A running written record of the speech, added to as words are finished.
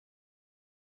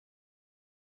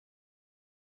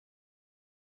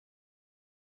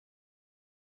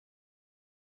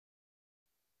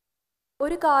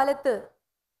ഒരു കാലത്ത്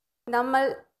നമ്മൾ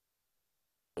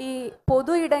ഈ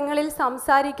പൊതു ഇടങ്ങളിൽ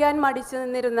സംസാരിക്കാൻ മടിച്ചു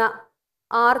നിന്നിരുന്ന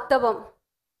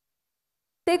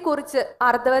ആർത്തവത്തെക്കുറിച്ച്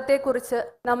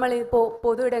നമ്മൾ ഇപ്പോൾ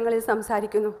പൊതു ഇടങ്ങളിൽ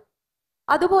സംസാരിക്കുന്നു.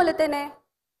 അതുപോലെ തന്നെ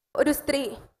ഒരു സ്ത്രീ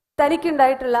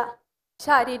തനിക്കുണ്ടായിട്ടുള്ള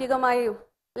ശാരീരികമായും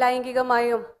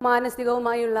ലൈംഗികമായും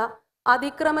മാനസികവുമായുള്ള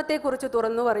അതിക്രമത്തെക്കുറിച്ച്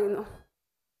തുറന്നു പറയുന്നു.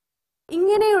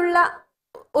 ഇങ്ങനെയുള്ള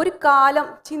ഒരു കാലം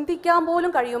ചിന്തിക്കാൻ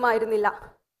പോലും കഴിയുമായിരുന്നില്ല.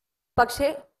 പക്ഷേ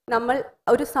നമ്മൾ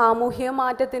ഒരു സാമൂഹിക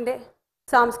മാറ്റത്തിൻ്റെ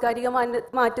സാംസ്കാരിക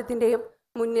മാറ്റത്തിൻ്റെയും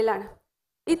മുന്നിലാണ്.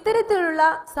 ഇത്തരത്തിലുള്ള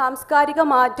സാംസ്കാരിക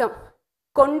മാറ്റം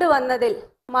കൊണ്ടുവന്നതിൽ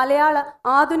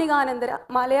ആധുനികാനന്തര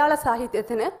മലയാള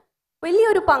സാഹിത്യത്തിന്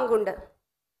വലിയൊരു പങ്കുണ്ട്,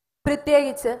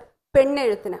 പ്രത്യേകിച്ച്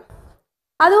പെണ്ണെഴുത്തിന്.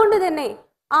 അതുകൊണ്ട് തന്നെ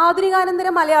ആധുനികാനന്തര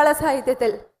മലയാള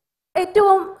സാഹിത്യത്തിൽ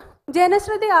ഏറ്റവും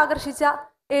ജനശ്രദ്ധ ആകർഷിച്ച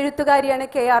എഴുത്തുകാരിയാണ്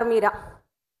KR മീര.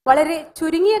 വളരെ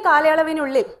ചുരുങ്ങിയ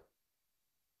കാലയളവിനുള്ളിൽ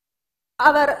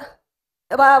അവർ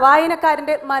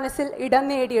വായനക്കാരൻ്റെ മനസ്സിൽ ഇടം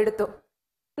നേടിയെടുത്തു.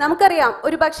 നമുക്കറിയാം,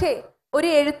 പക്ഷേ ഒരു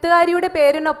എഴുത്തുകാരിയുടെ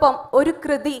പേരിനൊപ്പം ഒരു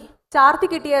കൃതി ചാർത്തി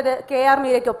കിട്ടിയത് KR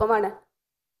മീരയ്ക്കൊപ്പമാണ്.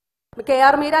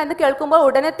 KR മീര എന്ന് കേൾക്കുമ്പോൾ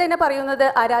ഉടനെ തന്നെ പറയുന്നത്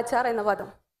ആരാച്ചാർ എന്ന പദം.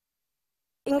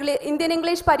 ഇന്ത്യൻ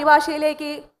ഇംഗ്ലീഷ്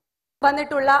പരിഭാഷയിലേക്ക്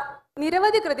വന്നിട്ടുള്ള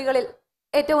നിരവധി കൃതികളിൽ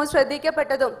ഏറ്റവും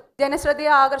ശ്രദ്ധിക്കപ്പെട്ടതും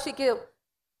ജനശ്രദ്ധയെ ആകർഷിക്കുകയും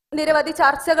നിരവധി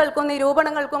ചർച്ചകൾക്കും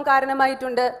നിരൂപണങ്ങൾക്കും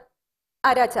കാരണമായിട്ടുണ്ട്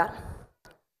ആരാച്ചാർ.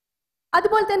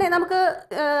 അതുപോലെ തന്നെ നമുക്ക്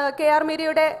KR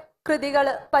മീരയുടെ കൃതികൾ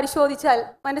പരിശോധിച്ചാൽ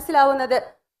മനസ്സിലാവുന്നത്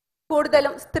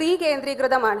കൂടുതലും സ്ത്രീ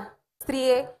കേന്ദ്രീകൃതമാണ്.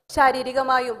 സ്ത്രീയെ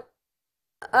ശാരീരികമായും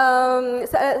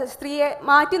സ്ത്രീയെ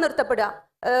മാറ്റി നിർത്തപ്പെടുക,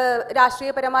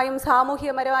 രാഷ്ട്രീയപരമായും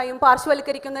സാമൂഹികപരമായും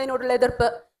പാർശ്വവൽക്കരിക്കുന്നതിനോടുള്ള എതിർപ്പ്,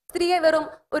 സ്ത്രീയെ വെറും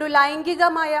ഒരു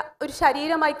ലൈംഗികമായ ഒരു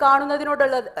ശരീരമായി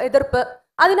കാണുന്നതിനോടുള്ള എതിർപ്പ്,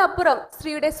 അതിനപ്പുറം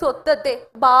സ്ത്രീയുടെ സ്വത്വത്തെ,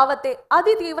 ഭാവത്തെ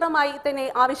അതിതീവ്രമായി തന്നെ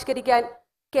ആവിഷ്കരിക്കാൻ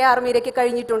KR മീരയ്ക്ക്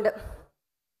കഴിഞ്ഞിട്ടുണ്ട്.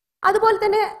 അതുപോലെ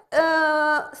തന്നെ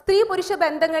സ്ത്രീ പുരുഷ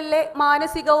ബന്ധങ്ങളിലെ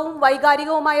മാനസികവും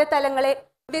വൈകാരികവുമായ തലങ്ങളെ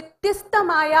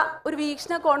വ്യത്യസ്തമായ ഒരു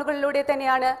വീക്ഷണകോണുകളിലൂടെ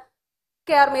തന്നെയാണ്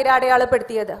KR മീര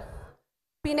അടയാളപ്പെടുത്തിയത്.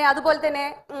 പിന്നെ അതുപോലെ തന്നെ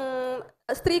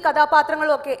സ്ത്രീ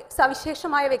കഥാപാത്രങ്ങളുമൊക്കെ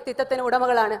സവിശേഷമായ വ്യക്തിത്വത്തിന്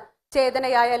ഉടമകളാണ്.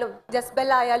 ചേതനയായാലും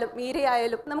ജസ്ബലായാലും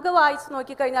മീരയായാലും നമുക്ക് വായിച്ച്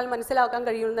നോക്കിക്കഴിഞ്ഞാൽ മനസ്സിലാക്കാൻ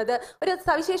കഴിയുന്നത് ഒരു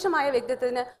സവിശേഷമായ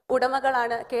വ്യക്തിത്വത്തിന്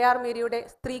ഉടമകളാണ് KR മീരയുടെ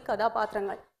സ്ത്രീ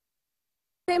കഥാപാത്രങ്ങൾ.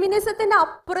 ഫെമിനിസത്തിന്റെ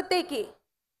അപ്പുറത്തേക്ക്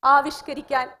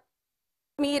ആവിഷ്കരിക്കാൻ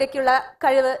മീരയ്ക്കുള്ള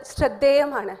കഴിവ്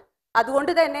ശ്രദ്ധേയമാണ്.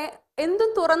 അതുകൊണ്ട് തന്നെ എന്തും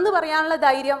തുറന്നു പറയാനുള്ള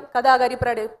ധൈര്യം കഥാകാരി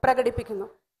പ്രകടിപ്പിക്കുന്നു.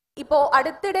 ഇപ്പോൾ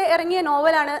അടുത്തിടെ ഇറങ്ങിയ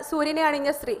നോവലാണ് സൂര്യനെ അണിഞ്ഞ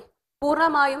സ്ത്രീ.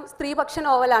 പൂർണ്ണമായും സ്ത്രീപക്ഷ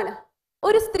നോവലാണ്.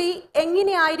 ഒരു സ്ത്രീ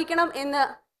എങ്ങനെയായിരിക്കണം എന്ന്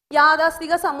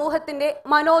യാഥാസ്ഥിക സമൂഹത്തിന്റെ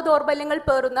മനോദൗർബല്യങ്ങൾ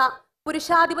പേറുന്ന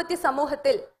പുരുഷാധിപത്യ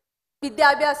സമൂഹത്തിൽ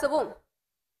വിദ്യാഭ്യാസവും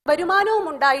വരുമാനവും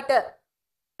ഉണ്ടായിട്ട്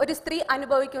ഒരു സ്ത്രീ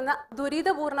അനുഭവിക്കുന്ന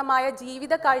ദുരിതപൂർണമായ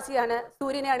ജീവിത കാഴ്ചയാണ്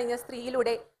സൂര്യനെ അണിഞ്ഞ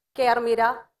സ്ത്രീയിലൂടെ KR മീര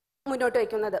മുന്നോട്ട്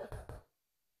വയ്ക്കുന്നത്.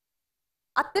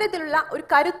 അത്തരത്തിലുള്ള ഒരു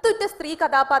കരുത്തുറ്റ സ്ത്രീ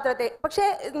കഥാപാത്രത്തെ, പക്ഷേ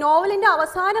നോവലിന്റെ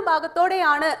അവസാന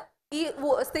ഭാഗത്തോടെയാണ് ഈ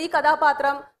സ്ത്രീ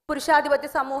കഥാപാത്രം പുരുഷാധിപത്യ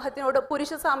സമൂഹത്തിനോട്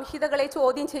പുരുഷ സംഹിതകളെ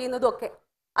ചോദ്യം ചെയ്യുന്നതൊക്കെ.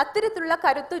 അത്തരത്തിലുള്ള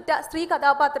കരുത്തുറ്റ സ്ത്രീ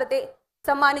കഥാപാത്രത്തെ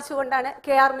സമ്മാനിച്ചുകൊണ്ടാണ്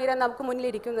KR മീര നമുക്ക്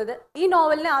മുന്നിലിരിക്കുന്നത്. ഈ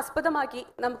നോവലിനെ ആസ്പദമാക്കി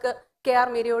നമുക്ക് KR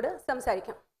മീരയോട്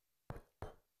സംസാരിക്കാം.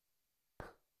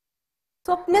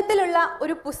 സ്വപ്നത്തിലുള്ള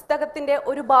ഒരു പുസ്തകത്തിന്റെ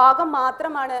ഒരു ഭാഗം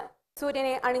മാത്രമാണ്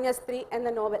സൂര്യനെ അണിഞ്ഞ സ്ത്രീ എന്ന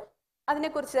നോവൽ.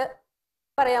 അതിനെക്കുറിച്ച്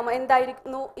പറയാമോ?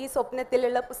 എന്തായിരുന്നു ഈ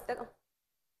സ്വപ്നത്തിലുള്ള പുസ്തകം?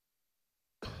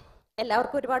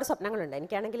 എല്ലാവർക്കും ഒരുപാട് സ്വപ്നങ്ങളുണ്ട്.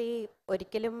 എനിക്കാണെങ്കിൽ ഈ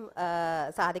ഒരിക്കലും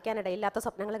സാധിക്കാനിടയില്ലാത്ത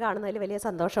സ്വപ്നങ്ങൾ കാണുന്നതിൽ വലിയ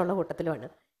സന്തോഷമുള്ള കൂട്ടത്തിലുമാണ്.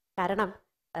 കാരണം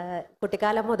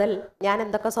കുട്ടിക്കാലം മുതൽ ഞാൻ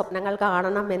എന്തൊക്കെ സ്വപ്നങ്ങൾ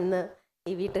കാണണമെന്ന്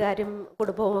ഈ വീട്ടുകാരും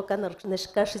കുടുംബവും ഒക്കെ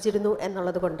നിഷ്കർഷിച്ചിരുന്നു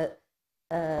എന്നുള്ളത് കൊണ്ട്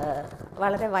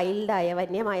വളരെ വൈൽഡായ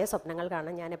വന്യമായ സ്വപ്നങ്ങൾ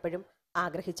കാണാൻ ഞാൻ എപ്പോഴും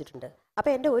ആഗ്രഹിച്ചിട്ടുണ്ട്.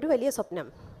 അപ്പോൾ എൻ്റെ ഒരു വലിയ സ്വപ്നം,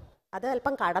 അത്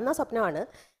അല്പം കടന്ന സ്വപ്നമാണ്,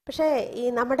 പക്ഷേ ഈ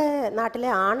നമ്മുടെ നാട്ടിലെ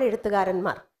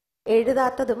ആണെഴുത്തുകാരന്മാർ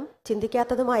എഴുതാത്തതും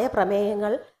ചിന്തിക്കാത്തതുമായ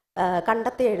പ്രമേയങ്ങൾ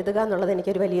കണ്ടെത്തി എഴുതുക എന്നുള്ളത്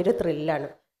എനിക്കൊരു വലിയൊരു ത്രില്ലാണ്.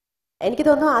 എനിക്ക്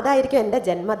തോന്നുന്നു അതായിരിക്കും എൻ്റെ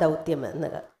ജന്മദൗത്യം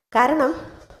എന്നത്. കാരണം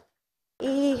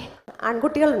ഈ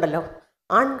ആൺകുട്ടികളുണ്ടല്ലോ,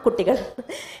 ആൺകുട്ടികൾ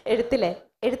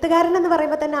എഴുത്തുകാരൻ എന്ന്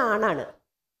പറയുമ്പോൾ തന്നെ ആണാണ്,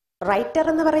 റൈറ്റർ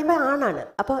എന്ന് പറയുമ്പോൾ ആണാണ്.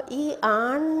 അപ്പോൾ ഈ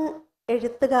ആൺ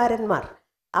എഴുത്തുകാരന്മാർ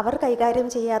അവർ കൈകാര്യം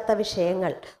ചെയ്യാത്ത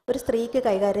വിഷയങ്ങൾ ഒരു സ്ത്രീക്ക്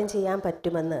കൈകാര്യം ചെയ്യാൻ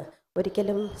പറ്റുമെന്ന്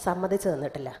ഒരിക്കലും സമ്മതിച്ചു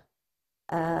തന്നിട്ടില്ല.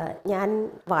 ഞാൻ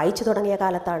വായിച്ചു തുടങ്ങിയ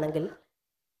കാലത്താണെങ്കിൽ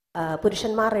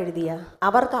പുരുഷന്മാർ എഴുതിയ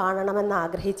അവർ കാണണമെന്ന്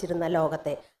ആഗ്രഹിച്ചിരുന്ന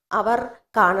ലോകത്തെ, അവർ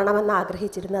കാണണമെന്ന്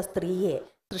ആഗ്രഹിച്ചിരുന്ന സ്ത്രീയെ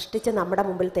സൃഷ്ടിച്ച് നമ്മുടെ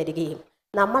മുമ്പിൽ തരികയും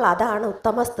നമ്മൾ അതാണ്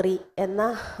ഉത്തമ സ്ത്രീ എന്ന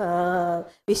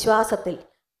വിശ്വാസത്തിൽ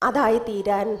അതായി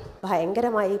തീരാൻ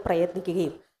ഭയങ്കരമായി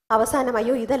പ്രയത്നിക്കുകയും അവസാനം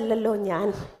അയ്യോ ഇതല്ലല്ലോ ഞാൻ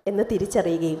എന്ന്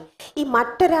തിരിച്ചറിയുകയും ഈ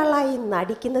മറ്റൊരാളായി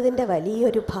നടിക്കുന്നതിൻ്റെ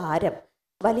വലിയൊരു ഭാരം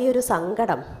വലിയൊരു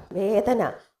സങ്കടം, വേദന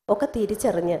ഒക്കെ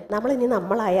തിരിച്ചറിഞ്ഞ് നമ്മളിനി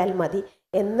നമ്മളായാൽ മതി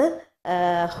എന്ന്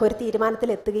ഒരു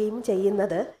തീരുമാനത്തിലെത്തുകയും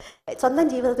ചെയ്യുന്നത് സ്വന്തം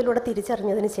ജീവിതത്തിലൂടെ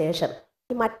തിരിച്ചറിഞ്ഞതിന് ശേഷം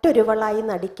ഈ മറ്റൊരുവളായി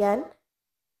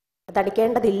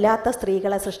നടിക്കേണ്ടതില്ലാത്ത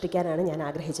സ്ത്രീകളെ സൃഷ്ടിക്കാനാണ് ഞാൻ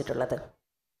ആഗ്രഹിച്ചിട്ടുള്ളത്.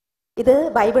 ഇത്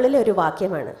ബൈബിളിലെ ഒരു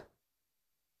വാക്യമാണ്.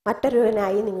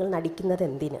 മറ്റൊരുവനായി നിങ്ങൾ നടിക്കുന്നത്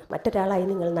എന്തിന്, മറ്റൊരാളായി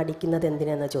നിങ്ങൾ നടിക്കുന്നത്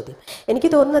എന്തിനെന്ന ചോദ്യം. എനിക്ക്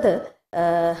തോന്നുന്നത്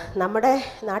നമ്മുടെ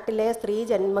നാട്ടിലെ സ്ത്രീ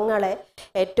ജന്മങ്ങളെ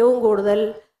ഏറ്റവും കൂടുതൽ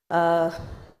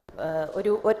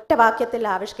ഒരു ഒറ്റ വാക്യത്തിൽ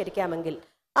ആവിഷ്കരിക്കാമെങ്കിൽ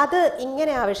അത്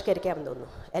ഇങ്ങനെ ആവിഷ്കരിക്കാമെന്ന്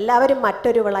തോന്നുന്നു. എല്ലാവരും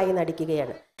മറ്റൊരുവളായി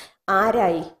നടിക്കുകയാണ്.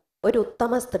 ആരായി? ഒരു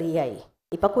ഉത്തമ സ്ത്രീയായി.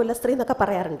 ഇപ്പൊ കുലസ്ത്രീ എന്നൊക്കെ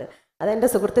പറയാറുണ്ട്. അതെൻ്റെ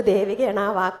സുഹൃത്ത് ദേവികയാണ് ആ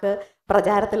വാക്ക്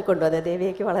പ്രചാരത്തിൽ കൊണ്ടുവന്നത്.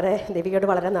 ദേവികയോട്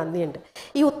വളരെ നന്ദിയുണ്ട്.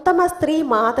 ഈ ഉത്തമ സ്ത്രീ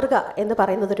മാതൃക എന്ന്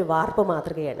പറയുന്നത് ഒരു വാർപ്പ്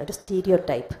മാതൃകയാണ്, ഒരു സ്റ്റീരിയോ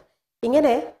ടൈപ്പ്.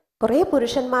 ഇങ്ങനെ കുറേ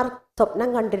പുരുഷന്മാർ സ്വപ്നം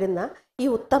കണ്ടിരുന്ന ഈ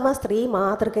ഉത്തമ സ്ത്രീ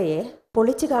മാതൃകയെ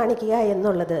പൊളിച്ചു കാണിക്കുക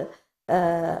എന്നുള്ളത്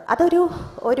അതൊരു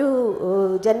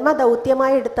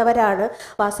ജന്മദൗത്യമായി എടുത്തവരാണ്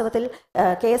വാസ്തവത്തിൽ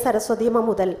കെ സരസ്വതിയമ്മ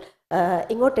മുതൽ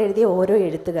ഇങ്ങോട്ട് എഴുതിയ ഓരോ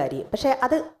എഴുത്തുകാരിയും. പക്ഷേ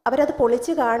അവരത്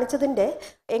പൊളിച്ചു കാണിച്ചതിൻ്റെ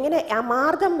ആ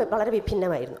മാർഗം വളരെ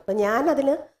വിഭിന്നമായിരുന്നു. അപ്പം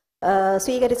ഞാനതിന്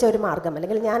സ്വീകരിച്ച ഒരു മാർഗം,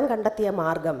 അല്ലെങ്കിൽ ഞാൻ കണ്ടെത്തിയ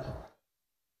മാർഗം,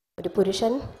 ഒരു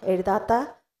പുരുഷൻ എഴുതാത്ത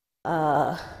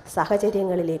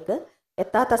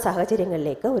എത്താത്ത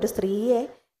സാഹചര്യങ്ങളിലേക്ക് ഒരു സ്ത്രീയെ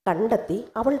കണ്ടെത്തി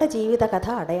അവളുടെ ജീവിതകഥ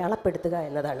അടയാളപ്പെടുത്തുക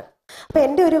എന്നതാണ്. അപ്പം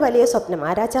എൻ്റെ ഒരു വലിയ സ്വപ്നം,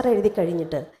 ആരാച്ചാർ എഴുതി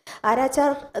കഴിഞ്ഞിട്ട്,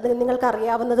 ആരാച്ചാർ നിങ്ങൾക്ക്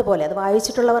അറിയാവുന്നതുപോലെ, അത്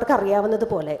വായിച്ചിട്ടുള്ളവർക്ക്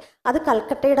അറിയാവുന്നതുപോലെ, അത്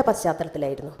കൽക്കട്ടയുടെ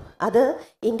പശ്ചാത്തലത്തിലായിരുന്നു. അത്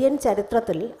ഇന്ത്യൻ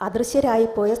ചരിത്രത്തിൽ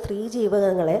അദൃശ്യരായിപ്പോയ സ്ത്രീ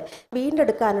ജീവിതങ്ങളെ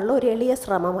വീണ്ടെടുക്കാനുള്ള ഒരു എളിയ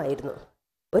ശ്രമമായിരുന്നു.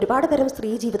 ഒരുപാട് തരം സ്ത്രീ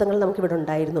ജീവിതങ്ങൾ നമുക്കിവിടെ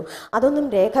ഉണ്ടായിരുന്നു. അതൊന്നും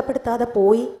രേഖപ്പെടുത്താതെ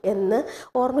പോയി എന്ന്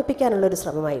ഓർമ്മിപ്പിക്കാനുള്ളൊരു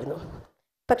ശ്രമമായിരുന്നു.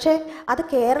 പക്ഷേ അത്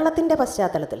കേരളത്തിൻ്റെ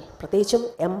പശ്ചാത്തലത്തിൽ, പ്രത്യേകിച്ചും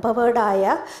എംപവേർഡായ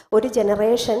ഒരു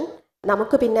ജനറേഷൻ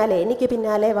എനിക്ക്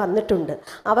പിന്നാലെ വന്നിട്ടുണ്ട്.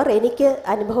 അവർ എനിക്ക്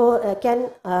അനുഭവിക്കാൻ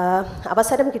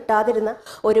അവസരം കിട്ടാതിരുന്ന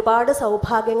ഒരുപാട്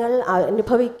സൗഭാഗ്യങ്ങൾ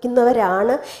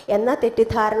അനുഭവിക്കുന്നവരാണ് എന്ന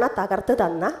തെറ്റിദ്ധാരണ തകർത്ത്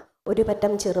തന്ന ഒരു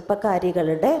പറ്റം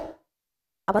ചെറുപ്പക്കാരികളുടെ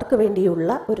അവർക്ക്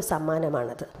വേണ്ടിയുള്ള ഒരു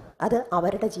സമ്മാനമാണത്. അത്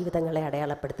അവരുടെ ജീവിതങ്ങളെ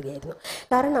അടയാളപ്പെടുത്തുകയായിരുന്നു.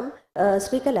 കാരണം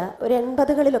ശ്രീകല ഒരു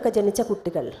 80കളിലൊക്കെ ജനിച്ച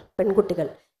പെൺകുട്ടികൾ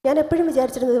ഞാൻ എപ്പോഴും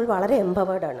വിചാരിച്ചിരുന്നത് ഇവർ വളരെ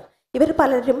എംപവേർഡാണ്. ഇവർ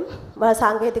പലരും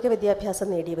സാങ്കേതിക വിദ്യാഭ്യാസം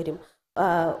നേടിയവരും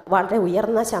വളരെ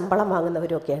ഉയർന്ന ശമ്പളം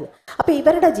വാങ്ങുന്നവരും അപ്പോൾ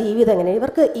ഇവരുടെ ജീവിതം എങ്ങനെ,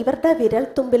 ഇവരുടെ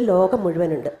വിരൽത്തുമ്പിൽ ലോകം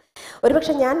മുഴുവനുണ്ട്.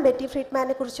 ഒരുപക്ഷെ ഞാൻ ബെറ്റി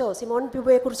ഫ്രീഡ്മാനെ കുറിച്ചോ സിമോൺ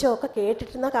പ്യൂബയെക്കുറിച്ചോ ഒക്കെ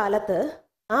കേട്ടിട്ടുന്ന കാലത്ത്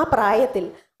ആ പ്രായത്തിൽ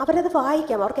അവരത്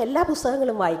വായിക്കാം, അവർക്ക് എല്ലാ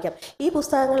പുസ്തകങ്ങളും വായിക്കാം, ഈ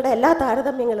പുസ്തകങ്ങളുടെ എല്ലാ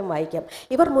താരതമ്യങ്ങളും വായിക്കാം,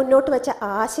 ഇവർ മുന്നോട്ട് വെച്ച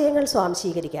ആശയങ്ങൾ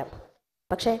സ്വാംശീകരിക്കാം.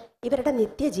 പക്ഷേ ഇവരുടെ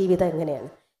നിത്യജീവിതം എങ്ങനെയാണ്?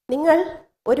 നിങ്ങൾ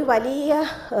ഒരു വലിയ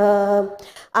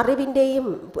അറിവിൻ്റെയും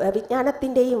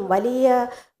വിജ്ഞാനത്തിൻ്റെയും വലിയ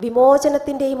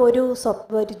വിമോചനത്തിൻ്റെയും ഒരു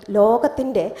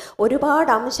ലോകത്തിൻ്റെ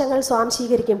ഒരുപാട് അംശങ്ങൾ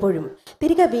സ്വാംശീകരിക്കുമ്പോഴും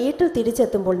തിരികെ വീട്ടിൽ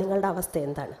തിരിച്ചെത്തുമ്പോൾ നിങ്ങളുടെ അവസ്ഥ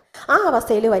എന്താണ്? ആ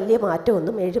അവസ്ഥയിൽ വലിയ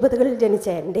മാറ്റമൊന്നും 70കളിൽ ജനിച്ച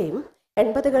എൻ്റെയും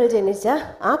 80കളിൽ ജനിച്ച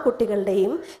ആ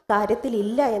കുട്ടികളുടെയും കാര്യത്തിൽ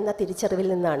ഇല്ല എന്ന തിരിച്ചറിവിൽ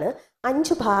നിന്നാണ്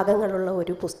 5 ഭാഗങ്ങളുള്ള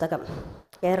ഒരു പുസ്തകം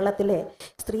കേരളത്തിലെ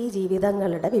സ്ത്രീ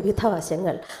ജീവിതങ്ങളുടെ വിവിധ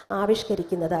വശങ്ങൾ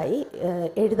ആവിഷ്കരിക്കുന്നതായി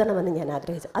എഴുതണമെന്ന് ഞാൻ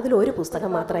ആഗ്രഹിച്ചു. അതിലൊരു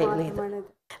പുസ്തകം മാത്രമായിരുന്നു ഇത്.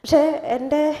 പക്ഷേ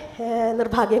എൻ്റെ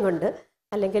നിർഭാഗ്യം കൊണ്ട്,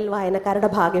 അല്ലെങ്കിൽ വായനക്കാരുടെ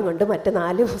ഭാഗ്യം കൊണ്ട്, മറ്റ്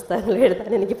 4 പുസ്തകങ്ങൾ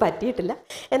എഴുതാൻ എനിക്ക് പറ്റിയിട്ടില്ല.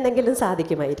 എന്തെങ്കിലും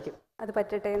സാധിക്കുമായിരിക്കും. അത്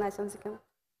പറ്റട്ടെ എന്ന് ആശംസിക്കുന്നു.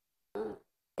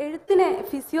 എഴുത്തിനെ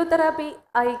ഫിസിയോതെറാപ്പി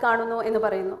ആയി കാണുന്നു എന്ന്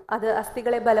പറയുന്നു. അത്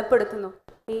അസ്ഥികളെ ബലപ്പെടുത്തുന്നു.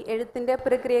 ഈ എഴുത്തിൻ്റെ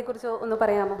പ്രക്രിയയെക്കുറിച്ച് ഒന്ന്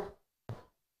പറയാമോ?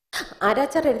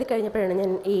 ആരാച്ചാർ എഴുതി കഴിഞ്ഞപ്പോഴാണ്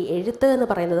ഞാൻ ഈ എഴുത്ത് എന്ന്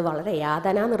പറയുന്നത് വളരെ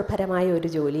യാതനാനിർഭരമായ ഒരു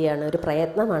ജോലിയാണ്, ഒരു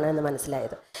പ്രയത്നമാണ് എന്ന്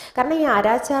മനസ്സിലായത്. കാരണം ഈ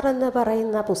ആരാച്ചാർ എന്ന്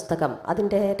പറയുന്ന പുസ്തകം,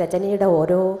 അതിൻ്റെ രചനയുടെ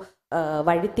ഓരോ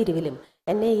വഴിത്തിരിവിലും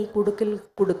എന്നെ ഈ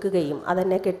കുടുക്കുകയും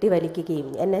അതെന്നെ കെട്ടിവലിക്കുകയും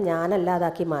എന്നെ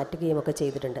ഞാനല്ലാതാക്കി മാറ്റുകയും ഒക്കെ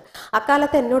ചെയ്തിട്ടുണ്ട്.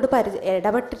 അക്കാലത്ത് എന്നോട്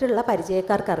ഇടപെട്ടിട്ടുള്ള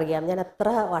പരിചയക്കാർക്കറിയാം ഞാൻ എത്ര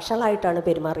വഷളായിട്ടാണ്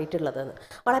പെരുമാറിയിട്ടുള്ളതെന്ന്.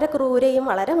 വളരെ ക്രൂരയും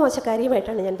വളരെ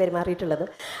മോശക്കാരിയുമായിട്ടാണ് ഞാൻ പെരുമാറിയിട്ടുള്ളത്.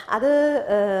 അത്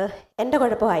എൻ്റെ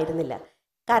കുഴപ്പമായിരുന്നില്ല.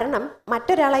 കാരണം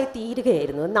മറ്റൊരാളായി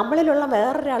തീരുകയായിരുന്നു, നമ്മളിലുള്ള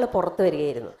വേറൊരാൾ പുറത്തു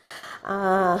വരികയായിരുന്നു.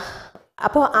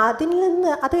 അപ്പോൾ അതിൽ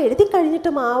നിന്ന് അത് എഴുതി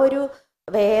കഴിഞ്ഞിട്ടും ആ ഒരു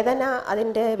വേദന,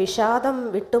 അതിൻ്റെ വിഷാദം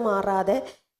വിട്ടുമാറാതെ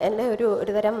എന്നെ ഒരു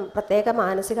തരം പ്രത്യേക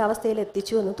മാനസികാവസ്ഥയിൽ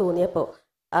എത്തിച്ചു എന്ന് തോന്നിയപ്പോൾ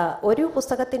ഒരു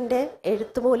പുസ്തകത്തിൻ്റെ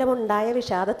എഴുത്തുമൂലമുണ്ടായ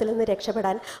വിഷാദത്തിൽ നിന്ന്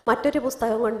രക്ഷപ്പെടാൻ മറ്റൊരു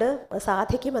പുസ്തകം കൊണ്ട്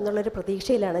സാധിക്കുമെന്നുള്ളൊരു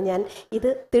പ്രതീക്ഷയിലാണ് ഞാൻ ഇത്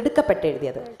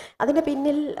തിടുക്കപ്പെട്ടെഴുതിയത്. അതിൻ്റെ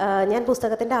പിന്നിൽ ഞാൻ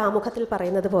പുസ്തകത്തിൻ്റെ ആമുഖത്തിൽ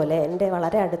പറയുന്നത് പോലെ എൻ്റെ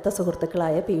വളരെ അടുത്ത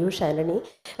സുഹൃത്തുക്കളായ പീയൂഷ് ആൻ്റണി,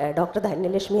 ഡോക്ടർ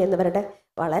ധന്യലക്ഷ്മി എന്നിവരുടെ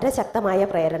വളരെ ശക്തമായ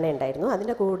പ്രേരണ ഉണ്ടായിരുന്നു.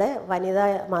 അതിൻ്റെ കൂടെ വനിതാ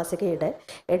മാസികയുടെ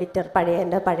എഡിറ്റർ,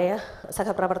 എൻ്റെ പഴയ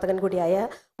സഹപ്രവർത്തകൻ കൂടിയായ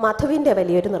മധുവിൻ്റെ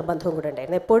വലിയൊരു നിർബന്ധവും കൂടെ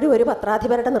ഉണ്ടായിരുന്നു. എപ്പോഴും ഒരു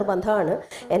പത്രാധിപരുടെ നിർബന്ധമാണ്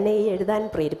എന്നെ ഈ എഴുതാൻ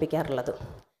പ്രേരിപ്പിക്കാറുള്ളത്.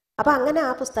 അപ്പം അങ്ങനെ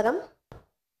ആ പുസ്തകം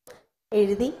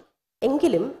എഴുതി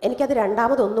എങ്കിലും എനിക്കത്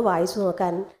രണ്ടാമതൊന്ന് വായിച്ചു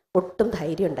നോക്കാൻ ഒട്ടും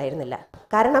ധൈര്യം ഉണ്ടായിരുന്നില്ല.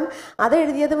 കാരണം അത്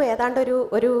എഴുതിയതും ഏതാണ്ട്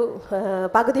ഒരു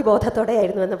പകുതി ബോധത്തോടെ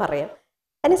ആയിരുന്നു എന്ന് പറയാം.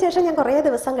 അതിനുശേഷം ഞാൻ കുറേ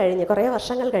ദിവസം കഴിഞ്ഞ്, കുറേ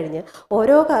വർഷങ്ങൾ കഴിഞ്ഞ്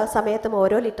ഓരോ സമയത്തും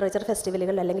ഓരോ ലിറ്ററേച്ചർ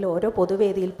ഫെസ്റ്റിവലുകൾ അല്ലെങ്കിൽ ഓരോ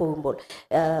പൊതുവേദിയിൽ പോകുമ്പോൾ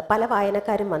പല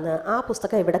വായനക്കാരും വന്ന് ആ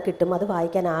പുസ്തകം എവിടെ കിട്ടും, അത്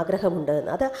വായിക്കാൻ ആഗ്രഹമുണ്ട്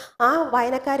എന്ന്. അത് ആ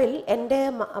വായനക്കാരിൽ എൻ്റെ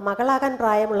മകളാകാൻ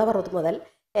പ്രായമുള്ളവർ മുതൽ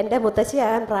എൻ്റെ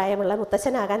മുത്തശ്ശിയാകാൻ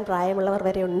മുത്തച്ഛനാകാൻ പ്രായമുള്ളവർ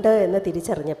വരെ ഉണ്ട് എന്ന്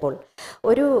തിരിച്ചറിഞ്ഞപ്പോൾ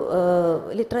ഒരു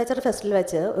ലിറ്ററേച്ചർ ഫെസ്റ്റിൽ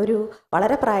വെച്ച് ഒരു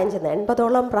വളരെ പ്രായം ചെന്ന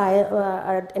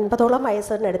 80ഓളം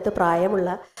വയസ്സിനടുത്ത്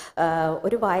പ്രായമുള്ള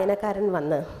ഒരു വായനക്കാരൻ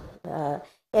വന്ന്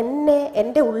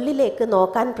എൻ്റെ ഉള്ളിലേക്ക്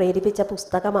നോക്കാൻ പ്രേരിപ്പിച്ച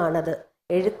പുസ്തകമാണത്,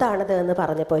 എഴുത്താണത് എന്ന്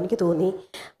പറഞ്ഞപ്പോൾ എനിക്ക് തോന്നി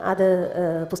അത്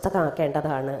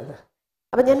പുസ്തകമാക്കേണ്ടതാണ് എന്ന്.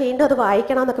 അപ്പം ഞാൻ വീണ്ടും അത്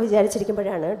വായിക്കണമെന്നൊക്കെ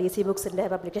വിചാരിച്ചിരിക്കുമ്പോഴാണ് DC ബുക്സിൻ്റെ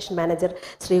പബ്ലിക്കേഷൻ മാനേജർ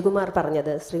ശ്രീകുമാർ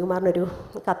പറഞ്ഞത്. ശ്രീകുമാറിനൊരു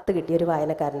കത്ത് കിട്ടി ഒരു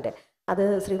വായനക്കാരൻ്റെ. അത്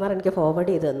ശ്രീകുമാർ എനിക്ക്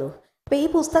ഫോർവേഡ് ചെയ്ത് തന്നു. അപ്പോൾ ഈ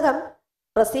പുസ്തകം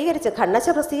കണ്ണച്ച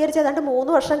പ്രസിദ്ധീകരിച്ച് ഏതാണ്ട് 3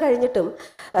 വർഷം കഴിഞ്ഞിട്ടും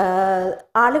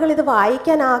ആളുകൾ ഇത്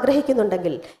വായിക്കാൻ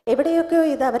ആഗ്രഹിക്കുന്നുണ്ടെങ്കിൽ എവിടെയൊക്കെയോ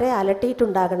ഇത് അവരെ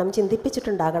അലട്ടിയിട്ടുണ്ടാകണം,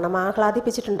 ചിന്തിപ്പിച്ചിട്ടുണ്ടാകണം,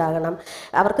 ആഹ്ലാദിപ്പിച്ചിട്ടുണ്ടാകണം,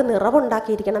 അവർക്ക്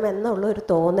നിറവുണ്ടാക്കിയിരിക്കണം എന്നുള്ള ഒരു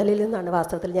തോന്നലിൽ നിന്നാണ്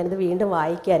വാസ്തവത്തിൽ ഞാനിത് വീണ്ടും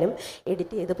വായിക്കാനും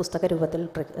എഡിറ്റ് ചെയ്ത് പുസ്തക രൂപത്തിൽ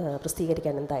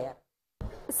പ്രസിദ്ധീകരിക്കാനും തയ്യാർ.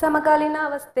 സമകാലീന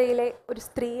അവസ്ഥയിലെ ഒരു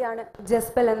സ്ത്രീയാണ്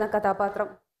ജസ്ബൽ എന്ന കഥാപാത്രം.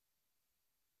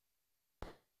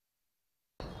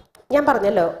 ഞാൻ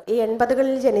പറഞ്ഞല്ലോ, ഈ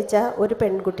 80കളിൽ ജനിച്ച ഒരു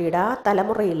പെൺകുട്ടിയുടെ ആ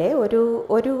തലമുറയിലെ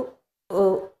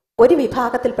ഒരു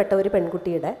വിഭാഗത്തിൽപ്പെട്ട ഒരു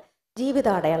പെൺകുട്ടിയുടെ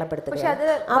ജീവിതം അടയാളപ്പെടുത്തുക.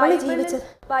 അവള് ജീവിച്ച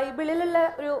ബൈബിളിലുള്ള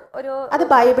അത്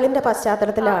ബൈബിളിന്റെ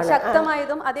പശ്ചാത്തലത്തിലാണ്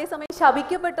ശക്തമായതും അതേസമയം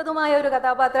ശപിക്കപ്പെട്ടതുമായ ഒരു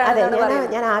കഥാപാത്രമാണ്.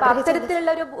 ഞാൻ അത്തരത്തിലുള്ള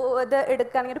ഒരു ഇത്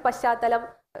എടുക്കുകയാണെങ്കിൽ ഒരു പശ്ചാത്തലം,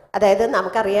 അതായത്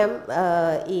നമുക്കറിയാം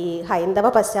ഈ ഹൈന്ദവ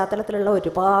പശ്ചാത്തലത്തിലുള്ള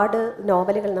ഒരുപാട്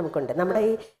നോവലുകൾ നമുക്കുണ്ട്. നമ്മുടെ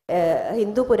ഈ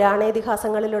ഹിന്ദു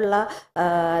പുരാണേതിഹാസങ്ങളിലുള്ള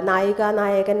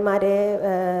നായികന്മാരെ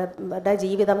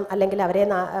ജീവിതം അല്ലെങ്കിൽ അവരെ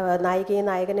നായികയും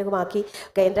നായകനുമാക്കി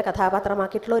കേന്ദ്ര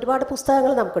കഥാപാത്രമാക്കിയിട്ടുള്ള ഒരുപാട്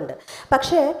പുസ്തകങ്ങൾ നമുക്കുണ്ട്.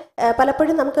 പക്ഷേ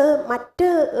പലപ്പോഴും നമുക്ക് മറ്റ്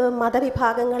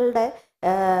മതവിഭാഗങ്ങളുടെ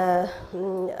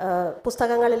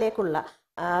പുസ്തകങ്ങളിലേക്കുള്ള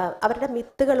അവരുടെ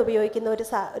മിത്തുകൾ ഉപയോഗിക്കുന്ന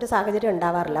ഒരു സാഹചര്യം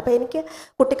ഉണ്ടാവാറില്ല. അപ്പോൾ എനിക്ക്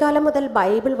കുട്ടിക്കാലം മുതൽ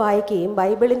ബൈബിൾ വായിക്കുകയും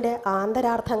ബൈബിളിൻ്റെ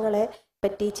ആന്തരാർത്ഥങ്ങളെ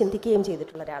പറ്റി ചിന്തിക്കുകയും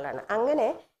ചെയ്തിട്ടുള്ള ഒരാളാണ്. അങ്ങനെ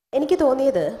എനിക്ക്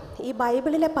തോന്നിയത് ഈ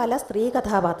ബൈബിളിലെ പല സ്ത്രീ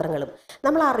കഥാപാത്രങ്ങളും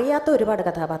നമ്മൾ അറിയാത്ത ഒരുപാട്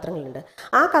കഥാപാത്രങ്ങളുണ്ട്.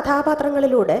 ആ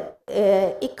കഥാപാത്രങ്ങളിലൂടെ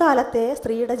ഇക്കാലത്തെ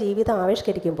സ്ത്രീയുടെ ജീവിതം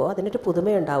ആവിഷ്കരിക്കുമ്പോൾ അതിനൊരു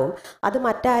പുതുമയുണ്ടാവും. അത്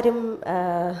മറ്റാരും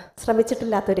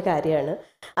ശ്രമിച്ചിട്ടില്ലാത്തൊരു കാര്യമാണ്.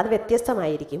 അത്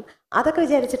വ്യത്യസ്തമായിരിക്കും. അതൊക്കെ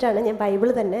വിചാരിച്ചിട്ടാണ് ഞാൻ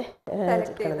ബൈബിൾ തന്നെ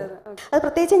എടുക്കുന്നത്. അത്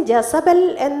പ്രത്യേകിച്ചും ജസബൽ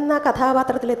എന്ന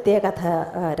കഥാപാത്രത്തിലെത്തിയ കഥ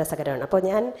രസകരമാണ്. അപ്പോൾ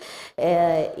ഞാൻ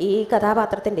ഈ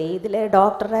കഥാപാത്രത്തിൻ്റെ ഇതിലെ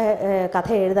ഡോക്ടറെ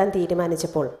കഥ എഴുതാൻ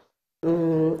തീരുമാനിച്ചപ്പോൾ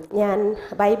ഞാൻ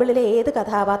ബൈബിളിലെ ഏത്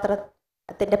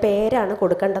കഥാപാത്രത്തിൻ്റെ പേരാണ്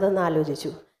കൊടുക്കേണ്ടതെന്ന്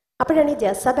ആലോചിച്ചു. അപ്പോഴാണ് ഈ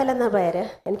ജസബൽ എന്ന പേര്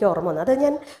എനിക്ക് ഓർമ്മ വന്നത്. അത്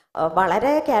ഞാൻ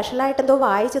വളരെ കാഷ്വലായിട്ട് എന്തോ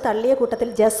വായിച്ച് തള്ളിയ കൂട്ടത്തിൽ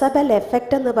ജസബൽ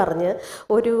എഫക്റ്റ് എന്ന് പറഞ്ഞ്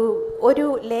ഒരു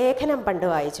ലേഖനം പണ്ട്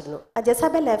വായിച്ചിരുന്നു. ആ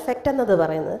ജസബൽ എഫക്റ്റ് എന്നത്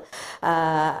പറയുന്നത്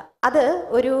അത്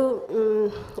ഒരു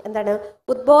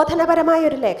ഉദ്ബോധനപരമായ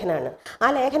ഒരു ലേഖനമാണ്. ആ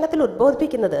ലേഖനത്തിൽ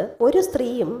ഉദ്ബോധിപ്പിക്കുന്നത് ഒരു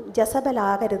സ്ത്രീയും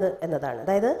ജസബലാകരുത് എന്നതാണ്.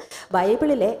 അതായത്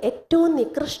ബൈബിളിലെ ഏറ്റവും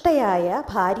നികൃഷ്ടയായ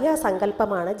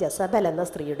ഭാര്യാസങ്കല്പമാണ് ജസബൽ എന്ന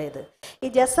സ്ത്രീയുടേത്. ഈ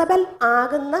ജസബൽ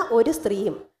ആകുന്ന ഒരു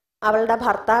സ്ത്രീയും അവളുടെ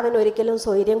ഭർത്താവിന് ഒരിക്കലും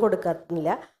സ്വൈര്യം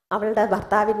കൊടുക്കുന്നില്ല. അവളുടെ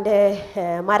ഭർത്താവിൻ്റെ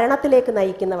മരണത്തിലേക്ക്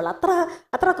നയിക്കുന്നവൾ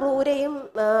അത്ര ക്രൂരയും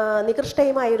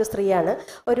നികൃഷ്ടയുമായ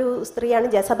ഒരു സ്ത്രീയാണ്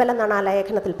ജസബൽ എന്നാണ് ആ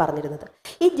ലേഖനത്തിൽ പറഞ്ഞിരുന്നത്.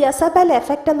 ഈ ജസബൽ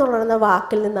എഫക്റ്റ് എന്നുള്ള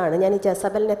വാക്കിൽ നിന്നാണ് ഞാൻ ഈ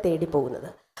ജസബലിനെ തേടി പോകുന്നത്.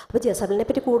 അപ്പോൾ ജസബലിനെ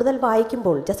പറ്റി കൂടുതൽ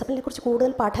വായിക്കുമ്പോൾ ജസബലിനെ കുറിച്ച്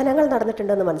കൂടുതൽ പഠനങ്ങൾ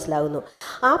നടന്നിട്ടുണ്ടെന്ന് മനസ്സിലാകുന്നു.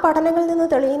 ആ പഠനങ്ങളിൽ നിന്ന്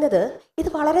തെളിയുന്നത് ഇത്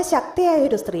വളരെ ശക്തിയായ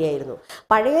ഒരു സ്ത്രീയായിരുന്നു.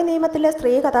 പഴയ നിയമത്തിലെ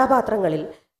സ്ത്രീ കഥാപാത്രങ്ങളിൽ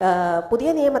പുതിയ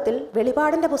നിയമത്തിൽ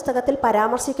വെളിപാടിൻ്റെ പുസ്തകത്തിൽ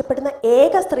പരാമർശിക്കപ്പെടുന്ന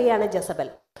ഏക സ്ത്രീയാണ് ജസബൽ.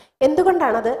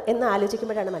 എന്തുകൊണ്ടാണത് എന്ന്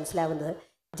ആലോചിക്കുമ്പോഴാണ് മനസ്സിലാവുന്നത്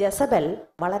ജസബൽ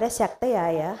വളരെ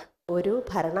ശക്തയായ ഒരു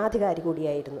ഭരണാധികാരി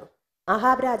കൂടിയായിരുന്നു.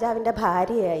 ആഹാബ് രാജാവിൻ്റെ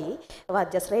ഭാര്യയായി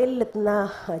ജസ്രയേലിലെത്തുന്ന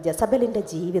ജസബലിൻ്റെ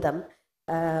ജീവിതം,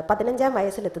 15-ാം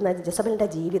വയസ്സിലെത്തുന്ന ജസബലിൻ്റെ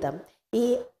ജീവിതം ഈ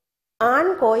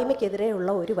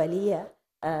ആൺകോയ്മയ്ക്കെതിരെയുള്ള ഒരു വലിയ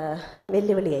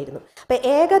വെല്ലുവിളിയായിരുന്നു. അപ്പം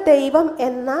ഏക ദൈവം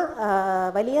എന്ന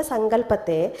വലിയ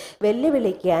സങ്കല്പത്തെ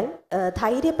വെല്ലുവിളിക്കാൻ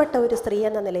ധൈര്യപ്പെട്ട ഒരു സ്ത്രീ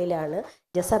എന്ന നിലയിലാണ്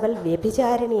ജസബൽ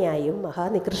വ്യഭിചാരിണിയായും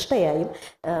മഹാനികൃഷ്ടയായും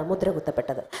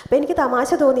മുദ്രകുത്തപ്പെട്ടത്. അപ്പം എനിക്ക്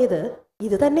തമാശ തോന്നിയത്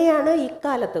ഇത് തന്നെയാണ്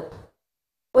ഇക്കാലത്തും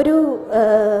ഒരു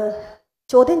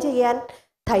ചോദ്യം ചെയ്യാൻ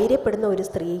ധൈര്യപ്പെടുന്ന ഒരു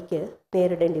സ്ത്രീക്ക്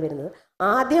നേരിടേണ്ടി വരുന്നത്.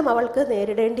 ആദ്യം അവൾക്ക്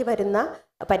നേരിടേണ്ടി വരുന്ന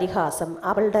പരിഹാസം,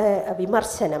 അവളുടെ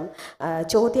വിമർശനം,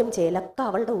 ചോദ്യം ചെയ്യലൊക്കെ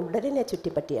അവളുടെ ഉടലിനെ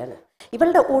ചുറ്റിപ്പറ്റിയാണ്.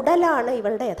 ഇവളുടെ ഉടലാണ്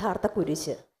ഇവളുടെ യഥാർത്ഥ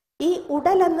കുരിശ്. ഈ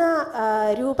ഉടൽ എന്ന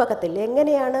രൂപകത്തിൽ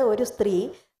എങ്ങനെയാണ് ഒരു സ്ത്രീ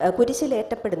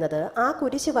കുരിശിലേറ്റപ്പെടുന്നത്, ആ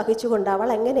കുരിശ് വഹിച്ചുകൊണ്ട് അവൾ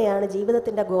എങ്ങനെയാണ്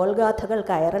ജീവിതത്തിൻ്റെ ഗോൾഗാഥകൾ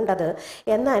കയറേണ്ടത്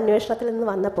എന്ന അന്വേഷണത്തിൽ നിന്ന്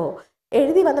വന്നപ്പോൾ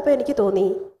എഴുതി വന്നപ്പോൾ എനിക്ക് തോന്നി,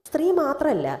 സ്ത്രീ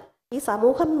മാത്രമല്ല, ഈ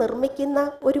സമൂഹം നിർമ്മിക്കുന്ന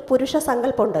ഒരു പുരുഷ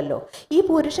സങ്കല്പമുണ്ടല്ലോ, ഈ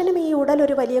പുരുഷനും ഈ ഉടൽ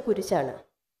ഒരു വലിയ കുരിശാണ്.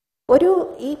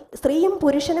 ഈ സ്ത്രീയും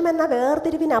പുരുഷനും എന്ന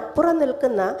വേർതിരിവിനപ്പുറം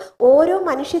നിൽക്കുന്ന ഓരോ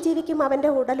മനുഷ്യജീവിക്കും അവൻ്റെ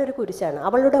ഉടലൊരു കുരിശാണ്,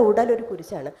 അവളുടെ ഉടലൊരു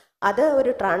കുരിശാണ്. അത്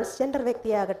ഒരു ട്രാൻസ്ജെൻഡർ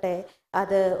വ്യക്തിയാകട്ടെ,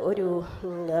 അത് ഒരു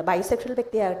ബൈസെക്ഷൽ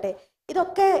വ്യക്തിയാകട്ടെ,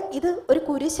 ഇത് ഒരു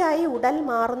കുരിശായി ഉടൽ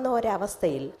മാറുന്ന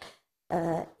ഒരവസ്ഥയിൽ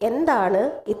എന്താണ്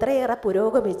ഇത്രയേറെ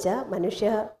പുരോഗമിച്ച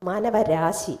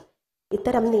മാനവരാശി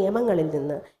ഇത്തരം നിയമങ്ങളിൽ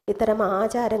നിന്ന്, ഇത്തരം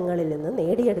ആചാരങ്ങളിൽ നിന്ന്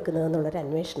നേടിയെടുക്കുന്നതെന്നുള്ളൊരു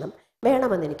അന്വേഷണം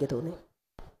വേണമെന്ന് എനിക്ക് തോന്നി.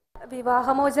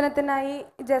 വിവാഹമോചനത്തിനായി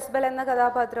ജസ്ബൽ എന്ന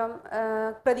കഥാപാത്രം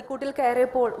പ്രതിക്കൂട്ടിൽ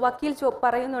കയറിയപ്പോൾ വക്കീൽ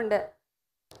പറയുന്നുണ്ട്,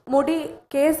 മുടി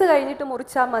കേസ് കഴിഞ്ഞിട്ട്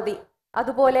മുറിച്ചാൽ മതി,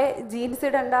 അതുപോലെ ജീൻസ്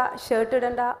ഇടണ്ട, ഷർട്ട്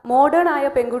ഇടണ്ട, മോഡേൺ ആയ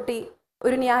പെൺകുട്ടി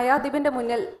ഒരു ന്യായാധിപന്റെ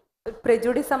മുന്നിൽ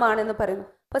പ്രജുഡിസമാണെന്ന് പറയുന്നു.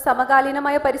 അപ്പോൾ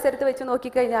സമകാലീനമായ പരിസരത്ത് വെച്ച്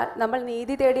നോക്കിക്കഴിഞ്ഞാൽ നമ്മൾ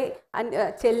നീതി തേടി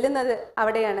ചെല്ലുന്നത്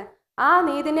അവിടെയാണ്. ആ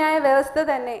നീതിന്യായ വ്യവസ്ഥ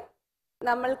തന്നെ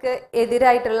നമ്മൾക്ക്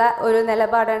എതിരായിട്ടുള്ള ഒരു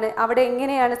നിലപാടാണ്. അവിടെ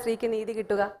എങ്ങനെയാണ് സ്ത്രീക്ക് നീതി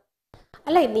കിട്ടുക?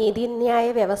 അല്ല, നീതിന്യായ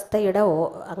വ്യവസ്ഥയുടെ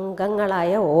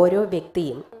അംഗങ്ങളായ ഓരോ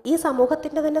വ്യക്തിയും ഈ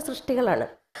സമൂഹത്തിൻ്റെ തന്നെ സൃഷ്ടികളാണ്.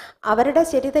 അവരുടെ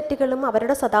ശരിതെറ്റുകളും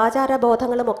അവരുടെ സദാചാര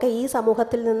ബോധങ്ങളും ഒക്കെ ഈ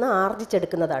സമൂഹത്തിൽ നിന്ന്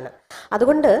ആർജിച്ചെടുക്കുന്നതാണ്.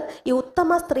 അതുകൊണ്ട് ഈ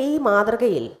ഉത്തമ സ്ത്രീ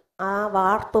മാതൃകയിൽ, ആ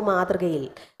വാർപ്പ് മാതൃകയിൽ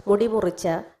മുടി മുറിച്ച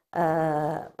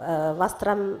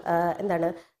വസ്ത്രം,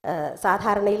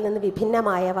 സാധാരണയിൽ നിന്ന്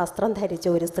വിഭിന്നമായ വസ്ത്രം ധരിച്ച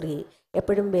ഒരു സ്ത്രീ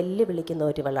എപ്പോഴും വെല്ലുവിളിക്കുന്ന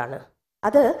ഒരുവളാണ്.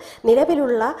 അത്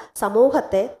നിലവിലുള്ള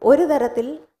സമൂഹത്തെ ഒരു തരത്തിൽ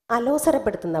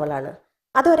അലോസരപ്പെടുത്തുന്നവളാണ്.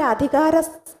 അതൊരു അധികാര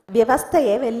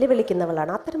വ്യവസ്ഥയെ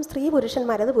വെല്ലുവിളിക്കുന്നവളാണ്. അത്തരം സ്ത്രീ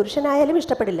പുരുഷന്മാരത് പുരുഷനായാലും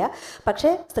ഇഷ്ടപ്പെടില്ല, പക്ഷേ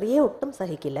സ്ത്രീയെ ഒട്ടും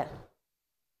സഹിക്കില്ല.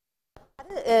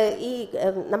 അത്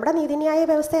നമ്മുടെ നീതിന്യായ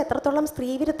വ്യവസ്ഥ എത്രത്തോളം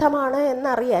സ്ത്രീവിരുദ്ധമാണ്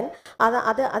എന്നറിയാൻ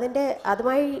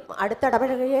അതുമായി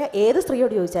അടുത്തിടപഴകിയ ഏത്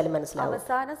സ്ത്രീയോട് ചോദിച്ചാലും മനസ്സിലാവും.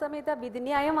 അവസാന സമയത്ത്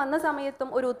വിധിന്യായം വന്ന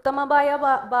സമയത്തും ഒരു ഉത്തമമായ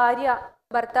ഭാര്യ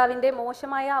ഭർത്താവിന്റെ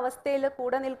മോശമായ അവസ്ഥയിൽ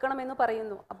കൂടെ നിൽക്കണമെന്ന്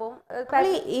പറയുന്നു. അപ്പോൾ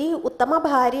ഈ ഉത്തമ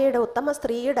ഭാര്യയുടെ, ഉത്തമ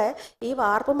സ്ത്രീയുടെ ഈ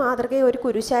വാർപ്പ് മാതൃകയെ ഒരു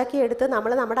കുരിശാക്കി എടുത്ത്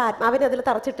നമ്മൾ നമ്മുടെ ആത്മാവിനെ അതിൽ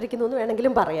തറച്ചിട്ടിരിക്കുന്നു എന്ന്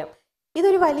വേണമെങ്കിലും പറയാം.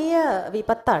 ഇതൊരു വലിയ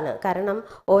വിപത്താണ്. കാരണം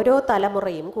ഓരോ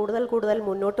തലമുറയും കൂടുതൽ കൂടുതൽ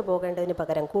മുന്നോട്ട് പോകേണ്ടതിന്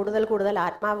പകരം, കൂടുതൽ കൂടുതൽ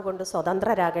ആത്മാവ് കൊണ്ട്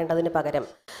സ്വതന്ത്രരാകേണ്ടതിന് പകരം,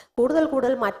 കൂടുതൽ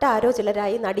കൂടുതൽ മറ്റാരോ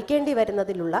ചിലരായി നടിക്കേണ്ടി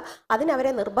വരുന്നതിലുള്ള,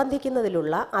 അതിനവരെ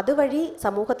നിർബന്ധിക്കുന്നതിലുള്ള, അതുവഴി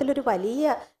സമൂഹത്തിലൊരു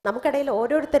വലിയ, നമുക്കിടയിൽ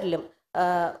ഓരോരുത്തരിലും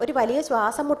ഒരു വലിയ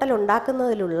ശ്വാസം മുട്ടൽ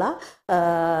ഉണ്ടാക്കുന്നതിലുള്ള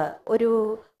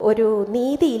ഒരു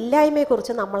നീതി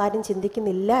ഇല്ലായ്മയെക്കുറിച്ച് നമ്മളാരും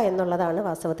ചിന്തിക്കുന്നില്ല എന്നുള്ളതാണ്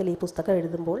വാസ്തവത്തിൽ ഈ പുസ്തകം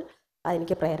എഴുതുമ്പോൾ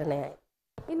അതെനിക്ക് പ്രേരണയായി.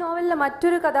 ഈ നോവലിലെ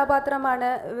മറ്റൊരു കഥാപാത്രമാണ്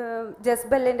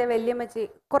ജസ്ബലിന്റെ വല്യമ്മച്ചി.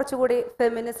 കുറച്ചുകൂടി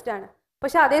ഫെമിനിസ്റ്റ് ആണ്.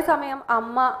 പക്ഷെ അതേസമയം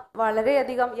അമ്മ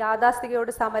വളരെയധികം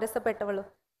യാഥാസ്ഥികയോട് സമരസപ്പെട്ടവളും.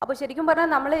 അപ്പോൾ ശരിക്കും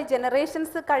പറഞ്ഞാൽ നമ്മൾ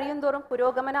ജനറേഷൻസ് കഴിയും തോറും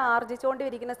പുരോഗമനം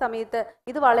ആർജിച്ചുകൊണ്ടിരിക്കുന്ന സമയത്ത്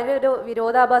ഇത് വളരെ ഒരു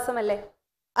വിരോധാഭാസമല്ലേ?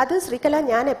 അത് ശ്രീകല,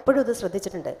 ഞാൻ എപ്പോഴും ഇത്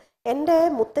ശ്രദ്ധിച്ചിട്ടുണ്ട്. എൻ്റെ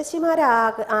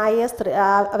മുത്തശ്ശിമാരായ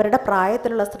അവരുടെ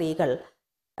പ്രായത്തിലുള്ള സ്ത്രീകൾ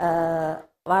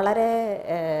വളരെ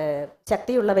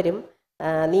ശക്തിയുള്ളവരും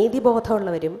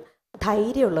നീതിബോധമുള്ളവരും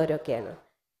ധൈര്യമുള്ളവരൊക്കെയാണ്.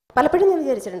 പലപ്പോഴും ഞാൻ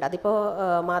വിചാരിച്ചിട്ടുണ്ട്, അതിപ്പോൾ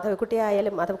മാധവിക്കുട്ടി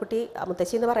ആയാലും, മാധവിക്കുട്ടി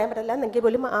മുത്തശ്ശി എന്ന് പറയാൻ പറ്റില്ല, എങ്കിൽ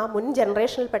പോലും ആ മുൻ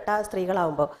ജനറേഷനിൽപ്പെട്ട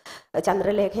സ്ത്രീകളാവുമ്പോൾ,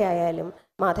 ചന്ദ്രലേഖ ആയാലും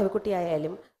മാധവിക്കുട്ടി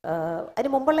ആയാലും,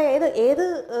 അതിന് മുമ്പുള്ള ഏത്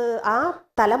ആ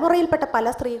തലമുറയിൽപ്പെട്ട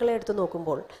പല സ്ത്രീകളെ എടുത്ത്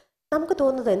നോക്കുമ്പോൾ നമുക്ക്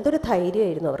തോന്നുന്നത് എന്തൊരു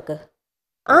ധൈര്യമായിരുന്നു അവർക്ക്.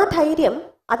 ആ ധൈര്യം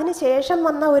അതിനുശേഷം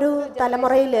വന്ന ഒരു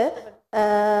തലമുറയിൽ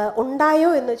ഉണ്ടായോ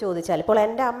എന്ന് ചോദിച്ചാൽ, ഇപ്പോൾ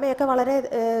എൻ്റെ അമ്മയൊക്കെ വളരെ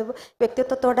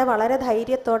വ്യക്തിത്വത്തോടെ, വളരെ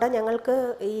ധൈര്യത്തോടെ ഞങ്ങൾക്ക്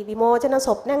ഈ വിമോചന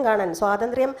സ്വപ്നം കാണാൻ,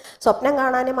 സ്വാതന്ത്ര്യം സ്വപ്നം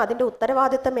കാണാനും അതിൻ്റെ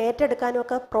ഉത്തരവാദിത്തം ഏറ്റെടുക്കാനും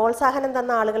ഒക്കെ പ്രോത്സാഹനം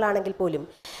തന്ന ആളുകളാണെങ്കിൽ പോലും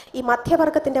ഈ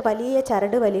മധ്യവർഗത്തിൻ്റെ വലിയ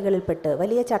ചരട് വലികളിൽപ്പെട്ട്,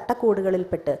 വലിയ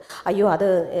ചട്ടക്കൂടുകളിൽപ്പെട്ട്, അയ്യോ അത്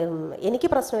എനിക്ക്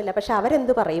പ്രശ്നമില്ല പക്ഷെ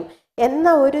അവരെന്ത് പറയും എന്ന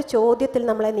ഒരു ചോദ്യത്തിൽ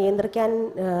നമ്മളെ നിയന്ത്രിക്കാൻ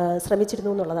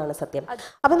ശ്രമിച്ചിരുന്നു എന്നുള്ളതാണ് സത്യം.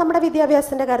 അപ്പം നമ്മുടെ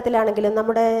വിദ്യാഭ്യാസത്തിൻ്റെ കാര്യത്തിലാണെങ്കിലും,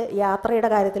 നമ്മുടെ യാത്രയുടെ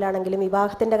കാര്യത്തിലാണെങ്കിലും,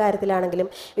 വിവാഹത്തിൻ്റെ കാര്യത്തിലാണെങ്കിലും,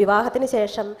 വിവാഹത്തിന്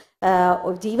ശേഷം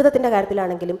ജീവിതത്തിൻ്റെ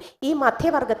കാര്യത്തിലാണെങ്കിലും ഈ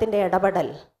മധ്യവർഗത്തിൻ്റെ ഇടപെടൽ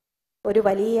ഒരു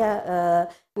വലിയ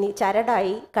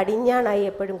ചരടായി, കടിഞ്ഞാണായി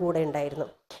എപ്പോഴും കൂടെ ഉണ്ടായിരുന്നു.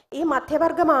 ഈ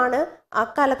മധ്യവർഗമാണ്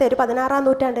അക്കാലത്തെ ഒരു 16-ാം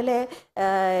നൂറ്റാണ്ടിലെ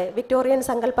വിക്ടോറിയൻ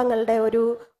സങ്കല്പങ്ങളുടെ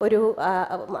ഒരു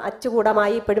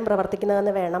അച്ചുകൂടമായി ഇപ്പോഴും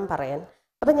പ്രവർത്തിക്കുന്നതെന്ന് വേണം പറയാൻ.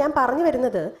 അപ്പം ഞാൻ പറഞ്ഞു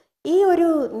വരുന്നത്, ഈ ഒരു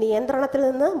നിയന്ത്രണത്തിൽ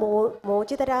നിന്ന്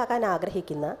മോചിതരാകാൻ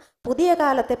ആഗ്രഹിക്കുന്ന പുതിയ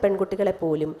കാലത്തെ പെൺകുട്ടികളെ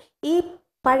പോലും ഈ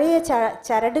പഴയ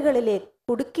ചരടുകളിലേക്ക്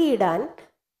കുടുക്കിയിടാൻ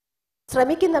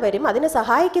ശ്രമിക്കുന്നവരും അതിനെ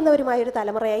സഹായിക്കുന്നവരുമായ ഒരു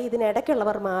തലമുറയായി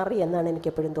ഇതിനിടയ്ക്കുള്ളവർ മാറി എന്നാണ് എനിക്ക്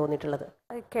എപ്പോഴും തോന്നിയിട്ടുള്ളത്.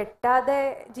 കെട്ടാതെ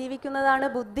ജീവിക്കുന്നതാണ്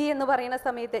ബുദ്ധി എന്ന് പറയുന്ന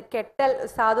സമയത്ത് കെട്ടൽ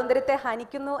സ്വാതന്ത്ര്യത്തെ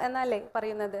ഹനിക്കുന്നു എന്നല്ലേ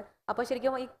പറയുന്നത്? അപ്പോൾ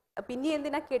ശരിക്കും ഈ പിന്നെ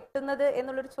എന്തിനാ കെട്ടുന്നത്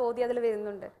എന്നുള്ളൊരു ചോദ്യം അതിൽ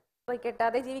വരുന്നുണ്ട്. അപ്പൊ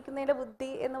കെട്ടാതെ ജീവിക്കുന്നതിന്റെ ബുദ്ധി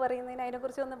എന്ന് പറയുന്നതിന് അതിനെ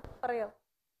കുറിച്ച് ഒന്ന് പറയാം.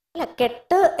 അല്ല,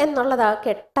 കെട്ട് എന്നുള്ളതാ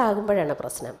കെട്ടാകുമ്പോഴാണ്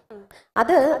പ്രശ്നം.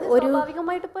 അത് ഒരു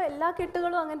സ്വാഭാവികമായിട്ട് ഇപ്പൊ എല്ലാ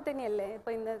കെട്ടുകളും അങ്ങനെ തന്നെയല്ലേ.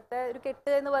 ഇപ്പൊ ഇന്നത്തെ ഒരു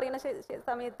കെട്ട് എന്ന് പറയുന്ന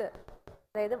സമയത്ത്,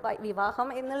 അതായത് വിവാഹം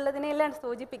എന്നുള്ളതിനെയല്ല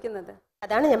സൂചിപ്പിക്കുന്നത്.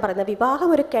 അതാണ് ഞാൻ പറയുന്നത്,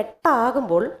 വിവാഹം ഒരു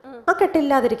കെട്ടാകുമ്പോൾ ആ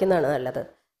കെട്ടില്ലാതിരിക്കുന്നതാണ് നല്ലത്.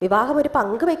 വിവാഹം ഒരു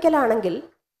പങ്കുവെക്കലാണെങ്കിൽ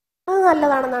അത്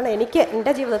നല്ലതാണെന്നാണ് എനിക്ക്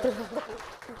എൻ്റെ ജീവിതത്തിൽ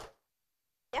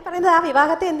ഞാൻ പറയുന്നത്. ആ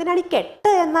വിവാഹത്തെ എന്തിനാണ് ഈ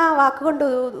കെട്ട് എന്ന വാക്കുകൊണ്ട്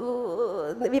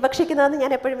വിവക്ഷിക്കുന്നതെന്ന്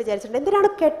ഞാൻ എപ്പോഴും വിചാരിച്ചിട്ടുണ്ട്. എന്തിനാണ്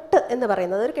കെട്ട് എന്ന്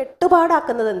പറയുന്നത്? ഒരു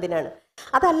കെട്ടുപാടാക്കുന്നത് എന്തിനാണ്?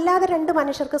 അതല്ലാതെ രണ്ട്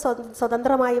മനുഷ്യർക്ക്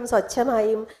സ്വതന്ത്രമായും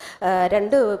സ്വച്ഛമായും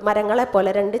രണ്ട് മരങ്ങളെ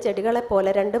പോലെ, രണ്ട് ചെടികളെ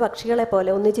പോലെ, രണ്ട് പക്ഷികളെ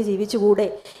പോലെ ഒന്നിച്ച് ജീവിച്ചുകൂടെ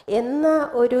എന്ന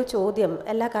ഒരു ചോദ്യം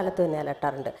എല്ലാ കാലത്തും എന്നെ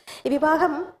അലട്ടാറുണ്ട്. ഈ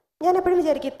വിവാഹം ഞാൻ എപ്പോഴും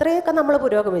വിചാരിക്കും, ഇത്രയൊക്കെ നമ്മൾ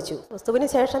പുരോഗമിച്ചു. ക്രിസ്തുവിന്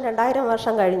ശേഷം 2000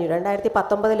 വർഷം കഴിഞ്ഞു,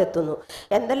 2019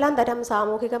 എന്തെല്ലാം തരം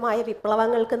സാമൂഹികമായ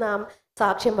വിപ്ലവങ്ങൾക്ക് നാം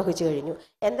സാക്ഷ്യം വഹിച്ചു കഴിഞ്ഞു,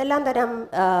 എന്തെല്ലാം തരം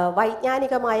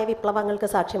വൈജ്ഞാനികമായ വിപ്ലവങ്ങൾക്ക്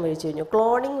സാക്ഷ്യം വഹിച്ചു കഴിഞ്ഞു.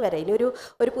 ക്ലോണിങ് വരെ, ഇനി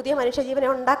ഒരു പുതിയ മനുഷ്യജീവനെ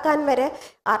ഉണ്ടാക്കാൻ വരെ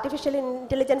ആർട്ടിഫിഷ്യൽ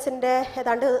ഇൻ്റലിജൻസിൻ്റെ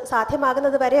ഏതാണ്ട്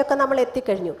സാധ്യമാകുന്നത് വരെയൊക്കെ നമ്മൾ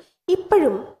എത്തിക്കഴിഞ്ഞു.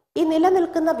 ഇപ്പോഴും ഈ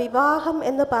നിലനിൽക്കുന്ന വിവാഹം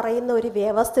എന്ന് പറയുന്ന ഒരു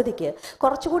വ്യവസ്ഥിതിക്ക്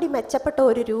കുറച്ചുകൂടി മെച്ചപ്പെട്ട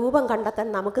ഒരു രൂപം കണ്ടെത്താൻ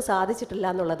നമുക്ക് സാധിച്ചിട്ടില്ല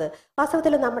എന്നുള്ളത്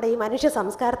വാസ്തവത്തിൽ നമ്മുടെ ഈ മനുഷ്യ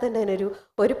സംസ്കാരത്തിൻ്റെ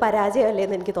ഒരു പരാജയമല്ലേ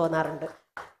എന്ന് എനിക്ക് തോന്നാറുണ്ട്.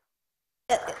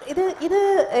 ഇത്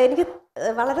എനിക്ക്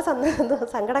വളരെ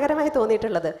സങ്കടകരമായി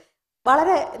തോന്നിയിട്ടുള്ളത്,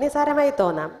 വളരെ നിസ്സാരമായി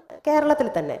തോന്നാം. കേരളത്തിൽ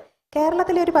തന്നെ,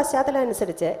 കേരളത്തിലെ ഒരു പശ്ചാത്തലം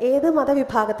അനുസരിച്ച് ഏത്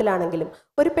മതവിഭാഗത്തിലാണെങ്കിലും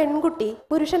ഒരു പെൺകുട്ടി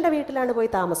പുരുഷന്റെ വീട്ടിലാണ്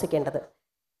പോയി താമസിക്കേണ്ടത്.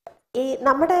 ഈ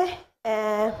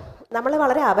നമ്മൾ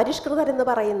വളരെ അപരിഷ്കൃതരെന്ന്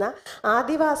പറയുന്ന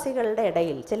ആദിവാസികളുടെ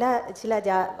ഇടയിൽ, ചില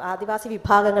ആദിവാസി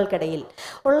വിഭാഗങ്ങൾക്കിടയിൽ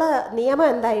ഉള്ള നിയമം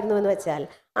എന്തായിരുന്നു എന്ന് വെച്ചാൽ,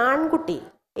 ആൺകുട്ടി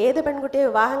ഏത് പെൺകുട്ടിയെ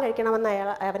വിവാഹം കഴിക്കണമെന്ന്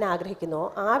അവൻ ആഗ്രഹിക്കുന്നോ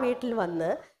ആ വീട്ടിൽ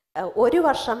വന്ന് 1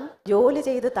 വർഷം ജോലി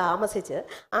ചെയ്ത് താമസിച്ച്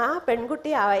ആ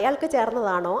പെൺകുട്ടി അയാൾക്ക്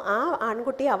ചേർന്നതാണോ ആ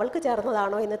ആൺകുട്ടി അവൾക്ക്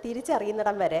ചേർന്നതാണോ എന്ന്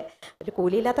തിരിച്ചറിയുന്നിടം വരെ ഒരു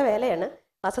കൂലിയില്ലാത്ത വേലയാണ്.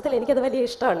 വാസ്തവത്തിൽ എനിക്കത് വലിയ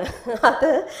ഇഷ്ടമാണ്.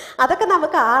 അതൊക്കെ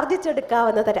നമുക്ക്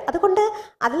ആർജിച്ചെടുക്കാവുന്ന തരം. അതുകൊണ്ട്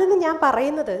അതിൽ നിന്ന് ഞാൻ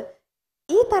പറയുന്നത്,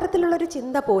 ഈ തരത്തിലുള്ളൊരു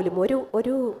ചിന്ത പോലും,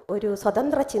 ഒരു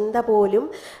സ്വതന്ത്ര ചിന്ത പോലും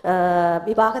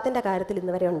വിവാഹത്തിൻ്റെ കാര്യത്തിൽ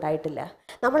ഇന്ന് വരെ ഉണ്ടായിട്ടില്ല.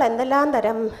 നമ്മൾ എന്തെല്ലാം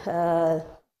തരം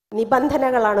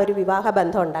നിബന്ധനകളാണ് ഒരു വിവാഹ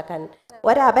ബന്ധം ഉണ്ടാക്കാൻ.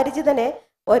 ഒരപരിചിതനെ,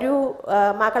 ഒരു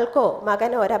മകൾക്കോ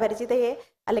മകനോ ഒരപരിചിതയെ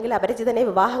അല്ലെങ്കിൽ അപരിചിതനെ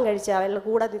വിവാഹം കഴിച്ച് അവരുടെ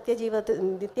കൂടെ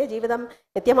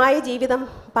നിത്യമായ ജീവിതം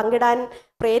പങ്കിടാൻ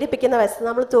പ്രേരിപ്പിക്കുന്ന വയസ്സ്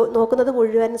നമ്മൾ നോക്കുന്നത്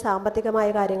മുഴുവൻ സാമ്പത്തികമായ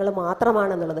കാര്യങ്ങൾ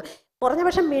മാത്രമാണെന്നുള്ളത്.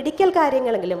 കുറഞ്ഞപക്ഷം മെഡിക്കൽ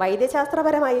കാര്യങ്ങളെങ്കിലും,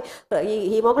 വൈദ്യശാസ്ത്രപരമായി ഈ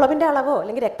ഹീമോഗ്ലോബിൻ്റെ അളവോ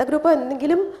അല്ലെങ്കിൽ രക്തഗ്രൂപ്പോ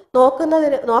എന്തെങ്കിലും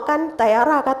നോക്കാൻ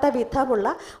തയ്യാറാകാത്ത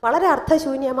വിധമുള്ള വളരെ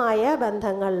അർത്ഥശൂന്യമായ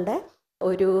ബന്ധങ്ങളുടെ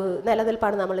ഒരു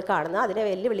നിലനിൽപ്പാണ് നമ്മൾ കാണുന്നത്. അതിനെ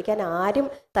വെല്ലുവിളിക്കാൻ ആരും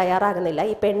തയ്യാറാകുന്നില്ല.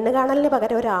 ഈ പെണ്ണ് കാണലിന്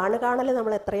പകരം ഒരു ആണ് കാണൽ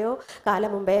നമ്മൾ എത്രയോ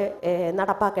കാലം മുമ്പേ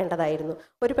നടപ്പാക്കേണ്ടതായിരുന്നു.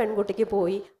 ഒരു പെൺകുട്ടിക്ക്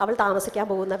പോയി അവൾ താമസിക്കാൻ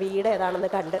പോകുന്ന വീട് ഏതാണെന്ന്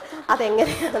കണ്ട്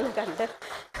അതെങ്ങനെയാണെന്ന് കണ്ട്,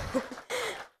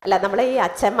 അല്ല, നമ്മളെ ഈ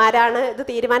അച്ഛന്മാരാണ് ഇത്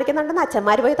തീരുമാനിക്കുന്നുണ്ടെന്ന്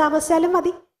അച്ഛന്മാർ പോയി താമസിച്ചാലും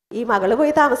മതി. ഈ മകള്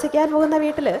പോയി താമസിക്കാൻ പോകുന്ന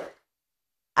വീട്ടില്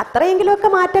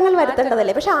അത്രയെങ്കിലുമൊക്കെ മാറ്റങ്ങൾ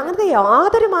വരുത്തേണ്ടതല്ലേ. പക്ഷെ അങ്ങനത്തെ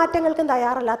യാതൊരു മാറ്റങ്ങൾക്കും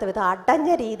തയ്യാറല്ലാത്ത വിധം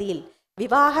അടഞ്ഞ രീതിയിൽ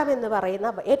വിവാഹം എന്ന് പറയുന്ന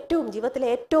ജീവിതത്തിലെ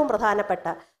ഏറ്റവും പ്രധാനപ്പെട്ട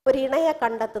ഒരു ഇണയെ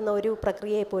കണ്ടെത്തുന്ന ഒരു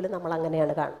പ്രക്രിയയെ പോലും നമ്മൾ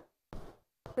അങ്ങനെയാണ് കാണുന്നത്.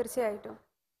 തീർച്ചയായിട്ടും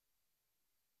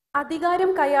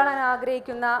അധികാരം കൈയാളാൻ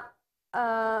ആഗ്രഹിക്കുന്ന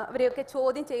അവരെയൊക്കെ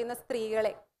ചോദ്യം ചെയ്യുന്ന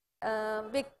സ്ത്രീകളെ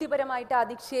വ്യക്തിപരമായിട്ട്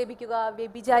അധിക്ഷേപിക്കുക,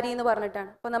 വ്യഭിചാരി എന്ന് പറഞ്ഞിട്ടാണ്.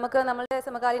 അപ്പൊ നമുക്ക് നമ്മളുടെ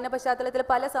സമകാലീന പശ്ചാത്തലത്തിൽ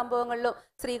പല സംഭവങ്ങളിലും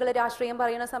സ്ത്രീകൾ രാഷ്ട്രീയം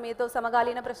പറയുന്ന സമയത്തോ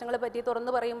സമകാലീന പ്രശ്നങ്ങളെ പറ്റി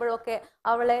തുറന്നു പറയുമ്പോഴൊക്കെ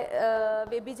അവളെ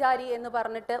വ്യഭിചാരി എന്ന്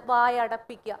പറഞ്ഞിട്ട്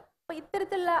വായടപ്പിക്കുക. അപ്പൊ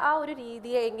ഇത്തരത്തിലുള്ള ആ ഒരു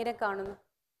രീതിയെ എങ്ങനെ കാണുന്നു?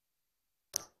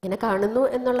 ഇങ്ങനെ കാണുന്നു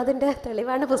എന്നുള്ളതിന്റെ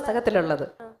തെളിവാണ് പുസ്തകത്തിലുള്ളത്.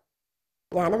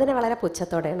 ഞാനതിനെ വളരെ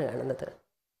പുച്ഛത്തോടെയാണ് കാണുന്നത്.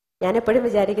 ഞാനെപ്പോഴും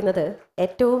വിചാരിക്കുന്നത്,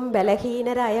 ഏറ്റവും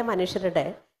ബലഹീനരായ മനുഷ്യരുടെ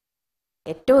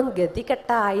ഏറ്റവും ഗതികെട്ട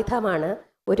ആയുധമാണ്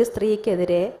ഒരു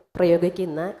സ്ത്രീക്കെതിരെ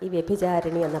പ്രയോഗിക്കുന്ന ഈ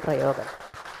വ്യഭിചാരിണി എന്ന പ്രയോഗം.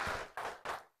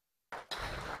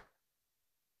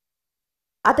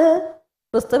 അത്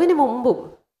ക്രിസ്തുവിന് മുമ്പും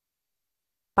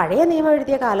പഴയ നിയമം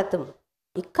എഴുതിയ കാലത്തും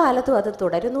ഇക്കാലത്തും അത്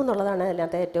തുടരുന്നു എന്നുള്ളതാണ്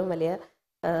അതിനകത്തെ ഏറ്റവും വലിയ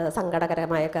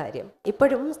സങ്കടകരമായ കാര്യം.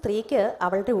 ഇപ്പോഴും സ്ത്രീക്ക്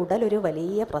അവളുടെ ഉടൽ ഒരു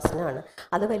വലിയ പ്രശ്നമാണ്.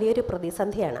 അത് വലിയൊരു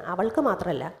പ്രതിസന്ധിയാണ്. അവൾക്ക്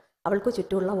മാത്രമല്ല, അവൾക്ക്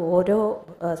ചുറ്റുമുള്ള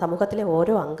സമൂഹത്തിലെ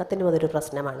ഓരോ അംഗത്തിനും അതൊരു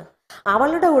പ്രശ്നമാണ്.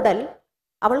 അവളുടെ ഉടൽ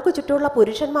അവൾക്ക് ചുറ്റുമുള്ള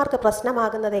പുരുഷന്മാർക്ക്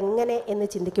പ്രശ്നമാകുന്നത് എങ്ങനെ എന്ന്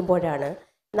ചിന്തിക്കുമ്പോഴാണ്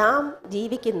നാം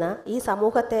ജീവിക്കുന്ന ഈ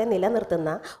സമൂഹത്തെ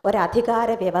നിലനിർത്തുന്ന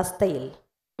ഒരധികാര വ്യവസ്ഥയിൽ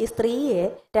ഈ സ്ത്രീയെ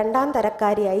 2ാം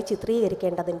തരക്കാരിയായി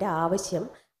ചിത്രീകരിക്കേണ്ടതിൻ്റെ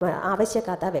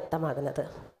ആവശ്യകത വ്യക്തമാകുന്നത്.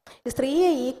 ഈ സ്ത്രീയെ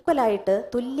ഈക്വലായിട്ട്,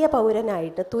 തുല്യ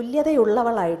പൗരനായിട്ട്,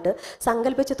 തുല്യതയുള്ളവളായിട്ട്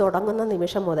സങ്കല്പിച്ച് തുടങ്ങുന്ന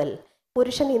നിമിഷം മുതൽ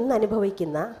പുരുഷൻ ഇന്ന്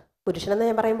അനുഭവിക്കുന്ന, പുരുഷനെന്ന്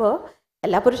ഞാൻ പറയുമ്പോൾ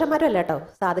എല്ലാ പുരുഷന്മാരും അല്ല കേട്ടോ,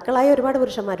 സാധുക്കളായ ഒരുപാട്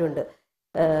പുരുഷന്മാരുണ്ട്,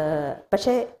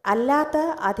 പക്ഷേ അല്ലാത്ത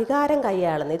അധികാരം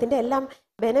കൈയാളുന്ന ഇതിൻ്റെ എല്ലാം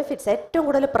ബെനിഫിറ്റ്സ്, ഏറ്റവും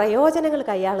കൂടുതൽ പ്രയോജനങ്ങൾ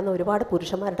കൈയാളുന്ന ഒരുപാട്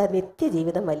പുരുഷന്മാരുടെ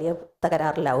നിത്യജീവിതം വലിയ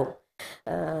തകരാറിലാവും.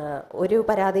 ഒരു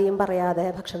പരാതിയും പറയാതെ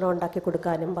ഭക്ഷണം ഉണ്ടാക്കി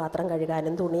കൊടുക്കാനും പാത്രം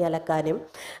കഴുകാനും തുണി അലക്കാനും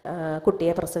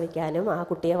കുട്ടിയെ പ്രസവിക്കാനും ആ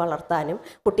കുട്ടിയെ വളർത്താനും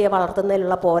കുട്ടിയെ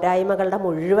വളർത്തുന്നതിലുള്ള പോരായ്മകളുടെ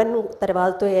മുഴുവൻ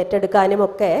ഉത്തരവാദിത്വം ഏറ്റെടുക്കാനും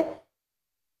ഒക്കെ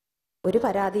ഒരു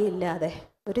പരാതിയില്ലാതെ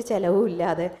ഒരു ചെലവും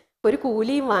ഇല്ലാതെ ഒരു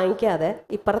കൂലിയും വാങ്ങിക്കാതെ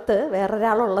ഇപ്പുറത്ത്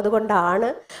വേറൊരാളുള്ളത് കൊണ്ടാണ്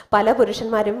പല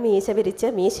പുരുഷന്മാരും മീശ വിരിച്ച്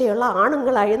മീശയുള്ള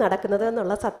ആണുങ്ങളായി നടക്കുന്നത്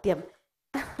എന്നുള്ള സത്യം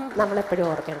നമ്മളെപ്പോഴും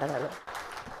ഓർക്കേണ്ടതാണ്.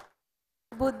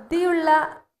 ബുദ്ധിയുള്ള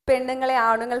പെണ്ണുങ്ങളെ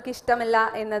ആണുങ്ങൾക്ക് ഇഷ്ടമല്ല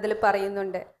എന്നതിൽ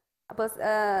പറയുന്നുണ്ട്.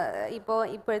 അപ്പോൾ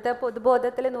ഇപ്പോഴത്തെ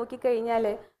പൊതുബോധത്തിൽ നോക്കിക്കഴിഞ്ഞാൽ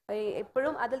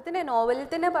എപ്പോഴും അതിൽ തന്നെ നോവലിൽ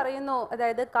തന്നെ പറയുന്നു,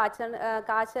 അതായത്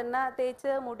കാച്ചെണ്ണ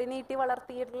തേച്ച് മുടി നീട്ടി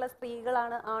വളർത്തിയിട്ടുള്ള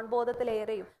സ്ത്രീകളാണ്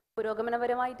ആൺബോധത്തിലേറെയും.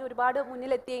 പുരോഗമനപരമായിട്ട് ഒരുപാട്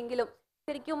മുന്നിലെത്തിയെങ്കിലും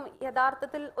ശരിക്കും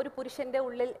യഥാർത്ഥത്തിൽ ഒരു പുരുഷന്റെ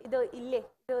ഉള്ളിൽ ഇത് ഇല്ലേ?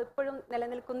 ഇത് എപ്പോഴും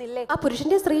നിലനിൽക്കുന്നില്ലേ? ആ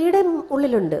പുരുഷന്റെ സ്ത്രീയുടെ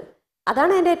ഉള്ളിലുണ്ട്.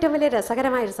 അതാണ് എൻ്റെ ഏറ്റവും വലിയ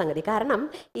രസകരമായൊരു സംഗതി. കാരണം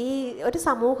ഈ ഒരു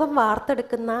സമൂഹം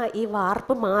വാർത്തെടുക്കുന്ന ഈ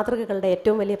വാർപ്പ് മാതൃകകളുടെ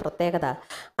ഏറ്റവും വലിയ പ്രത്യേകത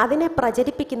അതിനെ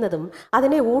പ്രചരിപ്പിക്കുന്നതും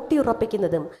അതിനെ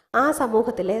ഊട്ടിയുറപ്പിക്കുന്നതും ആ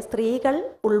സമൂഹത്തിലെ സ്ത്രീകൾ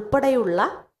ഉൾപ്പെടെയുള്ള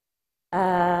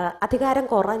അധികാരം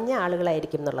കുറഞ്ഞ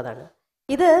ആളുകളായിരിക്കും എന്നുള്ളതാണ്.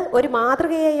 ഇത് ഒരു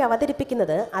മാതൃകയായി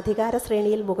അവതരിപ്പിക്കുന്നത് അധികാര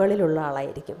ശ്രേണിയിൽ മുകളിലുള്ള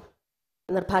ആളായിരിക്കും.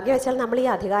 നിർഭാഗ്യവശാൽ നമ്മൾ ഈ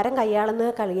അധികാരം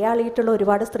കൈയാളിയിട്ടുള്ള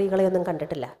ഒരുപാട് സ്ത്രീകളെയൊന്നും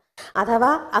കണ്ടിട്ടില്ല.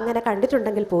 അഥവാ അങ്ങനെ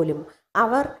കണ്ടിട്ടുണ്ടെങ്കിൽ പോലും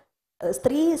അവർ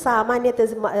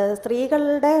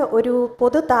സ്ത്രീകളുടെ ഒരു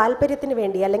പൊതു താല്പര്യത്തിന്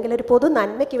വേണ്ടി അല്ലെങ്കിൽ ഒരു പൊതു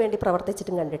നന്മയ്ക്ക് വേണ്ടി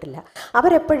പ്രവർത്തിച്ചിട്ടും കണ്ടിട്ടില്ല.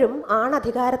 അവരെപ്പോഴും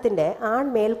ആണധികാരത്തിൻ്റെ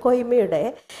മേൽക്കോയ്മയുടെ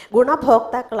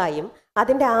ഗുണഭോക്താക്കളായും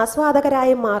അതിൻ്റെ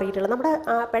ആസ്വാദകരായും മാറിയിട്ടുള്ള നമ്മുടെ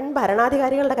പെൺ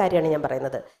ഭരണാധികാരികളുടെ കാര്യമാണ് ഞാൻ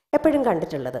പറയുന്നത്, എപ്പോഴും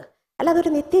കണ്ടിട്ടുള്ളത്. അല്ലാതെ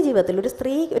ഒരു നിത്യജീവിതത്തിൽ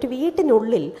ഒരു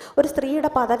വീട്ടിനുള്ളിൽ ഒരു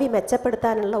സ്ത്രീയുടെ പദവി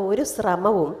മെച്ചപ്പെടുത്താനുള്ള ഒരു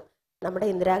ശ്രമവും നമ്മുടെ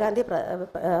ഇന്ദിരാഗാന്ധി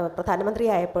പ്രധാനമന്ത്രി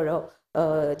ആയപ്പോഴോ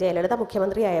ജയലളിത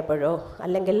മുഖ്യമന്ത്രി ആയപ്പോഴോ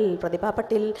അല്ലെങ്കിൽ പ്രതിഭ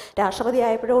പട്ടേൽ രാഷ്ട്രപതി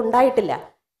ആയപ്പോഴോ ഉണ്ടായിട്ടില്ല.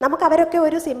 നമുക്ക് അവരൊക്കെ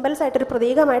ഒരു സിമ്പിൾസ് ആയിട്ടൊരു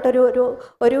പ്രതീകമായിട്ടൊരു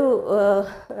ഒരു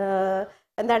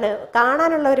എന്താണ്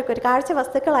കാണാനുള്ള ഒരു കാഴ്ച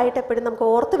വസ്തുക്കളായിട്ട് എപ്പോഴും നമുക്ക്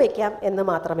ഓർത്തു വെക്കാം എന്ന്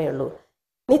മാത്രമേ ഉള്ളൂ.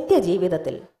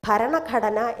 നിത്യജീവിതത്തിൽ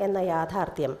ഭരണഘടന എന്ന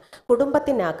യാഥാർത്ഥ്യം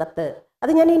കുടുംബത്തിനകത്ത്,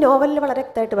 അത് ഞാൻ ഈ നോവലിൽ വളരെ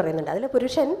വ്യക്തമായിട്ട് പറയുന്നുണ്ട്. അതിൽ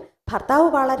ഭർത്താവ്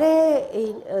വളരെ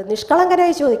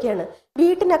നിഷ്കളങ്കരായി ചോദിക്കുകയാണ്,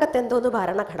 വീട്ടിനകത്ത് എന്തോന്ന്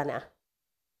ഭരണഘടന?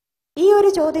 ഈ ഒരു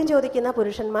ചോദ്യം ചോദിക്കുന്ന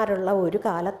പുരുഷന്മാരുള്ള ഒരു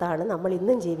കാലത്താണ് നമ്മൾ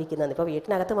ഇന്നും ജീവിക്കുന്നത്. ഇപ്പോൾ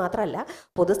വീട്ടിനകത്ത് മാത്രമല്ല,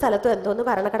 പൊതുസ്ഥലത്തും എന്തോന്ന്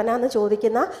ഭരണഘടന എന്ന്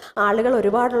ചോദിക്കുന്ന ആളുകൾ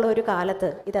ഒരുപാടുള്ള ഒരു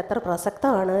കാലത്ത് ഇത് എത്ര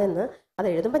പ്രസക്തമാണ് എന്ന് അത്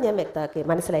എഴുതുമ്പോൾ ഞാൻ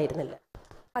മനസ്സിലായിരുന്നില്ല.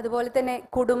 അതുപോലെ തന്നെ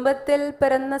കുടുംബത്തിൽ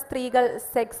പിറന്ന സ്ത്രീകൾ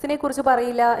സെക്സിനെ കുറിച്ച്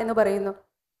പറയില്ല എന്ന് പറയുന്നു.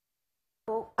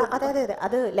 അതെ,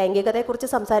 അത് ലൈംഗികതയെക്കുറിച്ച്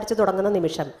സംസാരിച്ചു തുടങ്ങുന്ന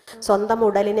നിമിഷം, സ്വന്തം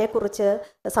ഉടലിനെ കുറിച്ച്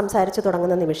സംസാരിച്ചു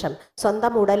തുടങ്ങുന്ന നിമിഷം,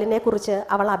 സ്വന്തം ഉടലിനെ കുറിച്ച്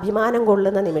അവൾ അഭിമാനം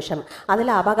കൊള്ളുന്ന നിമിഷം, അതിൽ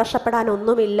അപകർഷപ്പെടാൻ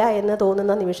ഒന്നുമില്ല എന്ന്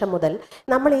തോന്നുന്ന നിമിഷം മുതൽ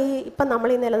നമ്മൾ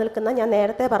ഈ നിലനിൽക്കുന്ന ഞാൻ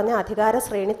നേരത്തെ പറഞ്ഞ അധികാര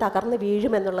ശ്രേണി തകർന്ന്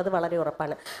വീഴുമെന്നുള്ളത് വളരെ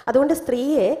ഉറപ്പാണ്. അതുകൊണ്ട്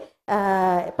സ്ത്രീയെ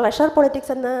പ്ലഷർ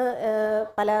പൊളിറ്റിക്സ് എന്ന്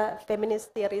പല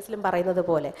ഫെമിനിസ്റ്റ് തിയറീസിലും പറയുന്നത്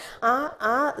പോലെ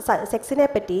ആ സെക്സിനെ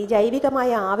പറ്റി,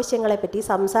 ജൈവികമായ ആവശ്യങ്ങളെ പറ്റി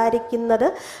സംസാരിക്കുന്നത്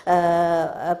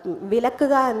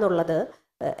വിലക്കുക എന്നുള്ളത്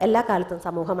എല്ലാ കാലത്തും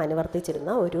സമൂഹം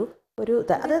അനുവർത്തിച്ചിരുന്ന ഒരു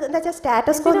അത് എന്താ വെച്ചാൽ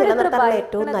സ്റ്റാറ്റസ് കോ നിലനിർത്താനുള്ള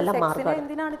ഏറ്റവും നല്ല മാർഗ്ഗമാണ്.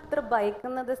 എന്തിനാണ് ഇത്ര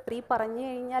ഭയക്കുന്നത് സ്ത്രീ പറഞ്ഞു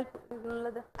കഴിഞ്ഞാൽ?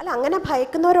 അല്ല, അങ്ങനെ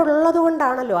ഭയക്കുന്നവരുള്ളത്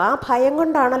കൊണ്ടാണല്ലോ, ആ ഭയം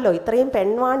കൊണ്ടാണല്ലോ ഇത്രയും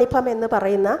പെൺവാണിഭം എന്ന്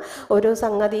പറയുന്ന ഒരു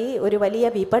സംഗതി ഒരു വലിയ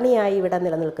വിപണിയായി ഇവിടെ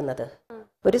നിലനിൽക്കുന്നത്.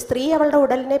 ഒരു സ്ത്രീ അവളുടെ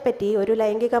ഉടലിനെ പറ്റി, ഒരു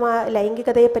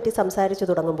ലൈംഗികതയെ പറ്റി സംസാരിച്ചു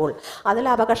തുടങ്ങുമ്പോൾ, അതിൽ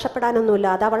അപകർഷപ്പെടാനൊന്നുമില്ല,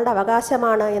 അത് അവളുടെ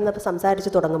അവകാശമാണ് എന്ന്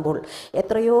സംസാരിച്ചു തുടങ്ങുമ്പോൾ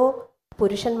എത്രയോ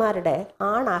പുരുഷന്മാരുടെ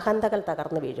അഹന്തകൾ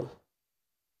തകർന്നു വീഴും.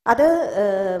 അത്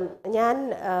ഞാൻ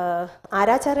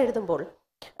ആരാച്ചാർ എഴുതുമ്പോൾ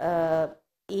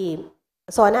ഈ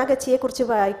സോനാഗച്ചിയെക്കുറിച്ച്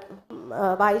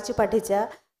വായിച്ചു പഠിച്ച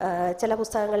ചില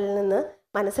പുസ്തകങ്ങളിൽ നിന്ന്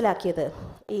മനസ്സിലാക്കിയത്,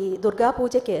 ഈ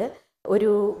ദുർഗാപൂജയ്ക്ക്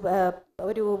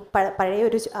ഒരു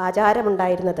പഴയൊരു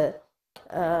ആചാരമുണ്ടായിരുന്നത്,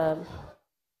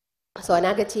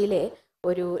 സോനാഗച്ചിയിലെ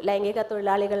ഒരു ലൈംഗിക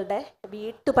തൊഴിലാളികളുടെ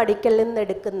വീട്ടുപടിക്കൽ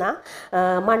നിന്നെടുക്കുന്ന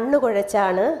മണ്ണ്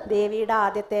കുഴച്ചാണ് ദേവിയുടെ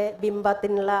ആദ്യത്തെ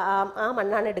ബിംബത്തിനുള്ള ആ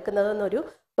മണ്ണാണ് എടുക്കുന്നതെന്നൊരു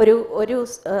ഒരു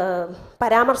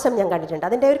പരാമർശം ഞാൻ കണ്ടിട്ടുണ്ട്.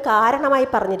 അതിൻ്റെ ഒരു കാരണമായി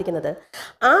പറഞ്ഞിരിക്കുന്നത്,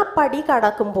 ആ പടി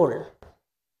കടക്കുമ്പോൾ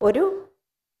ഒരു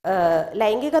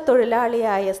ലൈംഗിക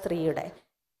തൊഴിലാളിയായ സ്ത്രീയുടെ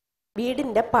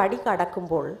വീടിൻ്റെ പടി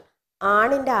കടക്കുമ്പോൾ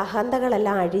ആണിൻ്റെ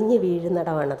അഹന്തകളെല്ലാം അഴിഞ്ഞു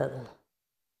വീഴുന്നിടമാണത്.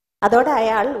 അതോടെ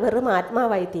അയാൾ വെറും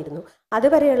ആത്മാവായിത്തീരുന്നു.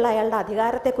 അതുവരെയുള്ള അയാളുടെ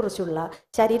അധികാരത്തെക്കുറിച്ചുള്ള,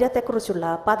 ശരീരത്തെക്കുറിച്ചുള്ള,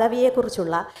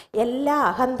 പദവിയെക്കുറിച്ചുള്ള എല്ലാ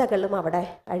അഹന്തകളും അവിടെ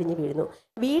അഴിഞ്ഞു വീഴുന്നു.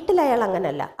 വീട്ടിൽ അയാൾ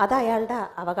അങ്ങനല്ല, അത് അയാളുടെ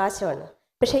അവകാശമാണ്.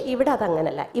 പക്ഷേ ഇവിടെ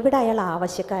അതങ്ങനല്ല. ഇവിടെ അയാൾ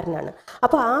ആവശ്യക്കാരനാണ്.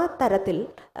 അപ്പോൾ ആ തരത്തിൽ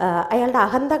അയാളുടെ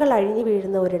അഹന്തകൾ അഴിഞ്ഞു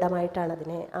വീഴുന്ന ഒരിടമായിട്ടാണ്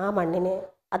ആ മണ്ണിനെ,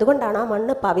 അതുകൊണ്ടാണ് ആ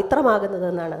മണ്ണ്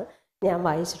പവിത്രമാകുന്നതെന്നാണ് ഞാൻ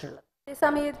വായിച്ചിട്ടുള്ളത്. ഈ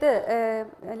സമയത്ത്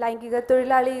ലൈംഗിക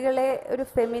തൊഴിലാളികളെ ഒരു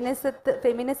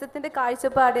ഫെമിനിസത്തിന്റെ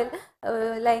കാഴ്ചപ്പാടിൽ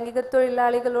ലൈംഗിക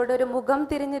തൊഴിലാളികളോട് ഒരു മുഖം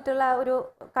തിരിഞ്ഞിട്ടുള്ള ഒരു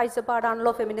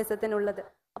കാഴ്ചപ്പാടാണല്ലോ ഫെമിനിസത്തിനുള്ളത്.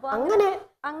 അപ്പൊ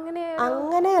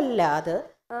അങ്ങനെയല്ല.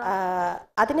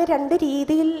 അതിനെ രണ്ട്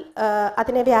രീതിയിൽ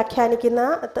അതിനെ വ്യാഖ്യാനിക്കുന്ന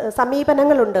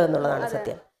സമീപനങ്ങളുണ്ട് എന്നുള്ളതാണ്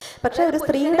സത്യം. പക്ഷെ ഒരു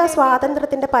സ്ത്രീയുടെ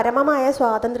സ്വാതന്ത്ര്യത്തിന്റെ, പരമമായ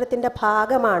സ്വാതന്ത്ര്യത്തിന്റെ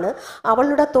ഭാഗമാണ്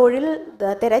അവളുടെ തൊഴിൽ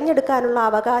തിരഞ്ഞെടുക്കാനുള്ള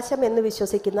അവകാശം എന്ന്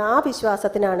വിശ്വസിക്കുന്ന ആ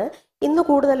വിശ്വാസത്തിനാണ് ഇന്ന്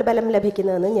കൂടുതൽ ബലം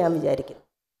ലഭിക്കുന്നതെന്ന് ഞാൻ വിചാരിക്കുന്നു.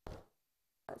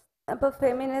 അപ്പോൾ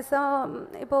ഫെമിനിസം,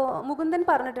 ഇപ്പോൾ മുകുന്ദൻ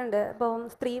പറഞ്ഞിട്ടുണ്ട്, ഇപ്പോൾ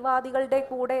സ്ത്രീവാദികളുടെ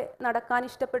കൂടെ നടക്കാൻ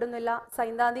ഇഷ്ടപ്പെടുന്നില്ല,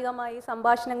 സൈദ്ധാന്തികമായി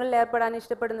സംഭാഷണങ്ങളിൽ ഏർപ്പെടാൻ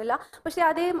ഇഷ്ടപ്പെടുന്നില്ല, പക്ഷെ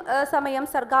അതേ സമയം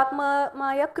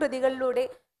സർഗാത്മകമായ കൃതികളിലൂടെ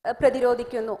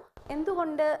പ്രതിരോധിക്കുന്നു.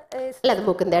 എന്തുകൊണ്ട്?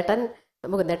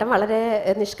 മുകുന്ദേട്ടൻ വളരെ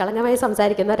നിഷ്കളങ്കമായി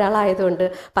സംസാരിക്കുന്ന ഒരാളായതുകൊണ്ട്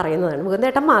പറയുന്നതാണ്.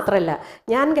 മുകുന്ദേട്ടൻ മാത്രമല്ല,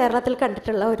 ഞാൻ കേരളത്തിൽ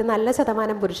കണ്ടിട്ടുള്ള ഒരു നല്ല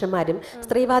ശതമാനം പുരുഷന്മാരും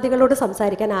സ്ത്രീവാദികളോട്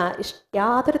സംസാരിക്കാൻ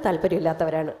യാതൊരു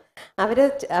താല്പര്യമില്ലാത്തവരാണ്.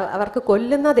 അവർക്ക്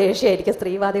കൊല്ലുന്ന ദേഷ്യമായിരിക്കും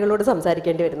സ്ത്രീവാദികളോട്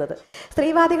സംസാരിക്കേണ്ടി വരുന്നത്.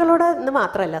 സ്ത്രീവാദികളോട് എന്ന്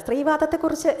മാത്രമല്ല,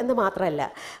 സ്ത്രീവാദത്തെക്കുറിച്ച് എന്ന് മാത്രമല്ല,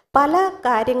 പല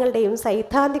കാര്യങ്ങളുടെയും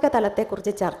സൈദ്ധാന്തിക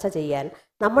തലത്തെക്കുറിച്ച് ചർച്ച ചെയ്യാൻ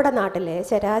നമ്മുടെ നാട്ടിലെ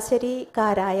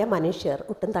ശരാശരിക്കാരായ മനുഷ്യർ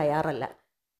ഒട്ടും തയ്യാറല്ല.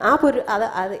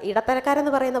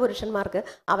 ഇടത്തരക്കാരെന്ന് പറയുന്ന പുരുഷന്മാർക്ക്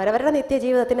അവരവരുടെ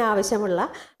നിത്യജീവിതത്തിന് ആവശ്യമുള്ള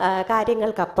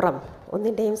കാര്യങ്ങൾക്കപ്പുറം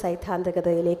ഒന്നിൻ്റെയും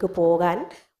സൈദ്ധാന്തികതയിലേക്ക് പോകാൻ,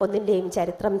 ഒന്നിൻ്റെയും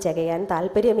ചരിത്രം ചകയാൻ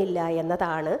താല്പര്യമില്ല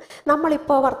എന്നതാണ്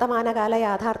നമ്മളിപ്പോൾ വർത്തമാനകാല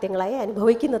യാഥാർത്ഥ്യങ്ങളായി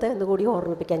അനുഭവിക്കുന്നത് എന്നുകൂടി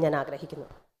ഓർമ്മിപ്പിക്കാൻ ഞാൻ ആഗ്രഹിക്കുന്നു.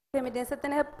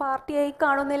 ഫെമിനിസത്തിനെ പാർട്ടിയായി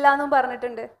കാണുന്നില്ല എന്നും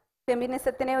പറഞ്ഞിട്ടുണ്ട്.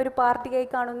 ഫെമിനിസത്തിനെ ഒരു പാർട്ടിയായി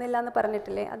കാണുന്നില്ല എന്ന്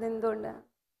പറഞ്ഞിട്ടില്ലേ, അതെന്തുകൊണ്ട്?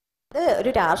 അത് ഒരു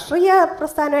രാഷ്ട്രീയ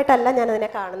പ്രസ്ഥാനമായിട്ടല്ല ഞാൻ അതിനെ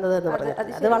കാണുന്നത് എന്ന് പറഞ്ഞത്.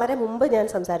 അത് വളരെ മുമ്പ് ഞാൻ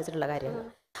സംസാരിച്ചിട്ടുള്ള കാര്യമാണ്.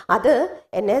 അത്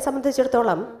എന്നെ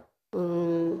സംബന്ധിച്ചിടത്തോളം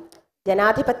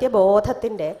ജനാധിപത്യ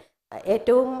ബോധത്തിൻ്റെ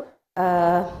ഏറ്റവും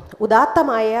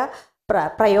ഉദാത്തമായ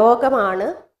പ്രയോഗമാണ്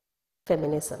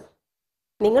ഫെമിനിസം.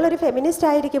 നിങ്ങളൊരു ഫെമിനിസ്റ്റ്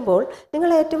ആയിരിക്കുമ്പോൾ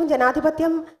നിങ്ങൾ ഏറ്റവും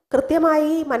ജനാധിപത്യം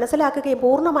കൃത്യമായി മനസ്സിലാക്കുകയും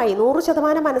പൂർണ്ണമായി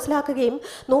 100% മനസ്സിലാക്കുകയും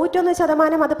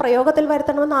 101% അത് പ്രയോഗത്തിൽ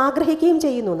വരുത്തണമെന്ന് ആഗ്രഹിക്കുകയും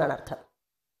ചെയ്യുന്നു എന്നാണ് അർത്ഥം.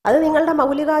 അത് നിങ്ങളുടെ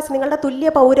മൗലികാവകാശം, നിങ്ങളുടെ തുല്യ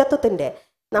പൗരത്വത്തിൻ്റെ,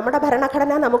 നമ്മുടെ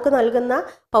ഭരണഘടന നമുക്ക് നൽകുന്ന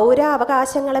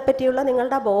പൗരാവകാശങ്ങളെ പറ്റിയുള്ള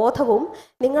നിങ്ങളുടെ ബോധവും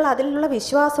നിങ്ങൾ അതിലുള്ള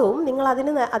വിശ്വാസവും നിങ്ങൾ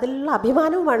അതിലുള്ള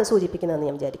അഭിമാനവുമാണ് സൂചിപ്പിക്കുന്നതെന്ന്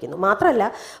ഞാൻ വിചാരിക്കുന്നു. മാത്രമല്ല,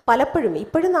 പലപ്പോഴും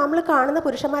ഇപ്പോഴും നമ്മൾ കാണുന്ന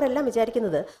പുരുഷന്മാരെല്ലാം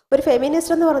വിചാരിക്കുന്നത് ഒരു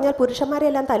ഫെമിനിസ്റ്റ് എന്ന് പറഞ്ഞാൽ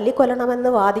പുരുഷന്മാരെല്ലാം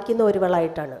തല്ലിക്കൊല്ലണമെന്ന് വാദിക്കുന്ന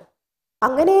ഒരുവളായിട്ടാണ്.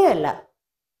 അങ്ങനെയല്ല.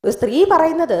 ഒരു സ്ത്രീ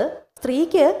പറയുന്നത്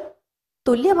സ്ത്രീക്ക്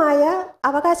തുല്യമായ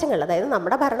അവകാശങ്ങൾ, അതായത്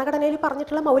നമ്മുടെ ഭരണഘടനയിൽ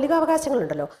പറഞ്ഞിട്ടുള്ള മൗലിക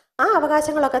അവകാശങ്ങളുണ്ടല്ലോ, ആ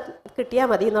അവകാശങ്ങളൊക്കെ കിട്ടിയാൽ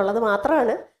മതി എന്നുള്ളത്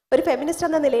മാത്രമാണ് ഒരു ഫെമിനിസ്റ്റ്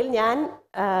എന്ന നിലയിൽ ഞാൻ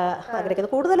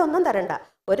ആഗ്രഹിക്കുന്നത്. കൂടുതലൊന്നും തരണ്ട,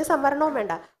 ഒരു സംവരണവും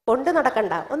വേണ്ട, കൊണ്ട്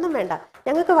നടക്കണ്ട, ഒന്നും വേണ്ട.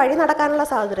 ഞങ്ങൾക്ക് വഴി നടക്കാനുള്ള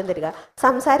സ്വാതന്ത്ര്യം തരിക,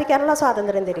 സംസാരിക്കാനുള്ള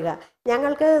സ്വാതന്ത്ര്യം തരിക,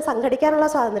 ഞങ്ങൾക്ക് സംഘടിക്കാനുള്ള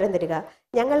സ്വാതന്ത്ര്യം തരിക,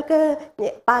 ഞങ്ങൾക്ക്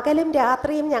പകലും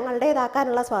രാത്രിയും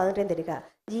ഞങ്ങളുടേതാക്കാനുള്ള സ്വാതന്ത്ര്യം തരിക,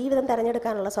 ജീവിതം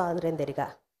തിരഞ്ഞെടുക്കാനുള്ള സ്വാതന്ത്ര്യം തരിക.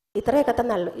 ഇത്രയൊക്കെ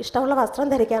തന്നെ ഉള്ളൂ. ഇഷ്ടമുള്ള വസ്ത്രം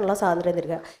ധരിക്കാനുള്ള സ്വാതന്ത്ര്യം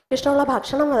തരിക, ഇഷ്ടമുള്ള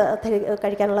ഭക്ഷണം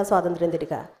കഴിക്കാനുള്ള സ്വാതന്ത്ര്യം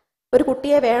തരിക, ഒരു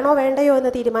കുട്ടിയെ വേണോ വേണ്ടയോ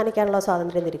എന്ന് തീരുമാനിക്കാനുള്ള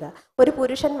സ്വാതന്ത്ര്യം തരിക, ഒരു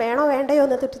പുരുഷൻ വേണോ വേണ്ടയോ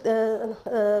എന്ന്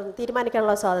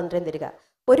തീരുമാനിക്കാനുള്ള സ്വാതന്ത്ര്യം തരിക.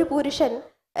 ഒരു പുരുഷൻ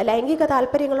ലൈംഗിക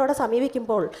താല്പര്യങ്ങളോടെ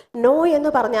സമീപിക്കുമ്പോൾ നോ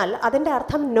എന്ന് പറഞ്ഞാൽ അതിൻ്റെ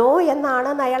അർത്ഥം നോ എന്നാണ്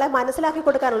അയാളെ മനസ്സിലാക്കി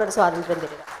കൊടുക്കാനുള്ളൊരു സ്വാതന്ത്ര്യം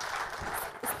തരിക.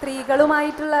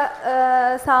 സ്ത്രീകളുമായിട്ടുള്ള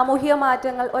സാമൂഹിക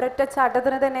മാറ്റങ്ങൾ ഒരൊറ്റ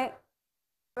ചാട്ടത്തിന് തന്നെ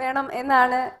വേണം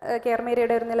എന്നാണ്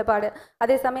കേർമേരിയുടെ ഒരു നിലപാട്.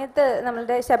 അതേസമയത്ത്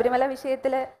നമ്മളുടെ ശബരിമല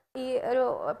വിഷയത്തിൽ ഈ ഒരു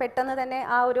പെട്ടെന്ന് തന്നെ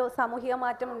ആ ഒരു സാമൂഹിക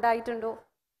മാറ്റം ഉണ്ടായിട്ടുണ്ടോ?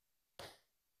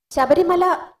 ശബരിമല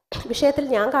വിഷയത്തിൽ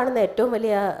ഞാൻ കാണുന്ന ഏറ്റവും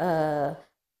വലിയ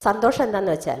സന്തോഷം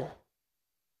എന്താണെന്ന് വെച്ചാൽ,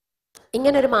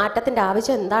 ഇങ്ങനൊരു മാറ്റത്തിൻ്റെ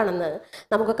ആവശ്യം എന്താണെന്ന്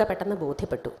നമുക്കൊക്കെ പെട്ടെന്ന്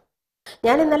ബോധ്യപ്പെട്ടു.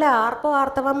 ഞാൻ ഇന്നലെ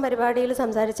ആർത്തവം പരിപാടിയിൽ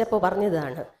സംസാരിച്ചപ്പോൾ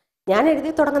പറഞ്ഞതാണ്, ഞാൻ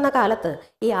എഴുതി തുടങ്ങുന്ന കാലത്ത്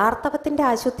ഈ ആർത്തവത്തിൻ്റെ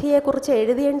അശുദ്ധിയെക്കുറിച്ച്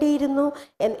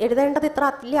എഴുതേണ്ടത് ഇത്ര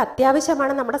വലിയ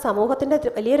അത്യാവശ്യമാണ്, നമ്മുടെ സമൂഹത്തിൻ്റെ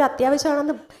വലിയൊരു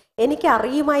അത്യാവശ്യമാണെന്ന് എനിക്ക്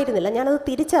അറിയുമായിരുന്നില്ല. ഞാനത്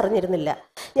തിരിച്ചറിഞ്ഞിരുന്നില്ല.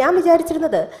 ഞാൻ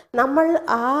വിചാരിച്ചിരുന്നത് നമ്മൾ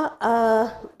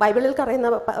ബൈബിളിൽ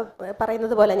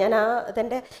പറയുന്നത് പോലെ, ഞാൻ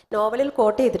ഇതെൻ്റെ നോവലിൽ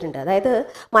കോട്ട് ചെയ്തിട്ടുണ്ട്. അതായത്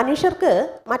മനുഷ്യർക്ക്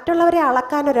മറ്റുള്ളവരെ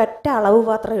അളക്കാൻ ഒരൊറ്റ അളവ്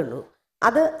മാത്രമേ ഉള്ളൂ,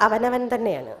 അത് അവനവൻ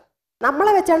തന്നെയാണ്.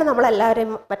 നമ്മളെ വെച്ചാണ്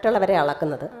നമ്മളെല്ലാവരെയും മറ്റുള്ളവരെ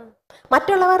അളക്കുന്നത്,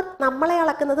 മറ്റുള്ളവർ നമ്മളെ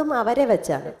അളക്കുന്നതും അവരെ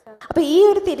വെച്ചാണ്. അപ്പം ഈ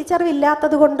ഒരു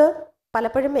തിരിച്ചറിവില്ലാത്തത് കൊണ്ട്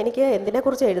പലപ്പോഴും എനിക്ക്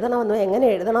എന്തിനെക്കുറിച്ച് എഴുതണമെന്നോ എങ്ങനെ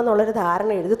എഴുതണം എന്നുള്ളൊരു ധാരണ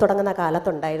എഴുതി തുടങ്ങുന്ന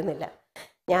കാലത്തുണ്ടായിരുന്നില്ല.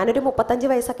 ഞാനൊരു 35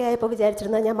 വയസ്സൊക്കെ ആയപ്പോൾ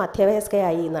വിചാരിച്ചിരുന്നത് ഞാൻ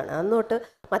മധ്യവയസ്കയായി എന്നാണ്. അന്ന് തൊട്ട്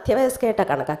മധ്യവയസ്കയായിട്ടാണ്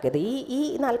കണക്കാക്കിയത്. ഈ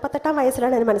 48-ാം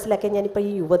വയസ്സിലാണ് ഞാൻ മനസ്സിലാക്കിയത് ഞാനിപ്പോൾ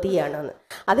ഈ യുവതിയാണെന്ന്.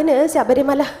 അതിന്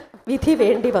ശബരിമല വിധി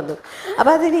വേണ്ടി വന്നു.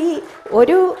 അപ്പോൾ അതിൽ ഈ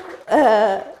ഒരു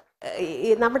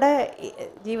നമ്മുടെ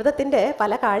ജീവിതത്തിൻ്റെ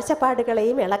പല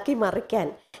കാഴ്ചപ്പാടുകളെയും ഇളക്കി മറിക്കാൻ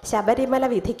ശബരിമല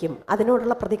വിധിക്കും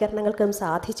അതിനോടുള്ള പ്രതികരണങ്ങൾക്കും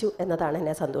സാധിച്ചു എന്നതാണ്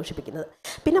എന്നെ സന്തോഷിപ്പിക്കുന്നത്.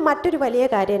 പിന്നെ മറ്റൊരു വലിയ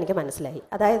കാര്യം എനിക്ക് മനസ്സിലായി.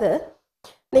 അതായത്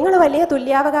നിങ്ങൾ വലിയ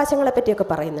തുല്യാവകാശങ്ങളെ പറ്റിയൊക്കെ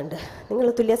പറയുന്നുണ്ട്, നിങ്ങൾ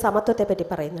തുല്യ സമത്വത്തെ പറ്റി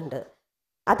പറയുന്നുണ്ട്.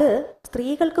 അത്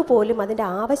സ്ത്രീകൾക്ക് പോലും അതിൻ്റെ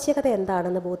ആവശ്യകത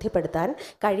എന്താണെന്ന് ബോധ്യപ്പെടുത്താൻ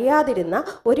കഴിയാതിരുന്ന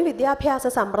ഒരു വിദ്യാഭ്യാസ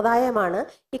സമ്പ്രദായമാണ്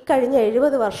ഇക്കഴിഞ്ഞ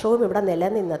 70 വർഷവും ഇവിടെ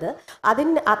നിലനിന്നത്.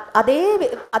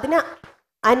 അതിന്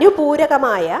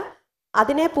അനുപൂരകമായ,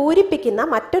 അതിനെ പൂരിപ്പിക്കുന്ന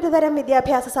മറ്റൊരു തരം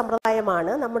വിദ്യാഭ്യാസ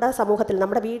സമ്പ്രദായമാണ് നമ്മുടെ സമൂഹത്തിൽ,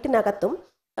 നമ്മുടെ വീട്ടിനകത്തും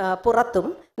പുറത്തും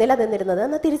നിലനിന്നിരുന്നത്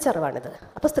എന്ന തിരിച്ചറിവാണിത്.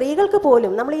 അപ്പോൾ സ്ത്രീകൾക്ക്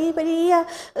പോലും നമ്മൾ ഈ വലിയ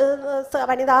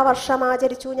വനിതാ വർഷം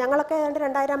ആചരിച്ചു, ഞങ്ങളൊക്കെ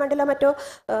 2000 ആണ്ടിലോ മറ്റോ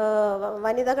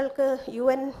വനിതകൾക്ക്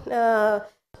UN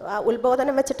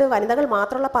ഉത്ബോധനം വെച്ചിട്ട് വനിതകൾ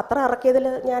മാത്രമുള്ള പത്രം ഇറക്കിയതിൽ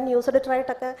ഞാൻ ന്യൂസ്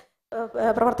എഡിറ്ററായിട്ടൊക്കെ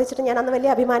പ്രവർത്തിച്ചിട്ട് ഞാൻ അന്ന്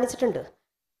വലിയ അഭിമാനിച്ചിട്ടുണ്ട്.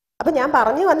 അപ്പം ഞാൻ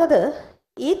പറഞ്ഞു വന്നത്,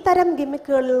 ഈ തരം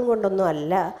ഗിമ്മിക്കുകളിൽ കൊണ്ടൊന്നും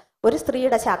അല്ല ഒരു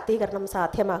സ്ത്രീയുടെ ശാക്തീകരണം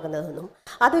സാധ്യമാകുന്നതെന്നും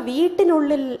അത്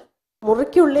വീട്ടിനുള്ളിൽ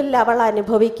മുറിക്കുള്ളിൽ അവൾ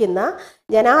അനുഭവിക്കുന്ന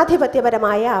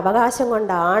ജനാധിപത്യപരമായ അവകാശം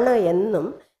കൊണ്ടാണ് എന്നും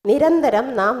നിരന്തരം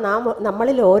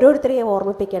നമ്മളിൽ ഓരോരുത്തരെയും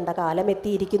ഓർമ്മിപ്പിക്കേണ്ട കാലം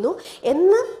എത്തിയിരിക്കുന്നു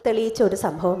എന്ന് തെളിയിച്ച ഒരു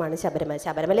സംഭവമാണ് ശബരിമല.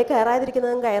 ശബരിമലയിൽ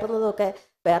കയറാതിരിക്കുന്നതും കയറുന്നതും ഒക്കെ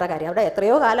വേറെ കാര്യം. അവിടെ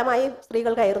എത്രയോ കാലമായി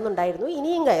സ്ത്രീകൾ കയറുന്നുണ്ടായിരുന്നു,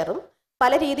 ഇനിയും കയറും,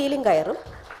 പല രീതിയിലും കയറും,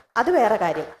 അത് വേറെ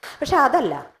കാര്യം. പക്ഷെ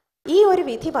അതല്ല, ഈ ഒരു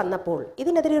വിധി വന്നപ്പോൾ,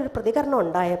 ഇതിനെതിരെ ഒരു പ്രതികരണം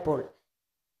ഉണ്ടായപ്പോൾ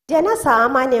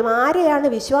ജനസാമാന്യം ആരെയാണ്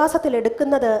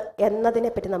വിശ്വാസത്തിലെടുക്കുന്നത്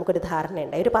എന്നതിനെപ്പറ്റി നമുക്കൊരു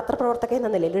ധാരണയുണ്ടായി. ഒരു പത്രപ്രവർത്തക എന്ന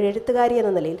നിലയിൽ, ഒരു എഴുത്തുകാരി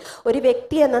എന്ന നിലയിൽ, ഒരു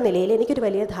വ്യക്തി എന്ന നിലയിൽ എനിക്കൊരു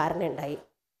വലിയ ധാരണയുണ്ടായി.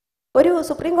 ഒരു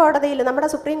സുപ്രീം കോടതിയിൽ, നമ്മുടെ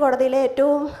സുപ്രീം കോടതിയിലെ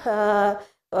ഏറ്റവും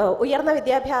ഉയർന്ന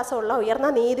വിദ്യാഭ്യാസമുള്ള, ഉയർന്ന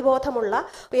നീതിബോധമുള്ള,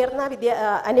 ഉയർന്ന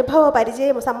അനുഭവ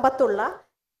പരിചയം സമ്പത്തുള്ള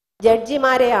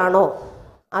ജഡ്ജിമാരെയാണോ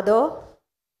അതോ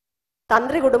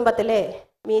തന്ത്രി കുടുംബത്തിലെ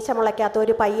മീശ മുളയ്ക്കാത്ത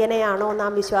ഒരു പയ്യനെയാണോ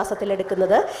നാം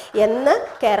വിശ്വാസത്തിലെടുക്കുന്നത് എന്ന്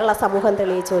കേരള സമൂഹം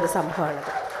തെളിയിച്ച ഒരു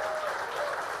സംഭവമാണിത്.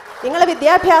 നിങ്ങൾ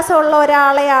വിദ്യാഭ്യാസമുള്ള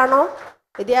ഒരാളെയാണോ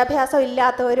വിദ്യാഭ്യാസം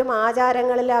ഇല്ലാത്തവരും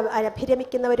ആചാരങ്ങളിൽ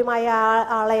അഭിരമിക്കുന്നവരുമായ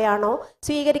ആളെയാണോ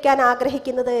സ്വീകരിക്കാൻ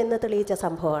ആഗ്രഹിക്കുന്നത് എന്ന് തെളിയിച്ച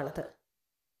സംഭവമാണിത്.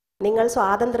 നിങ്ങൾ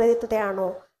സ്വാതന്ത്ര്യത്തെയാണോ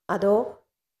അതോ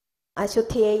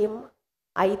അശുദ്ധിയെയും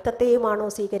ഐത്തത്തെയുമാണോ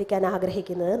സ്വീകരിക്കാൻ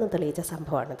ആഗ്രഹിക്കുന്നത് എന്ന് തെളിയിച്ച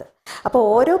സംഭവമാണിത്. അപ്പോൾ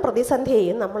ഓരോ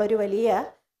പ്രതിസന്ധിയെയും നമ്മളൊരു വലിയ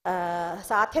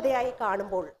സാധ്യതയായി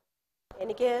കാണുമ്പോൾ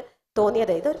എനിക്ക്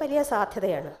തോന്നിയത് ഇതൊരു വലിയ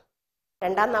സാധ്യതയാണ്.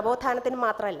 രണ്ടാം നവോത്ഥാനത്തിന്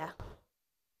മാത്രമല്ല,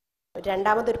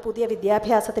 രണ്ടാമതൊരു പുതിയ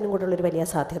വിദ്യാഭ്യാസത്തിനും കൂടെയുള്ളൊരു വലിയ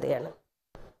സാധ്യതയാണ്.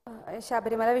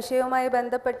 ശബരിമല വിഷയവുമായി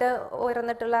ബന്ധപ്പെട്ട്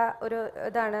ഉയർന്നിട്ടുള്ള ഒരു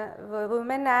ഇതാണ്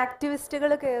വുമൻ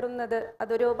ആക്ടിവിസ്റ്റുകൾ കയറുന്നത്.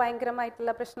 അതൊരു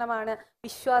ഭയങ്കരമായിട്ടുള്ള പ്രശ്നമാണ്.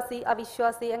 വിശ്വാസി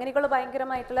അവിശ്വാസി അങ്ങനെയൊക്കെയുള്ള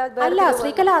ഭയങ്കരമായിട്ടുള്ള അല്ല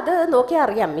ശ്രീകല, അത് നോക്കിയാൽ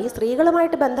അറിയാം. ഈ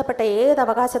സ്ത്രീകളുമായിട്ട് ബന്ധപ്പെട്ട ഏത്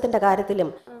അവകാശത്തിന്റെ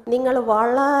കാര്യത്തിലും നിങ്ങൾ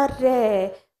വളരെ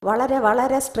വളരെ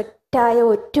വളരെ സ്ട്രിക്റ്റായ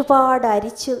ഒരുപാട്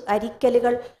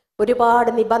അരിക്കലുകൾ,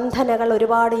 ഒരുപാട് നിബന്ധനകൾ,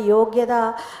 ഒരുപാട് യോഗ്യത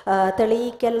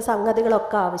തെളിയിക്കൽ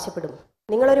സംഗതികളൊക്കെ ആവശ്യപ്പെടും.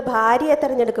 നിങ്ങളൊരു ഭാര്യയെ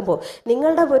തിരഞ്ഞെടുക്കുമ്പോൾ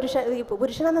നിങ്ങളുടെ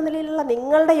പുരുഷനെന്ന നിലയിലുള്ള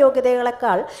നിങ്ങളുടെ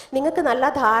യോഗ്യതകളെക്കാൾ നിങ്ങൾക്ക് നല്ല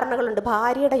ധാരണകളുണ്ട്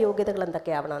ഭാര്യയുടെ യോഗ്യതകൾ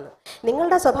എന്തൊക്കെയാവണമെന്ന്.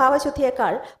 നിങ്ങളുടെ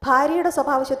സ്വഭാവശുദ്ധിയേക്കാൾ ഭാര്യയുടെ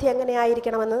സ്വഭാവശുദ്ധി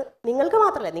എങ്ങനെയായിരിക്കണമെന്ന് നിങ്ങൾക്ക്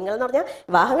മാത്രമല്ല, നിങ്ങളെന്ന് പറഞ്ഞാൽ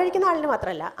വിവാഹം കഴിക്കുന്ന ആളിന്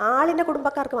മാത്രമല്ല, ആളിൻ്റെ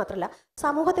കുടുംബക്കാർക്ക് മാത്രമല്ല,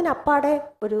 സമൂഹത്തിന് അപ്പാടെ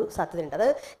ഒരു സാധ്യതയുണ്ട്. അത്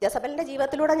ജസബലിന്റെ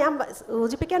ജീവിതത്തിലൂടെ ഞാൻ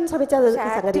സൂചിപ്പിക്കാൻ ശ്രമിച്ച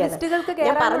സംഗതിയാണ്.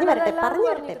 ഞാൻ പറഞ്ഞു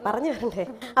വരട്ടെ.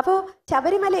 അപ്പോൾ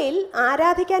ശബരിമലയിൽ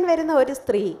ആരാധിക്കാൻ വരുന്ന ഒരു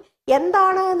സ്ത്രീ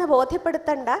എന്താണ് എന്ന്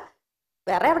ബോധ്യപ്പെടുത്തേണ്ട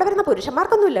വേറെ അവിടെ വരുന്ന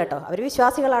പുരുഷന്മാർക്കൊന്നുമില്ല കേട്ടോ. അവർ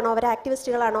വിശ്വാസികളാണോ, അവർ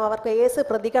ആക്ടിവിസ്റ്റുകളാണോ, അവർ കേസ്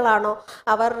പ്രതികളാണോ,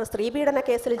 അവർ സ്ത്രീപീഡന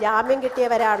കേസിൽ ജാമ്യം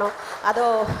കിട്ടിയവരാണോ, അതോ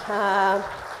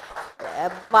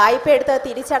വായ്പ എടുത്ത്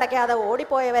തിരിച്ചടയ്ക്കാതെ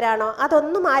ഓടിപ്പോയവരാണോ,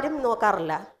 അതൊന്നും ആരും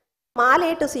നോക്കാറില്ല.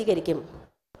 മാലയിട്ട് സ്വീകരിക്കും.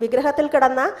 വിഗ്രഹത്തിൽ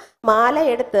കിടന്ന മാല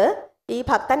എടുത്ത് ഈ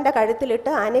ഭക്തന്റെ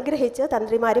കഴുത്തിലിട്ട് അനുഗ്രഹിച്ച്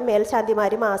തന്ത്രിമാരും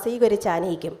മേൽശാന്തിമാരും സ്വീകരിച്ച്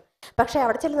ആനയിക്കും. പക്ഷെ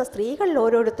അവിടെ ചെല്ലുന്ന സ്ത്രീകളിൽ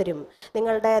ഓരോരുത്തരും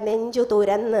നിങ്ങളുടെ നെഞ്ചു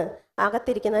തുരന്ന്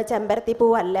അകത്തിരിക്കുന്നത് ചെമ്പരത്തി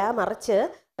പൂവല്ല, മറിച്ച്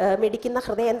മിടിക്കുന്ന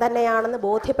ഹൃദയം തന്നെയാണെന്ന്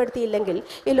ബോധ്യപ്പെടുത്തിയില്ലെങ്കിൽ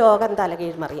ഈ ലോകം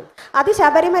തലകീഴ് മറിയും. അത്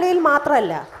ശബരിമലയിൽ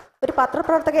മാത്രമല്ല, ഒരു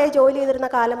പത്രപ്രവർത്തകയായി ജോലി ചെയ്തിരുന്ന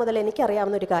കാലം മുതൽ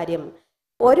എനിക്കറിയാവുന്ന ഒരു കാര്യം,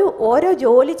 ഓരോ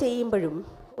ജോലി ചെയ്യുമ്പോഴും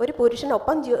ഒരു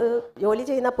പുരുഷനൊപ്പം ജോലി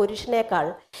ചെയ്യുന്ന പുരുഷനേക്കാൾ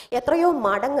എത്രയോ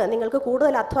മടങ്ങ് നിങ്ങൾക്ക്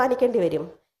കൂടുതൽ അധ്വാനിക്കേണ്ടി വരും.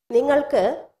 നിങ്ങൾക്ക്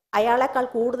അയാളെക്കാൾ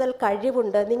കൂടുതൽ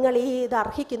കഴിവുണ്ട്, നിങ്ങൾ ഈ ഇത്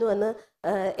അർഹിക്കുന്നുവെന്ന്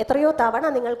എത്രയോ തവണ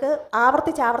നിങ്ങൾക്ക്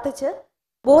ആവർത്തിച്ച്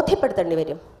ബോധ്യപ്പെടുത്തേണ്ടി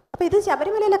വരും. അപ്പോൾ ഇത്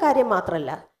ശബരിമലയിലെ കാര്യം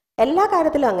മാത്രമല്ല, എല്ലാ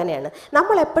കാര്യത്തിലും അങ്ങനെയാണ്.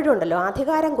 നമ്മൾ എപ്പോഴും ഉണ്ടല്ലോ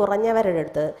അധികാരം കുറഞ്ഞവരുടെ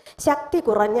അടുത്ത്, ശക്തി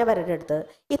കുറഞ്ഞവരുടെ അടുത്ത്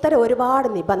ഇത്തരം ഒരുപാട്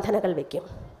നിബന്ധനകൾ വയ്ക്കും.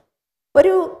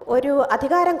 ഒരു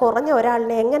അധികാരം കുറഞ്ഞ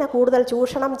ഒരാളിനെ എങ്ങനെ കൂടുതൽ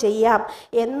ചൂഷണം ചെയ്യാം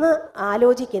എന്ന്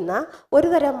ആലോചിക്കുന്ന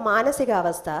ഒരുതരം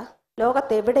മാനസികാവസ്ഥ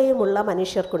ലോകത്തെവിടെയുമുള്ള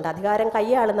മനുഷ്യർക്കുണ്ട്, അധികാരം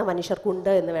കൈയാളുന്ന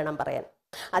മനുഷ്യർക്കുണ്ട് എന്ന് വേണം പറയാൻ.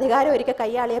 അധികാരം ഒരിക്കൽ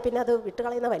കൈയാളിയാൽ പിന്നെ അത്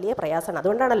വിട്ടുകളയുന്ന വലിയ പ്രയാസമാണ്.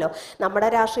 അതുകൊണ്ടാണല്ലോ നമ്മുടെ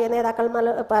രാഷ്ട്രീയ നേതാക്കൾ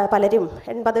പലരും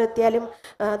 80 എത്തിയാലും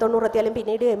 90 എത്തിയാലും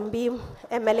പിന്നീട് MP-യും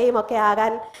MLA-യും ഒക്കെ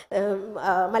ആകാൻ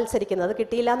മത്സരിക്കുന്നത്,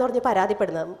 കിട്ടിയില്ല എന്ന് പറഞ്ഞ്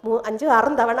പരാതിപ്പെടുന്നത്.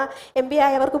 5-6 തവണ MP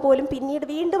ആയവർക്ക് പോലും പിന്നീട്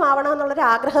വീണ്ടും ആവണം എന്നുള്ളൊരു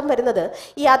ആഗ്രഹം വരുന്നത്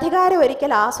ഈ അധികാരം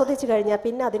ഒരിക്കൽ ആസ്വദിച്ചു കഴിഞ്ഞാൽ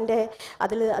പിന്നെ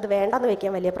അത് വേണ്ടെന്ന്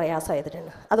വയ്ക്കാൻ വലിയ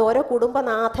പ്രയാസമായതിനാണ്. അത് ഓരോ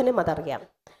കുടുംബനാഥനും അതറിയാം,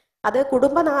 അത്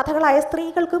കുടുംബനാഥകളായ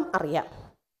സ്ത്രീകൾക്കും അറിയാം.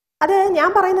 അത് ഞാൻ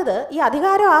പറയുന്നത്, ഈ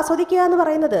അധികാരം ആസ്വദിക്കുക എന്ന്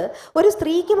പറയുന്നത് ഒരു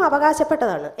സ്ത്രീക്കും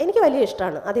അവകാശപ്പെട്ടതാണ്. എനിക്ക് വലിയ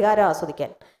ഇഷ്ടമാണ് അധികാരം ആസ്വദിക്കാൻ.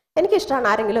 എനിക്കിഷ്ടമാണ്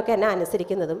ആരെങ്കിലുമൊക്കെ എന്നെ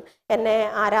അനുസരിക്കുന്നതും എന്നെ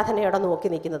ആരാധനയോടെ നോക്കി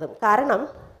നിൽക്കുന്നതും. കാരണം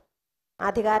ആ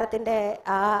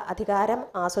അധികാരം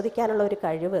ആസ്വദിക്കാനുള്ള ഒരു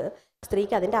കഴിവ്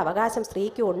സ്ത്രീക്ക്, അതിൻ്റെ അവകാശം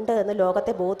സ്ത്രീക്ക് ഉണ്ട് എന്ന്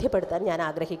ലോകത്തെ ബോധ്യപ്പെടുത്താൻ ഞാൻ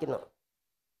ആഗ്രഹിക്കുന്നു.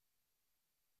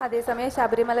 അതേസമയം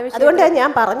ശബരിമല, അതുകൊണ്ട്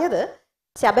ഞാൻ പറഞ്ഞത്,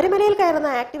 ശബരിമലയിൽ കയറുന്ന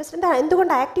ആക്ടിവിസ്റ്റ്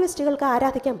എന്തുകൊണ്ട് ആക്ടിവിസ്റ്റുകൾക്ക്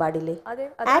ആരാധിക്കാൻ പാടില്ലേ?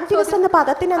 ആക്ടിവിസ്റ്റ് എന്ന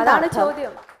പദത്തിന് എന്താണ്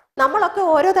ചോദ്യം? നമ്മളൊക്കെ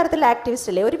ഓരോ തരത്തിലുള്ള ആക്ടിവിസ്റ്റ്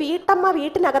അല്ലേ? ഒരു വീട്ടമ്മ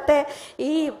വീട്ടിനകത്തെ ഈ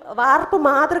വാർപ്പ്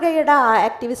മാതൃകയുടെ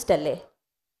ആക്ടിവിസ്റ്റ് അല്ലേ?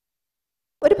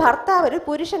 ഒരു ഭർത്താവ്, ഒരു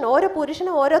പുരുഷൻ, ഓരോ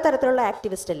പുരുഷനും ഓരോ തരത്തിലുള്ള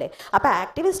ആക്ടിവിസ്റ്റ് അല്ലേ? അപ്പൊ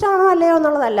ആക്ടിവിസ്റ്റ് ആണോ അല്ലയോ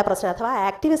എന്നുള്ളതല്ല പ്രശ്നം. അഥവാ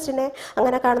ആക്ടിവിസ്റ്റിനെ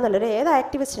അങ്ങനെ കാണുന്നല്ലോ. ഏത്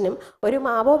ആക്ടിവിസ്റ്റിനും, ഒരു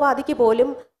മാവോവാദിക്ക്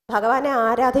പോലും ഭഗവാനെ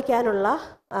ആരാധിക്കാനുള്ള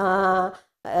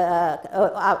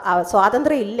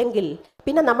സ്വാതന്ത്ര്യം ഇല്ലെങ്കിൽ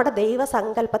പിന്നെ നമ്മുടെ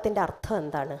ദൈവസങ്കല്പത്തിൻ്റെ അർത്ഥം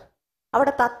എന്താണ്?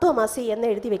 അവിടെ തത്വമസി എന്ന്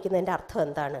എഴുതി വെക്കുന്നതിൻ്റെ അർത്ഥം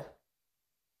എന്താണ്?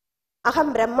 അഹം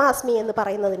ബ്രഹ്മാസ്മി എന്ന്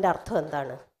പറയുന്നതിൻ്റെ അർത്ഥം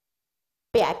എന്താണ്?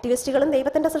 ഇപ്പം ആക്ടിവിസ്റ്റുകളും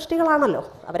ദൈവത്തിൻ്റെ സൃഷ്ടികളാണല്ലോ.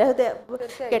 അവരെ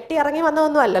കെട്ടിയിറങ്ങി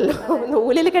വന്നതൊന്നും അല്ലല്ലോ,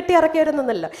 നൂലിൽ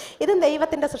കെട്ടിയിറക്കിയവരൊന്നുമല്ലോ. ഇതും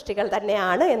ദൈവത്തിൻ്റെ സൃഷ്ടികൾ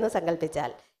തന്നെയാണ് എന്ന്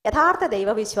സങ്കല്പിച്ചാൽ യഥാർത്ഥ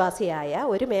ദൈവവിശ്വാസിയായ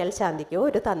ഒരു മേൽശാന്തിക്കോ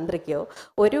ഒരു തന്ത്രിക്കോ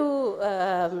ഒരു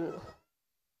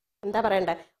എന്താ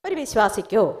പറയണ്ടേ, ഒരു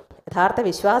വിശ്വാസിക്കോ, യഥാർത്ഥ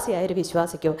വിശ്വാസിയായ ഒരു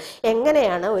വിശ്വാസിക്കോ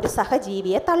എങ്ങനെയാണ് ഒരു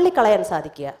സഹജീവിയെ തള്ളിക്കളയാൻ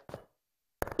സാധിക്കുക?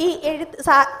 ഈ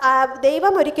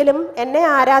ദൈവം ഒരിക്കലും എന്നെ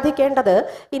ആരാധിക്കേണ്ടത്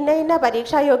ഇന്ന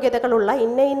പരീക്ഷാ യോഗ്യതകളുള്ള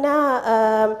ഇന്ന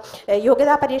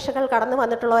യോഗ്യതാ പരീക്ഷകൾ കടന്നു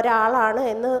വന്നിട്ടുള്ള ഒരാളാണ്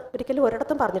എന്ന് ഒരിക്കലും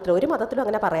ഒരിടത്തും പറഞ്ഞിട്ടില്ല. ഒരു മതത്തിലും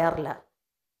അങ്ങനെ പറയാറില്ല.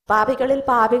 പാപികളിൽ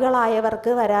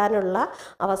പാപികളായവർക്ക് വരാനുള്ള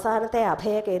അവസാനത്തെ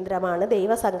അഭയ കേന്ദ്രമാണ്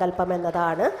ദൈവസങ്കല്പം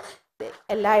എന്നതാണ്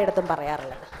എല്ലായിടത്തും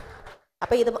പറയാറുള്ളത്.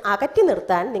 അപ്പം ഇത് അകറ്റി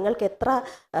നിർത്താൻ നിങ്ങൾക്ക് എത്ര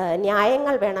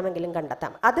ന്യായങ്ങൾ വേണമെങ്കിലും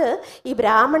കണ്ടെത്താം. അത് ഈ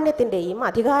ബ്രാഹ്മണ്യത്തിൻ്റെയും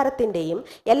അധികാരത്തിൻ്റെയും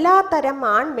എല്ലാ തരം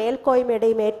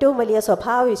മേൽക്കോയ്മയുടെയും ഏറ്റവും വലിയ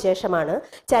സ്വഭാവവിശേഷമാണ്.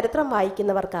 ചരിത്രം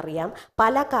വായിക്കുന്നവർക്കറിയാം,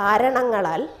 പല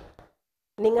കാരണങ്ങളാൽ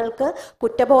നിങ്ങൾക്ക്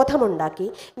കുറ്റബോധമുണ്ടാക്കി,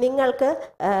 നിങ്ങൾക്ക്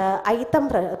അയിത്തം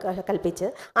കൽപ്പിച്ച്,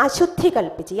 അശുദ്ധി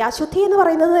കൽപ്പിച്ച്. ഈ അശുദ്ധി എന്ന്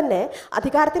പറയുന്നത് തന്നെ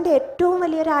അധികാരത്തിൻ്റെ ഏറ്റവും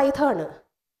വലിയൊരു ആയുധമാണ്.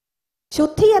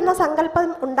 ശുദ്ധി എന്ന സങ്കല്പം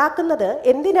ഉണ്ടാക്കുന്നത്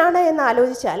എന്തിനാണ് എന്ന്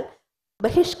ആലോചിച്ചാൽ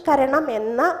ബഹിഷ്കരണം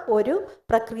എന്ന ഒരു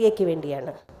പ്രക്രിയയ്ക്ക്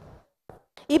വേണ്ടിയാണ്.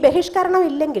 ഈ ബഹിഷ്കരണം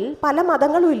ഇല്ലെങ്കിൽ പല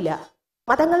മതങ്ങളും ഇല്ല,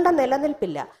 മതങ്ങളുടെ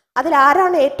നിലനിൽപ്പില്ല.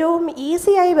 അതിലാരാണ് ഏറ്റവും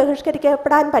ഈസിയായി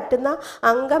ബഹിഷ്കരിക്കപ്പെടാൻ പറ്റുന്ന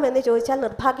അംഗം എന്ന് ചോദിച്ചാൽ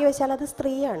നിർഭാഗ്യവശാൽ അത്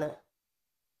സ്ത്രീയാണ്.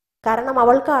 കാരണം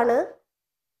അവൾക്കാണ്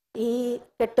ഈ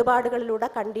കെട്ടുപാടുകളിലൂടെ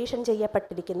കണ്ടീഷൻ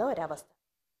ചെയ്യപ്പെട്ടിരിക്കുന്ന ഒരവസ്ഥ.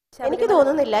 എനിക്ക്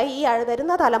തോന്നുന്നില്ല ഈ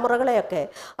വരുന്ന തലമുറകളെയൊക്കെ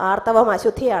ആർത്തവം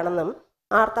അശുദ്ധിയാണെന്നും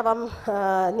ആർത്തവം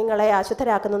നിങ്ങളെ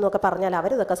അശുദ്ധരാക്കുന്നതെന്നൊക്കെ പറഞ്ഞാൽ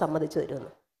അവരിതൊക്കെ സമ്മതിച്ചു തരുമെന്ന്.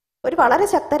 ഒരു വളരെ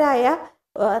ശക്തരായ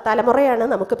തലമുറയാണ്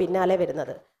നമുക്ക് പിന്നാലെ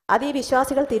വരുന്നത്. അത് ഈ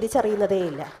വിശ്വാസികൾ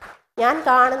തിരിച്ചറിയുന്നതേയില്ല. ഞാൻ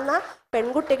കാണുന്ന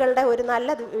പെൺകുട്ടികളുടെ ഒരു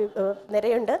നല്ല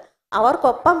നിരയുണ്ട്.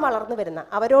 അവർക്കൊപ്പം വളർന്നു വരുന്ന,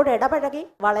 അവരോട് ഇടപഴകി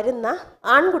വളരുന്ന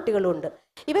ആൺകുട്ടികളുമുണ്ട്.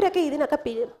 ഇവരൊക്കെ ഇതിനൊക്കെ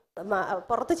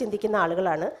പുറത്ത് ചിന്തിക്കുന്ന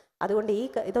ആളുകളാണ്. അതുകൊണ്ട്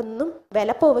ഇതൊന്നും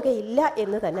വില പോവുകയില്ല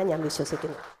എന്ന് തന്നെ ഞാൻ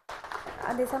വിശ്വസിക്കുന്നു.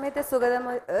 അതേസമയത്ത്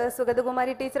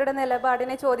സുഗതകുമാരി ടീച്ചറുടെ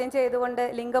നിലപാടിനെ ചോദ്യം ചെയ്തുകൊണ്ട്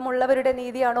ലിംഗമുള്ളവരുടെ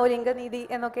നീതിയാണോ ലിംഗനീതി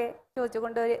എന്നൊക്കെ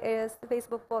ചോദിച്ചുകൊണ്ട് ഒരു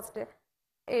ഫേസ്ബുക്ക് പോസ്റ്റ്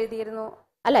എഴുതിയിരുന്നു.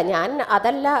 അല്ല, ഞാൻ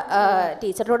അതല്ല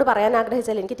ടീച്ചറിനോട് പറയാൻ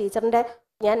ആഗ്രഹിച്ചാൽ, എനിക്ക് ടീച്ചറിൻ്റെ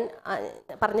ഞാൻ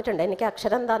പറഞ്ഞിട്ടുണ്ട്, എനിക്ക്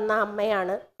അക്ഷരം തന്ന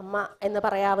അമ്മയാണ്, അമ്മ എന്ന്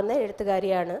പറയാവുന്ന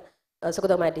എഴുത്തുകാരിയാണ്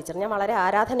സുഗതകുമാരി ടീച്ചർ. ഞാൻ വളരെ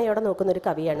ആരാധനയോടെ നോക്കുന്നൊരു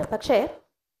കവിയാണ്. പക്ഷേ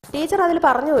ടീച്ചർ അതിൽ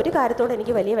പറഞ്ഞ ഒരു കാര്യത്തോട്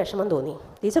എനിക്ക് വലിയ വിഷമം തോന്നി.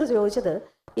 ടീച്ചർ ചോദിച്ചത്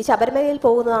ഈ ശബരിമലയിൽ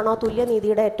പോകുന്നതാണോ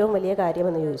തുല്യനീതിയുടെ ഏറ്റവും വലിയ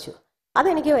കാര്യമെന്ന് ചോദിച്ചു.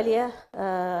 അതെനിക്ക് വലിയ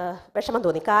വിഷമം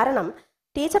തോന്നി. കാരണം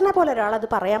ടീച്ചറിനെ പോലെ ഒരാളത്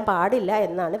പറയാൻ പാടില്ല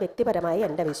എന്നാണ് വ്യക്തിപരമായി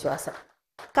എൻ്റെ വിശ്വാസം.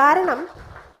 കാരണം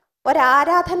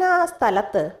ഒരാരാധനാ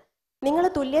സ്ഥലത്ത് നിങ്ങൾ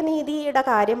തുല്യനീതിയുടെ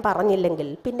കാര്യം പറഞ്ഞില്ലെങ്കിൽ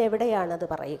പിന്നെ എവിടെയാണത്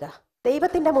പറയുക?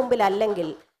 ദൈവത്തിൻ്റെ മുമ്പിൽ അല്ലെങ്കിൽ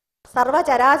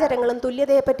സർവ്വചരാചരങ്ങളും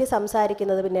തുല്യതയെപ്പറ്റി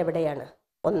സംസാരിക്കുന്നത് പിന്നെ എവിടെയാണ്?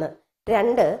 1.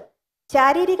 2,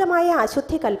 ശാരീരികമായ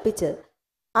അശുദ്ധി കൽപ്പിച്ച്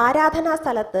ആരാധനാ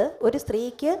സ്ഥലത്ത് ഒരു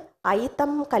സ്ത്രീക്ക്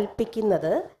അയിത്തം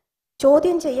കൽപ്പിക്കുന്നത്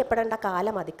ചോദ്യം ചെയ്യപ്പെടേണ്ട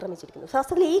കാലം അതിക്രമിച്ചിരിക്കുന്നു.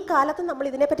 വാസ്തവത്തിൽ ഈ കാലത്ത് നമ്മൾ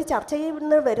ഇതിനെപ്പറ്റി ചർച്ച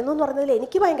ചെയ്യുന്ന വരുന്നു എന്ന് പറഞ്ഞതിൽ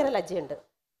എനിക്ക് ഭയങ്കര ലജ്ജയുണ്ട്.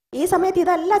 ഈ സമയത്ത്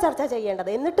ഇതല്ല ചർച്ച ചെയ്യേണ്ടത്.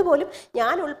 എന്നിട്ട് പോലും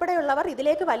ഞാൻ ഉൾപ്പെടെയുള്ളവർ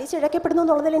ഇതിലേക്ക് വലിച്ചിഴക്കപ്പെടുന്നു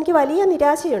എന്നുള്ളതിൽ എനിക്ക് വലിയ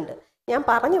നിരാശയുണ്ട്. ഞാൻ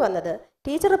പറഞ്ഞു വന്നത്,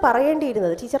 ടീച്ചർ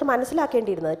പറയേണ്ടിയിരുന്നത്, ടീച്ചർ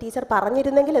മനസ്സിലാക്കേണ്ടിയിരുന്നത്, ടീച്ചർ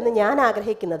പറഞ്ഞിരുന്നെങ്കിൽ എന്ന് ഞാൻ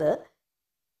ആഗ്രഹിക്കുന്നത്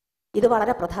ഇത്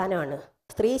വളരെ പ്രധാനമാണ്.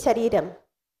 സ്ത്രീ ശരീരം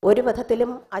ഒരു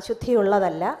വിധത്തിലും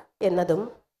അശുദ്ധിയുള്ളതല്ല എന്നതും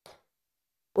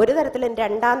ഒരു തരത്തിലും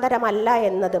രണ്ടാം തരമല്ല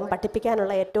എന്നതും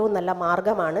പഠിപ്പിക്കാനുള്ള ഏറ്റവും നല്ല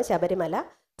മാർഗമാണ് ശബരിമല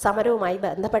സമരവുമായി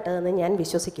ബന്ധപ്പെട്ടതെന്ന് ഞാൻ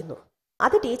വിശ്വസിക്കുന്നു.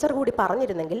 അത് ടീച്ചർ കൂടി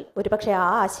പറഞ്ഞിരുന്നെങ്കിൽ ഒരുപക്ഷെ ആ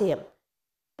ആശയം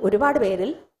ഒരുപാട്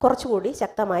പേരിൽ കുറച്ചുകൂടി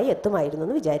ശക്തമായി എത്തുമായിരുന്നു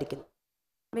എന്ന് വിചാരിക്കുന്നു.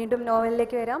 വീണ്ടും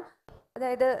നോവലിലേക്ക് വരാം.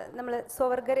 അതായത് നമ്മൾ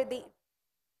സ്വവർഗരതി,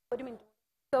 ഒരു മിനിറ്റ്,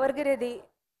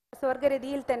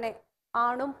 സ്വവർഗരതിയിൽ തന്നെ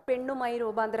ആണും പെണ്ണുമായി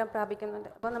രൂപാന്തരം പ്രാപിക്കുന്നുണ്ട്.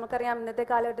 അപ്പോൾ നമുക്കറിയാം ഇന്നത്തെ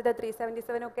കാലഘട്ടത്തിൽ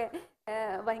 377 ഒക്കെ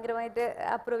ഭയങ്കരമായിട്ട്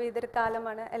അപ്രൂവ് ചെയ്തൊരു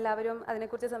കാലമാണ്. എല്ലാവരും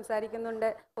അതിനെക്കുറിച്ച് സംസാരിക്കുന്നുണ്ട്,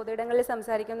 പൊതുയിടങ്ങളിൽ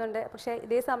സംസാരിക്കുന്നുണ്ട്. പക്ഷേ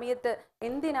ഇതേ സമയത്ത്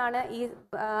എന്തിനാണ് ഈ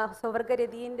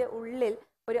സ്വവർഗരതിൻ്റെ ഉള്ളിൽ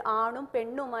ഒരു ആണും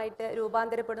പെണ്ണുമായിട്ട്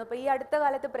രൂപാന്തരപ്പെടുന്നു? അപ്പോൾ ഈ അടുത്ത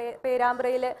കാലത്ത്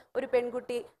പേരാമ്പ്രയിൽ ഒരു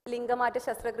പെൺകുട്ടി ലിംഗമാറ്റ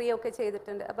ശസ്ത്രക്രിയയൊക്കെ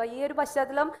ചെയ്തിട്ടുണ്ട്. അപ്പോൾ ഈ ഒരു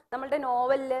പശ്ചാത്തലം നമ്മളുടെ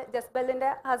നോവലിൽ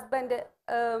ജസ്ബലിൻ്റെ ഹസ്ബൻഡും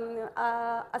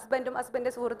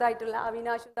ഹസ്ബൻഡിൻ്റെ സുഹൃത്തായിട്ടുള്ള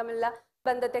അവിനാശും തമ്മിലുള്ള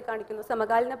ബന്ധത്തെ കാണിക്കുന്നു.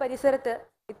 സമകാലീന പരിസരത്ത്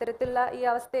ഇത്തരത്തിലുള്ള ഈ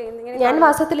അവസ്ഥയെ ഞാൻ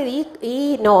വാസ്തവത്തിൽ ഈ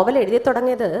നോവൽ എഴുതി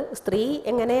തുടങ്ങിയത് സ്ത്രീ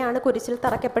എങ്ങനെയാണ് കുരിശിൽ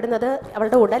തറയ്ക്കപ്പെടുന്നത്,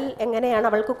 അവളുടെ ഉടൽ എങ്ങനെയാണ്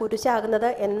അവൾക്ക് കുരിശാകുന്നത്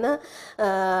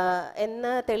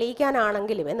എന്ന്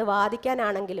തെളിയിക്കാനാണെങ്കിലും എന്ന്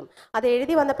വാദിക്കാനാണെങ്കിലും അത്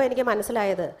എഴുതി വന്നപ്പോൾ എനിക്ക്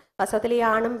മനസ്സിലായത് വാസ്തവത്തിൽ ഈ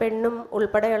ആണും പെണ്ണും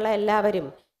ഉൾപ്പെടെയുള്ള എല്ലാവരും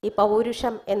ഈ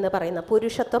പൗരുഷം എന്ന് പറയുന്ന,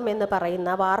 പുരുഷത്വം എന്ന് പറയുന്ന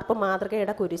വാർപ്പ്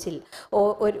മാതൃകയുടെ കുരിശിൽ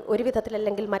ഒരു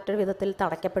വിധത്തിലല്ലെങ്കിൽ മറ്റൊരു വിധത്തിൽ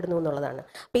തടയ്ക്കപ്പെടുന്നു എന്നുള്ളതാണ്.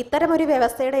 അപ്പം ഇത്തരമൊരു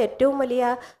വ്യവസ്ഥയുടെ ഏറ്റവും വലിയ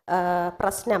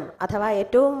പ്രശ്നം അഥവാ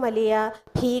ഏറ്റവും വലിയ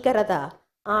ഭീകരത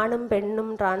ആണും പെണ്ണും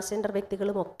ട്രാൻസ്ജെൻഡർ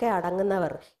വ്യക്തികളും ഒക്കെ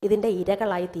അടങ്ങുന്നവർ ഇതിൻ്റെ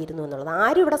ഇരകളായി തീരുന്നു എന്നുള്ളത്.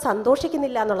 ആരും ഇവിടെ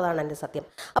സന്തോഷിക്കുന്നില്ല എന്നുള്ളതാണ് എൻ്റെ സത്യം.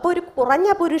 അപ്പോൾ ഒരു കുറഞ്ഞ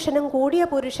പുരുഷനും കൂടിയ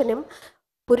പുരുഷനും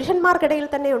പുരുഷന്മാർക്കിടയിൽ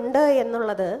തന്നെ ഉണ്ട്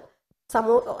എന്നുള്ളത്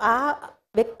ആ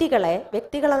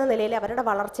വ്യക്തികളെന്ന നിലയിൽ അവരുടെ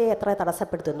വളർച്ചയെ എത്ര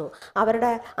തടസ്സപ്പെടുത്തുന്നു, അവരുടെ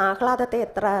ആഹ്ലാദത്തെ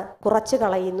എത്ര കുറച്ച്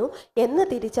കളയുന്നു എന്ന്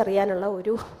തിരിച്ചറിയാനുള്ള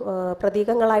ഒരു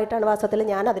പ്രതീകങ്ങളായിട്ടാണ് വാസ്തവത്തിൽ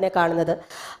ഞാൻ അതിനെ കാണുന്നത്.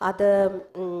 അത്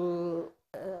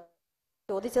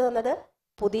ചോദിച്ചു തന്നത്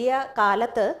പുതിയ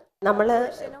കാലത്ത് നമ്മൾ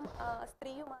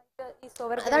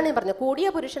അതാണ് ഞാൻ പറഞ്ഞത്, കൂടിയ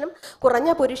പുരുഷനും കുറഞ്ഞ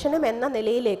പുരുഷനും എന്ന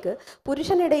നിലയിലേക്ക്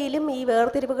പുരുഷനിടയിലും ഈ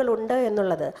വേർതിരിവുകൾ ഉണ്ട്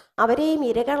എന്നുള്ളത് അവരെയും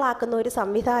ഇരകളാക്കുന്ന ഒരു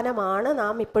സംവിധാനമാണ്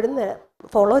നാം ഇപ്പോഴും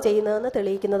ഫോളോ ചെയ്യുന്നതെന്ന്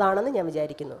തെളിയിക്കുന്നതാണെന്ന് ഞാൻ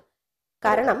വിചാരിക്കുന്നു.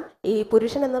 കാരണം ഈ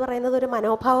പുരുഷൻ എന്ന് പറയുന്നത് ഒരു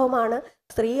മനോഭാവമാണ്,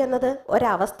 സ്ത്രീ എന്നത്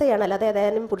ഒരവസ്ഥയാണ്, അല്ലാതെ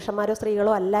ഏതായാലും പുരുഷന്മാരോ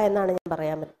സ്ത്രീകളോ അല്ല എന്നാണ് ഞാൻ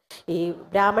പറയാൻ പറ്റും. ഈ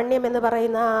ബ്രാഹ്മണ്യം എന്ന്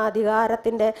പറയുന്ന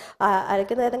അധികാരത്തിൻ്റെ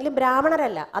അയക്കുന്ന ഏതെങ്കിലും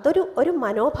ബ്രാഹ്മണരല്ല, അതൊരു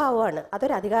മനോഭാവമാണ്,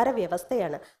 അതൊരു അധികാര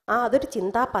വ്യവസ്ഥയാണ്, അതൊരു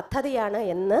ചിന്താ പദ്ധതിയാണ്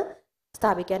എന്ന്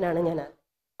സ്ഥാപിക്കാനാണ് ഞാൻ.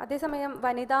 അതേസമയം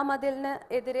വനിതാ മതിലിന്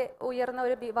എതിരെ ഉയർന്ന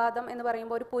ഒരു വിവാദം എന്ന്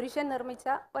പറയുമ്പോൾ ഒരു പുരുഷൻ നിർമ്മിച്ച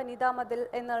വനിതാ മതിൽ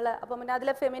എന്നുള്ള, അപ്പം പിന്നെ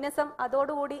അതിലെ ഫെമിനിസം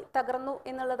അതോടുകൂടി തകർന്നു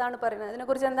എന്നുള്ളതാണ് പറയുന്നത്.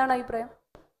 അതിനെക്കുറിച്ച് എന്താണ് അഭിപ്രായം?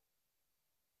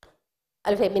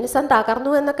 ഫെമിനിസം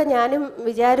തകർന്നു എന്നൊക്കെ ഞാനും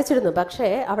വിചാരിച്ചിരുന്നു. പക്ഷേ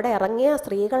അവിടെ ഇറങ്ങിയ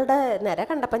സ്ത്രീകളുടെ നിര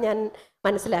കണ്ടപ്പോൾ ഞാൻ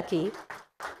മനസ്സിലാക്കി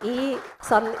ഈ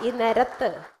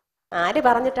നിരത്ത് ആര്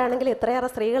പറഞ്ഞിട്ടാണെങ്കിൽ ഇത്രയേറെ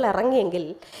സ്ത്രീകൾ ഇറങ്ങിയെങ്കിൽ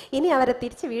ഇനി അവരെ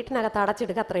തിരിച്ച് വീട്ടിനകത്ത്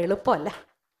അടച്ചിടുക അത്ര എളുപ്പമല്ല.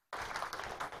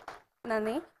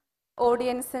 നന്ദി.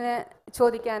 ഓഡിയൻസിന്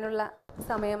ചോദിക്കാനുള്ള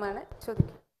സമയമാണ്.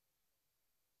 ചോദിക്കും.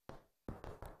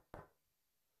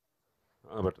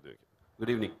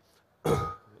 Good evening.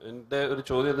 എൻ്റെ ഒരു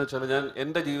ചോദ്യം എന്ന് വെച്ചാൽ, ഞാൻ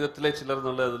എൻ്റെ ജീവിതത്തിലെ ചിലർ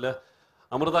എന്നുള്ളതിൽ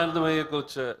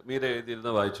അമൃതാനന്ദമയെക്കുറിച്ച് മീര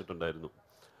എഴുതിയിരുന്ന വായിച്ചിട്ടുണ്ടായിരുന്നു.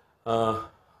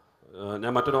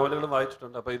 ഞാൻ മറ്റു നോവലുകളും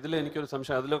വായിച്ചിട്ടുണ്ട്. അപ്പോൾ ഇതിൽ എനിക്കൊരു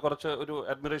സംശയം, അതിൽ കുറച്ച് ഒരു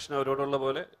അഡ്മിറേഷൻ അവരോടുള്ള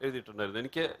പോലെ എഴുതിയിട്ടുണ്ടായിരുന്നു.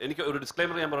 എനിക്ക് ഒരു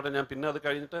ഡിസ്ക്ലൈമർ ഞാൻ പറഞ്ഞത്, ഞാൻ പിന്നെ അത്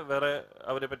കഴിഞ്ഞിട്ട് വേറെ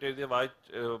അവരെ പറ്റി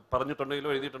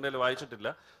പറഞ്ഞിട്ടുണ്ടെങ്കിലോ എഴുതിയിട്ടുണ്ടെങ്കിലോ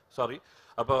വായിച്ചിട്ടില്ല, സോറി.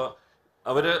 അപ്പോൾ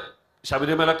അവർ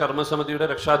ശബരിമല കർമ്മസമിതിയുടെ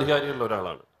രക്ഷാധികാരികളിൽ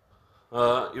ഒരാളാണ്.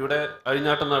 ഇവിടെ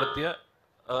അഴിഞ്ഞാട്ടം നടത്തിയ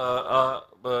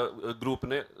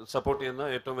ഗ്രൂപ്പിനെ സപ്പോർട്ട് ചെയ്യുന്ന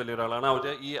ഏറ്റവും വലിയൊരാളാണ്. അവർ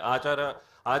ഈ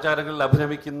ആചാരങ്ങളിൽ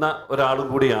അഭിനമിക്കുന്ന ഒരാളും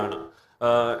കൂടിയാണ്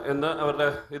എന്ന് അവരുടെ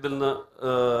ഇതിൽ നിന്ന്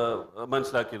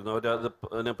മനസ്സിലാക്കിയിരുന്നു, അവർ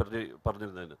അതിനെപ്പറ്റി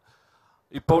പറഞ്ഞിരുന്നതിന്.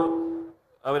 ഇപ്പോൾ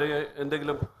അവര്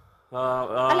എന്തെങ്കിലും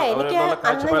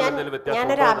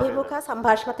ഞാനൊരു അഭിമുഖ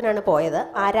സംഭാഷണത്തിനാണ് പോയത്,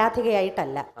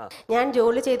 ആരാധികയായിട്ടല്ല. ഞാൻ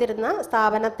ജോലി ചെയ്തിരുന്ന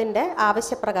സ്ഥാപനത്തിന്റെ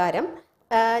ആവശ്യപ്രകാരം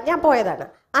ഞാൻ പോയതാണ്.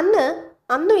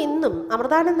 അന്നും ഇന്നും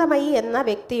അമൃതാനന്ദമയി എന്ന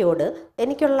വ്യക്തിയോട്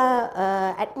എനിക്കുള്ള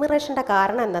അഡ്മിറേഷന്റെ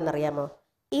കാരണം എന്താണെന്നറിയാമോ?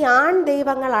 ഈ ആൺ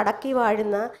ദൈവങ്ങൾ അടക്കി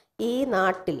വാഴുന്ന ഈ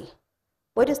നാട്ടിൽ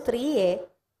ഒരു സ്ത്രീയെ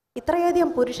ഇത്രയധികം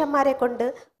പുരുഷന്മാരെ കൊണ്ട്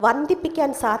വന്ദിപ്പിക്കാൻ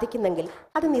സാധിക്കുന്നെങ്കിൽ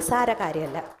അത് നിസ്സാര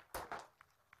കാര്യമല്ല.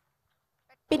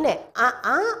 പിന്നെ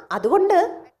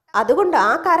അതുകൊണ്ട്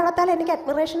ആ കാരണത്താൽ എനിക്ക്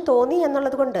അഡ്മിറേഷൻ തോന്നി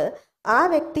എന്നുള്ളത് കൊണ്ട് ആ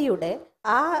വ്യക്തിയുടെ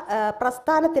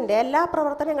പ്രസ്ഥാനത്തിൻ്റെ എല്ലാ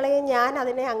പ്രവർത്തനങ്ങളെയും ഞാൻ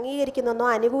അതിനെ അംഗീകരിക്കുന്നെന്നോ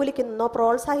അനുകൂലിക്കുന്നെന്നോ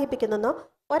പ്രോത്സാഹിപ്പിക്കുന്നെന്നോ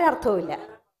ഒരർത്ഥവുമില്ല.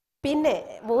 പിന്നെ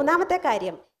മൂന്നാമത്തെ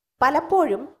കാര്യം,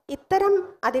 പലപ്പോഴും ഇത്തരം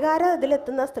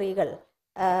അധികാരത്തിലെത്തുന്ന സ്ത്രീകൾ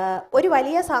ഒരു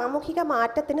വലിയ സാമൂഹിക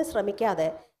മാറ്റത്തിന് ശ്രമിക്കാതെ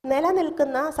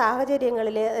നിലനിൽക്കുന്ന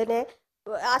സാഹചര്യങ്ങളിൽ അതിനെ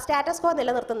ആ സ്റ്റാറ്റസ് കോ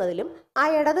നിലനിർത്തുന്നതിലും ആ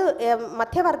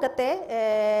മധ്യവർഗത്തെ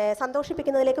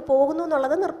സന്തോഷിപ്പിക്കുന്നതിലേക്ക് പോകുന്നു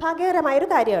എന്നുള്ളത് നിർഭാഗ്യകരമായൊരു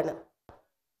കാര്യമാണ്.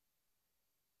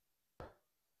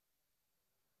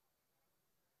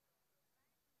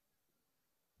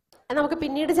 നമുക്ക്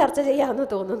പിന്നീട് ചർച്ച ചെയ്യാമെന്ന്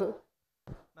തോന്നുന്നു.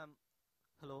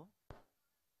 ഹലോ,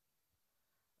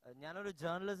 ഞാനൊരു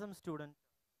ജേർണലിസം സ്റ്റുഡൻറ്.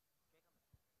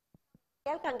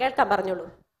 കേൾക്കാം, പറഞ്ഞോളൂ.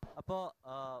 അപ്പോൾ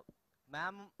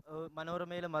മാം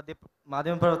മനോരമയിൽ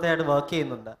മാധ്യമപ്രവർത്തകയായിട്ട് വർക്ക്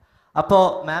ചെയ്യുന്നുണ്ട്. അപ്പോൾ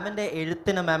മാമിൻ്റെ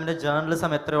എഴുത്തിന് മാമിൻ്റെ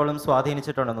ജേർണലിസം എത്രയോളം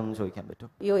സ്വാധീനിച്ചിട്ടുണ്ടെന്നൊന്ന് ചോദിക്കാൻ പറ്റും?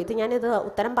 അയ്യോ, ഞാനിത്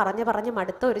ഉത്തരം പറഞ്ഞ്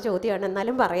മടുത്ത ഒരു ചോദ്യമാണ്,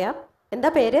 എന്നാലും പറയാം.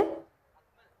 എന്താ പേര്?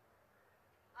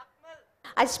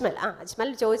 അജ്മൽ.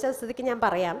 അജ്മൽ ചോദിച്ച സ്ഥിതിക്ക് ഞാൻ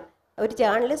പറയാം. ഒരു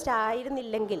ജേർണലിസ്റ്റ്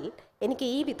ആയിരുന്നില്ലെങ്കിൽ എനിക്ക്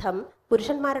ഈ വിധം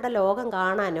പുരുഷന്മാരുടെ ലോകം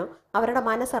കാണാനോ അവരുടെ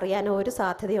മനസ്സറിയാനോ ഒരു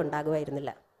സാധ്യത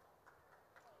ഉണ്ടാകുമായിരുന്നില്ല.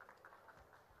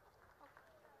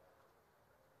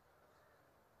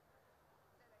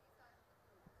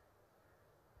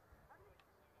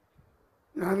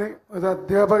 ഞാൻ ഒരു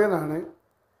അധ്യാപകനാണ്.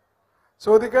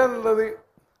 ചോദിക്കാനുള്ളത്,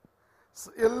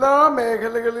 എല്ലാ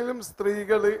മേഖലകളിലും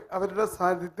സ്ത്രീകൾ അവരുടെ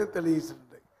സാന്നിധ്യം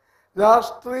തെളിയിച്ചിട്ടുണ്ട്.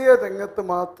 രാഷ്ട്രീയ രംഗത്ത്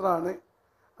മാത്രമാണ്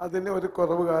അതിന് ഒരു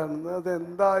കുറവ് കാണുന്നത്.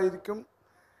 അതെന്തായിരിക്കും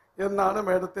എന്നാണ്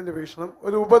മേഡത്തിൻ്റെ വീക്ഷണം.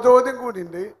 ഒരു ഉപചോദ്യം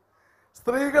കൂടിയുണ്ട്.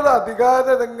 സ്ത്രീകൾ അധികാര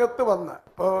രംഗത്ത് വന്ന,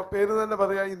 ഇപ്പോൾ പേര് തന്നെ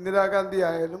പറയാം, ഇന്ദിരാഗാന്ധി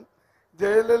ആയാലും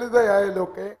ജയലളിത ആയാലും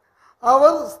ഒക്കെ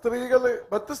അവർ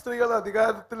മറ്റ് സ്ത്രീകൾ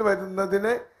അധികാരത്തിൽ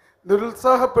വരുന്നതിനെ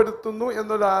നിരുത്സാഹപ്പെടുത്തുന്നു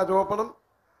എന്നൊരു ആരോപണം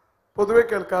പൊതുവെ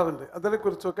കേൾക്കാറുണ്ട്.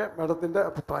 അതിനെക്കുറിച്ചൊക്കെ മേഡത്തിൻ്റെ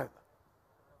അഭിപ്രായം?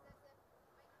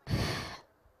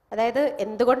 അതായത്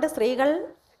എന്തുകൊണ്ട് സ്ത്രീകൾ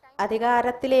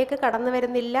അധികാരത്തിലേക്ക് കടന്നു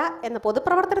വരുന്നില്ല എന്ന്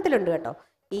പൊതുപ്രവർത്തനത്തിലുണ്ട് കേട്ടോ.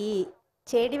 ഈ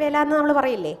ചേടിവേല എന്ന് നമ്മൾ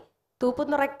പറയില്ലേ, തൂപ്പും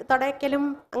തുടയ്ക്കലും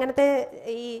അങ്ങനത്തെ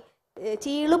ഈ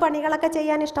ചീളുപണികളൊക്കെ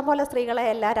ചെയ്യാൻ ഇഷ്ടം പോലെ സ്ത്രീകളെ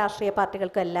എല്ലാ രാഷ്ട്രീയ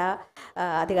പാർട്ടികൾക്കും എല്ലാ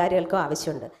അധികാരികൾക്കും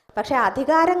ആവശ്യമുണ്ട്. പക്ഷെ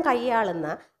അധികാരം കൈയാളുന്ന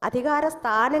അധികാര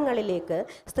സ്ഥാനങ്ങളിലേക്ക്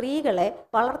സ്ത്രീകളെ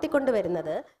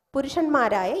വളർത്തിക്കൊണ്ടുവരുന്നത്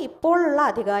പുരുഷന്മാരായ ഇപ്പോഴുള്ള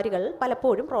അധികാരികൾ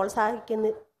പലപ്പോഴും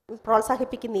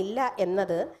പ്രോത്സാഹിപ്പിക്കുന്നില്ല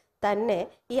എന്നത് തന്നെ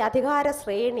ഈ അധികാര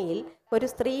ശ്രേണിയിൽ ഒരു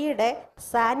സ്ത്രീയുടെ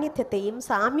സാന്നിധ്യത്തെയും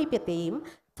സാമീപ്യത്തെയും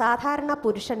സാധാരണ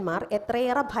പുരുഷന്മാർ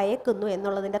എത്രയേറെ ഭയക്കുന്നു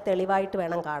എന്നുള്ളതിൻ്റെ തെളിവായിട്ട്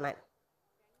വേണം കാണാൻ.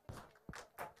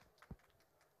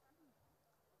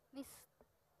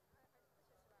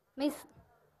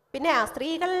 പിന്നെ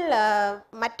സ്ത്രീകൾ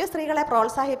മറ്റു സ്ത്രീകളെ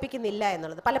പ്രോത്സാഹിപ്പിക്കുന്നില്ല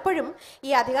എന്നുള്ളത്, പലപ്പോഴും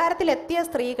ഈ അധികാരത്തിലെത്തിയ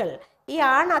സ്ത്രീകൾ ഈ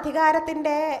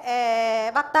അധികാരത്തിൻ്റെ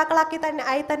വക്താക്കളാക്കി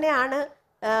തന്നെയാണ്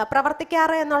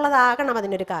പ്രവർത്തിക്കാറ് എന്നുള്ളതാകണം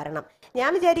അതിനൊരു കാരണം. ഞാൻ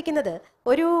വിചാരിക്കുന്നത്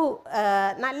ഒരു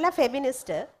നല്ല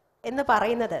ഫെമിനിസ്റ്റ് എന്ന്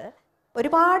പറയുന്നത്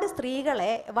ഒരുപാട്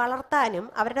സ്ത്രീകളെ വളർത്താനും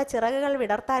അവരുടെ ചിറകുകൾ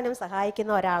വിടർത്താനും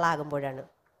സഹായിക്കുന്ന ഒരാളാകുമ്പോഴാണ്.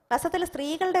 വാസ്തവത്തിൽ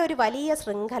സ്ത്രീകളുടെ ഒരു വലിയ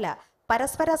ശൃംഖല,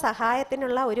 പരസ്പര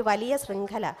സഹായത്തിനുള്ള ഒരു വലിയ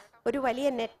ശൃംഖല, ഒരു വലിയ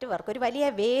നെറ്റ്വർക്ക്, ഒരു വലിയ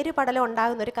വേരുപടലം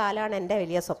ഉണ്ടാകുന്ന ഒരു കാലമാണ് എൻ്റെ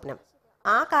വലിയ സ്വപ്നം.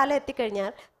 ആ കാലം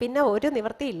എത്തിക്കഴിഞ്ഞാൽ പിന്നെ ഒരു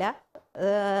നിവൃത്തിയില്ല.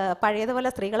 പഴയതുപോലെ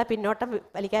സ്ത്രീകളെ പിന്നോട്ടം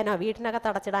വലിക്കാനോ വീട്ടിനകത്ത്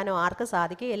അടച്ചിടാനോ ആർക്കും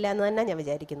സാധിക്കുകയില്ല എന്ന് തന്നെ ഞാൻ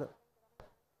വിചാരിക്കുന്നു.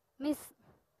 മിസ്,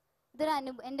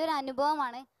 എൻ്റെ ഒരു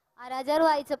അനുഭവമാണ്. ആരാചാർ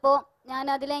വായിച്ചപ്പോൾ ഞാൻ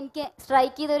എനിക്ക്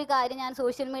സ്ട്രൈക്ക് ചെയ്ത ഒരു കാര്യം, ഞാൻ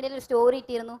സോഷ്യൽ മീഡിയയിൽ ഒരു സ്റ്റോറി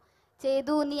ഇട്ടിരുന്നു,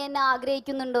 ചെയ്തു നീ എന്നെ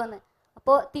ആഗ്രഹിക്കുന്നുണ്ടോ എന്ന്.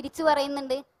 അപ്പോൾ തിരിച്ചു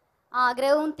പറയുന്നുണ്ട്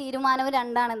ആഗ്രഹവും തീരുമാനവും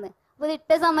രണ്ടാണെന്ന്. അപ്പോൾ ഇത്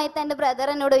ഇട്ട സമയത്ത് എൻ്റെ ബ്രദർ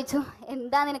എന്നോട് ചോദിച്ചു,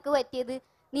 എന്താ നിനക്ക് പറ്റിയത്,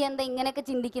 നീ എന്താ ഇങ്ങനെയൊക്കെ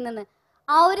ചിന്തിക്കുന്നെന്ന്.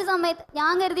 ആ ഒരു സമയത്ത്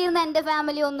ഞാൻ കരുതിയിരുന്ന എൻ്റെ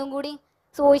ഫാമിലി ഒന്നും കൂടി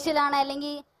സോഷ്യലാണ്,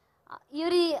 അല്ലെങ്കിൽ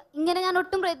ഇങ്ങനെ ഞാൻ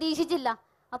ഒട്ടും പ്രതീക്ഷിച്ചില്ല.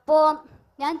 അപ്പോൾ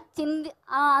ഞാൻ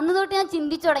അന്ന് തൊട്ട് ഞാൻ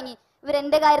ചിന്തിച്ചു തുടങ്ങി,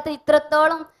 ഇവരെൻ്റെ കാര്യത്തിൽ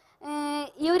ഇത്രത്തോളം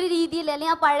ഈ ഒരു രീതിയിൽ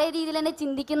അല്ലെങ്കിൽ ആ പഴയ രീതിയിൽ തന്നെ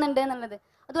ചിന്തിക്കുന്നുണ്ട് എന്നുള്ളത്.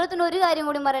 അതുപോലെ തന്നെ ഒരു കാര്യം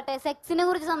കൂടി പറയട്ടെ, സെക്സിനെ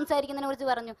കുറിച്ച് സംസാരിക്കുന്നതിനെ കുറിച്ച്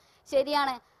പറഞ്ഞു.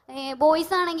 ശരിയാണ്,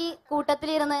 ബോയ്സ് ആണെങ്കിൽ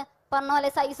കൂട്ടത്തിലിരുന്ന് പറഞ്ഞ പോലെ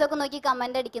സൈസൊക്കെ നോക്കി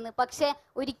കമന്റ് അടിക്കുന്നു. പക്ഷെ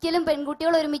ഒരിക്കലും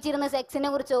പെൺകുട്ടികൾ ഒരുമിച്ചിരുന്ന് സെക്സിനെ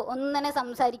കുറിച്ചോ ഒന്നും തന്നെ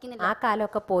സംസാരിക്കുന്നില്ല. ആ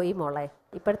കാലമൊക്കെ പോയി മോളെ.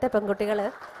 ഇപ്പോഴത്തെ പെൺകുട്ടികൾ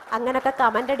അങ്ങനൊക്കെ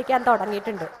കമന്റ് അടിക്കാൻ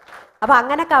തുടങ്ങിയിട്ടുണ്ട്. അപ്പൊ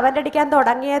അങ്ങനെ കമന്റ് അടിക്കാൻ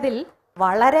തുടങ്ങിയതിൽ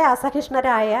വളരെ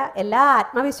അസഹിഷ്ണുരായ എല്ലാ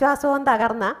ആത്മവിശ്വാസവും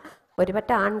തകർന്ന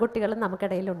ഒരുപറ്റ ആൺകുട്ടികളും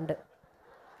നമുക്കിടയിലുണ്ട്.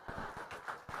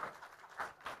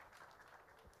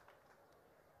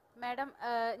 മാഡം,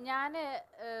 ഞാൻ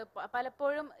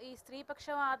പലപ്പോഴും ഈ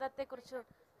സ്ത്രീപക്ഷവാദത്തെക്കുറിച്ച്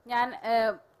ഞാൻ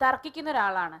തർക്കിക്കുന്ന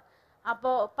ഒരാളാണ്.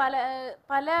 അപ്പോൾ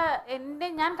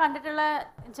ഞാൻ കണ്ടിട്ടുള്ള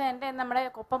നമ്മുടെ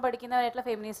ഒപ്പം പഠിക്കുന്നവരായിട്ടുള്ള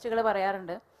ഫെമിനിസ്റ്റുകൾ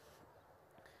പറയാറുണ്ട്,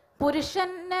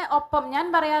 പുരുഷന് ഒപ്പം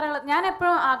ഞാൻ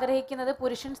എപ്പോഴും ആഗ്രഹിക്കുന്നത്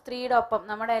പുരുഷൻ സ്ത്രീയുടെ ഒപ്പം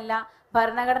നമ്മുടെ എല്ലാ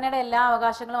ഭരണഘടനയുടെ എല്ലാ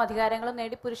അവകാശങ്ങളും അധികാരങ്ങളും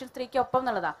നേടി പുരുഷൻ സ്ത്രീക്ക് ഒപ്പം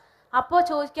എന്നുള്ളതാണ്. അപ്പോൾ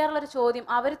ചോദിക്കാറുള്ളൊരു ചോദ്യം,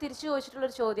 അവർ തിരിച്ചു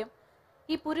ചോദിച്ചിട്ടുള്ളൊരു ചോദ്യം,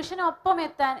 ഈ പുരുഷനൊപ്പം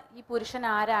എത്താൻ ഈ പുരുഷൻ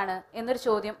ആരാണ് എന്നൊരു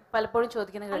ചോദ്യം പലപ്പോഴും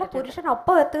ചോദിക്കുന്നത് അല്ല, കേട്ടിട്ടുണ്ട്.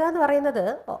 പുരുഷനൊപ്പം എത്തുക എന്ന് പറയുന്നത്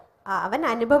അവൻ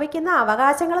അനുഭവിക്കുന്ന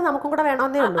അവകാശങ്ങൾ നമുക്കും കൂടെ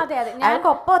വേണമെന്നേ ഉള്ളൂ. അതെ, അതെ. അയാൾക്ക്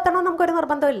ഒപ്പം എത്തണമെന്ന് നമുക്കൊരു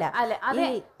നിർബന്ധമില്ല. അല്ല, അതെ,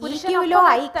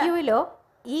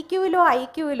 ഇക്യുവിലോ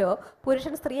ഐക്യുവിലോ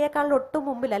പുരുഷൻ സ്ത്രീയേക്കാൾ ഒട്ടും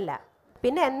മുമ്പിലല്ല.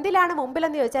 പിന്നെ എന്തിലാണ്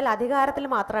മുമ്പിലെന്ന് ചോദിച്ചാൽ അധികാരത്തിൽ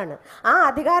മാത്രമാണ്. ആ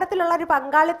അധികാരത്തിലുള്ള ഒരു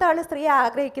പങ്കാളിത്തമാണ് സ്ത്രീ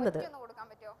ആഗ്രഹിക്കുന്നത്.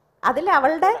 അതിൽ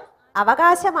അവളുടെ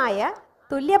അവകാശമായ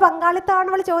തുല്യ പങ്കാളിത്തമാണ്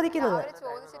അവൾ ചോദിക്കുന്നത്.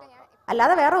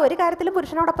 അല്ലാതെ വേറെ ഒരു കാര്യത്തിലും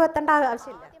പുരുഷനോടൊപ്പം എത്തേണ്ട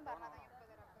ആവശ്യമില്ല.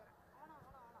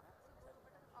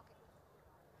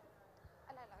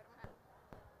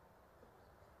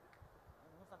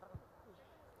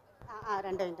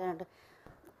 രണ്ട് മിനിറ്റ്.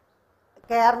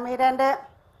 KR മീരൻ്റെ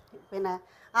പിന്നെ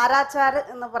ആരാച്ചാർ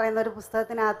എന്ന് പറയുന്ന ഒരു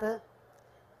പുസ്തകത്തിനകത്ത്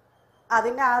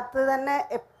അതിനകത്ത് തന്നെ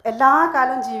എല്ലാ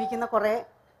കാലവും ജീവിക്കുന്ന കുറേ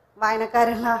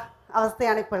വായനക്കാരുള്ള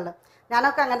അവസ്ഥയാണ് ഇപ്പോൾ ഉള്ളത്.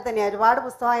 ഞാനൊക്കെ അങ്ങനെ തന്നെയാണ്. ഒരുപാട്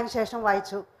പുസ്തകമായതിനു ശേഷം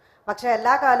വായിച്ചു. പക്ഷേ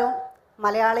എല്ലാ കാലവും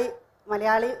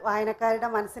മലയാളി വായനക്കാരുടെ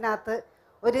മനസ്സിനകത്ത്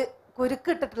ഒരു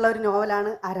കുരുക്കിട്ടിട്ടുള്ള ഒരു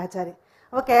നോവലാണ് ആരാച്ചാർ.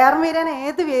 അപ്പോൾ KR മീരനെ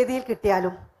ഏത് വേദിയിൽ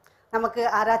കിട്ടിയാലും നമുക്ക്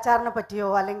ആരാച്ചാറിനെ പറ്റിയോ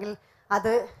അല്ലെങ്കിൽ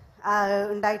അത്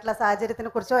ഉണ്ടായിട്ടുള്ള സാഹചര്യത്തിനെ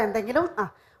കുറിച്ചോ എന്തെങ്കിലും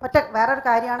വേറൊരു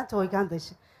കാര്യമാണ് ചോദിക്കാൻ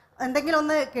ഉദ്ദേശിച്ചത്. എന്തെങ്കിലും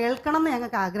ഒന്ന് കേൾക്കണം എന്ന്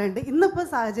ഞങ്ങൾക്ക് ആഗ്രഹമുണ്ട്. ഇന്നിപ്പോൾ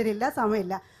സാഹചര്യമില്ല,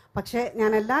 സമയമില്ല. പക്ഷേ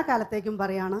ഞാൻ എല്ലാ കാലത്തേക്കും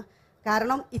പറയാണ്,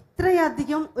 കാരണം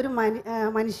ഇത്രയധികം ഒരു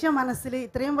മനുഷ്യ മനസ്സിൽ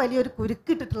ഇത്രയും വലിയൊരു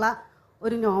കുരുക്കിട്ടിട്ടുള്ള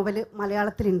ഒരു നോവല്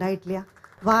മലയാളത്തിൽ ഉണ്ടായിട്ടില്ല.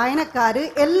 വായനക്കാർ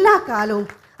എല്ലാ കാലവും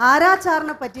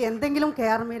ആരാച്ചാറിനെ പറ്റി എന്തെങ്കിലും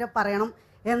KR മീര പറയണം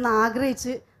എന്ന്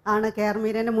ആഗ്രഹിച്ച് ആണ് KR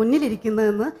മീരൻ്റെ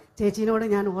മുന്നിലിരിക്കുന്നതെന്ന് ചേച്ചീനോട്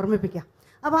ഞാൻ ഓർമ്മിപ്പിക്കാം.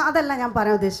 അപ്പോൾ അതല്ല ഞാൻ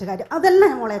പറയാൻ ഉദ്ദേശിച്ച കാര്യം. അതല്ല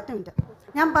നമ്മൾ ഏറ്റവും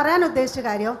ഞാൻ പറയാൻ ഉദ്ദേശിച്ച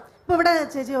കാര്യം. ഇപ്പോൾ ഇവിടെ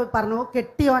ചേച്ചി പറഞ്ഞു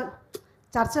കെട്ടിയോൻ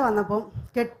ചർച്ച വന്നപ്പോൾ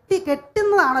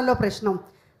കെട്ടുന്നതാണല്ലോ പ്രശ്നം.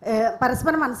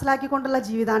 പരസ്പരം മനസ്സിലാക്കിക്കൊണ്ടുള്ള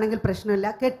ജീവിതമാണെങ്കിൽ പ്രശ്നമില്ല.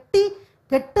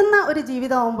 കെട്ടുന്ന ഒരു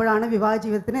ജീവിതമാകുമ്പോഴാണ് വിവാഹ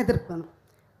ജീവിതത്തിന് എതിർക്കുന്നത്.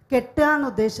 കെട്ടുക എന്ന്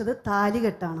ഉദ്ദേശിച്ചത്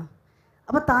താലികെട്ടാണ്.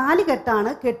 അപ്പോൾ താലികെട്ടാണ്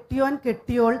കെട്ടിയോൻ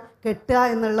കെട്ടിയോൾ കെട്ടുക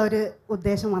എന്നുള്ള ഒരു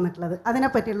ഉദ്ദേശം വന്നിട്ടുള്ളത്.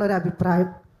 അതിനെപ്പറ്റിയുള്ള ഒരു അഭിപ്രായം.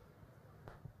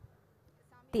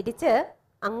 തിരിച്ച്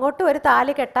അങ്ങോട്ടും ഒരു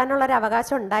താലി കെട്ടാനുള്ളൊരു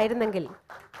അവകാശം ഉണ്ടായിരുന്നെങ്കിൽ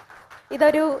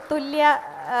ഇതൊരു തുല്യ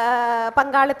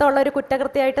പങ്കാളിത്തമുള്ള ഒരു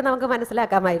കുറ്റകൃത്യമായിട്ട് നമുക്ക്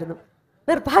മനസ്സിലാക്കാമായിരുന്നു.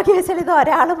 നിർഭാഗ്യവശാൽ ഇത്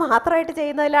ഒരാൾ മാത്രമായിട്ട്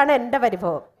ചെയ്യുന്നതിലാണ് എൻ്റെ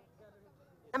പരിഭവം.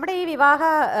 നമ്മുടെ ഈ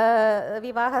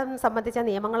വിവാഹം സംബന്ധിച്ച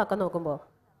നിയമങ്ങളൊക്കെ നോക്കുമ്പോൾ,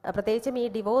 പ്രത്യേകിച്ചും ഈ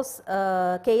ഡിവോഴ്സ്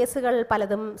കേസുകൾ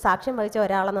പലതും സാക്ഷ്യം വഹിച്ച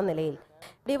ഒരാളെന്ന നിലയിൽ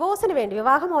ഡിവോഴ്സിന് വേണ്ടി,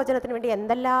 വിവാഹമോചനത്തിന് വേണ്ടി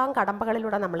എന്തെല്ലാം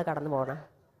കടമ്പകളിലൂടെ നമ്മൾ കടന്നു പോകണം.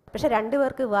 പക്ഷെ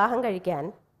രണ്ടുപേർക്ക് വിവാഹം കഴിക്കാൻ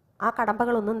ആ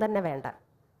കടമ്പകളൊന്നും തന്നെ വേണ്ട.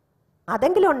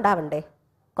 അതെങ്കിലും ഉണ്ടാവണ്ടേ?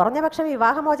 കുറഞ്ഞപക്ഷം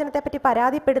വിവാഹമോചനത്തെപ്പറ്റി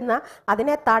പരാതിപ്പെടുന്ന,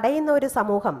 അതിനെ തടയുന്ന ഒരു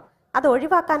സമൂഹം അത്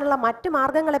ഒഴിവാക്കാനുള്ള മറ്റു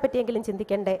മാർഗങ്ങളെ പറ്റിയെങ്കിലും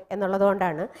ചിന്തിക്കണ്ടേ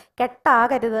എന്നുള്ളതുകൊണ്ടാണ്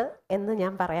കെട്ടാകരുത് എന്ന്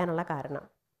ഞാൻ പറയാനുള്ള കാരണം.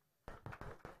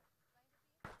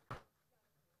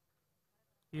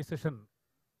 ഈ സെഷൻ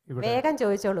വേഗം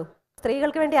ചോദിച്ചോളൂ.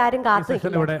 സ്ത്രീകൾക്ക് വേണ്ടി ആരും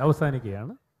കാത്തിരിക്കില്ല. ഇവിടെ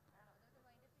അവസാനിക്കുകയാണ്.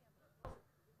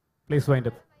 Please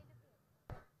wind up.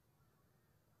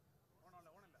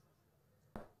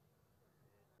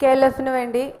 KLFന്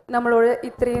വേണ്ടി നമ്മളോട്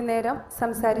ഇത്രയും നേരം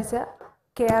സംസാരിച്ച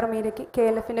KR മീരയ്ക്ക്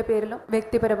KLFിൻ്റെ പേരിലും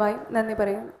വ്യക്തിപരമായും നന്ദി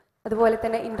പറയുന്നു. അതുപോലെ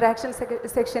തന്നെ ഇൻട്രാക്ഷൻ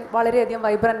സെക്ഷൻ വളരെയധികം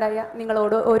വൈബ്രൻ്റായ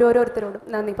നിങ്ങളോട് ഓരോരുത്തരോടും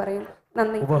നന്ദി പറയുന്നു.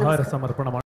 നന്ദി. ഉപഹാര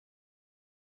സമർപ്പണമാണ്.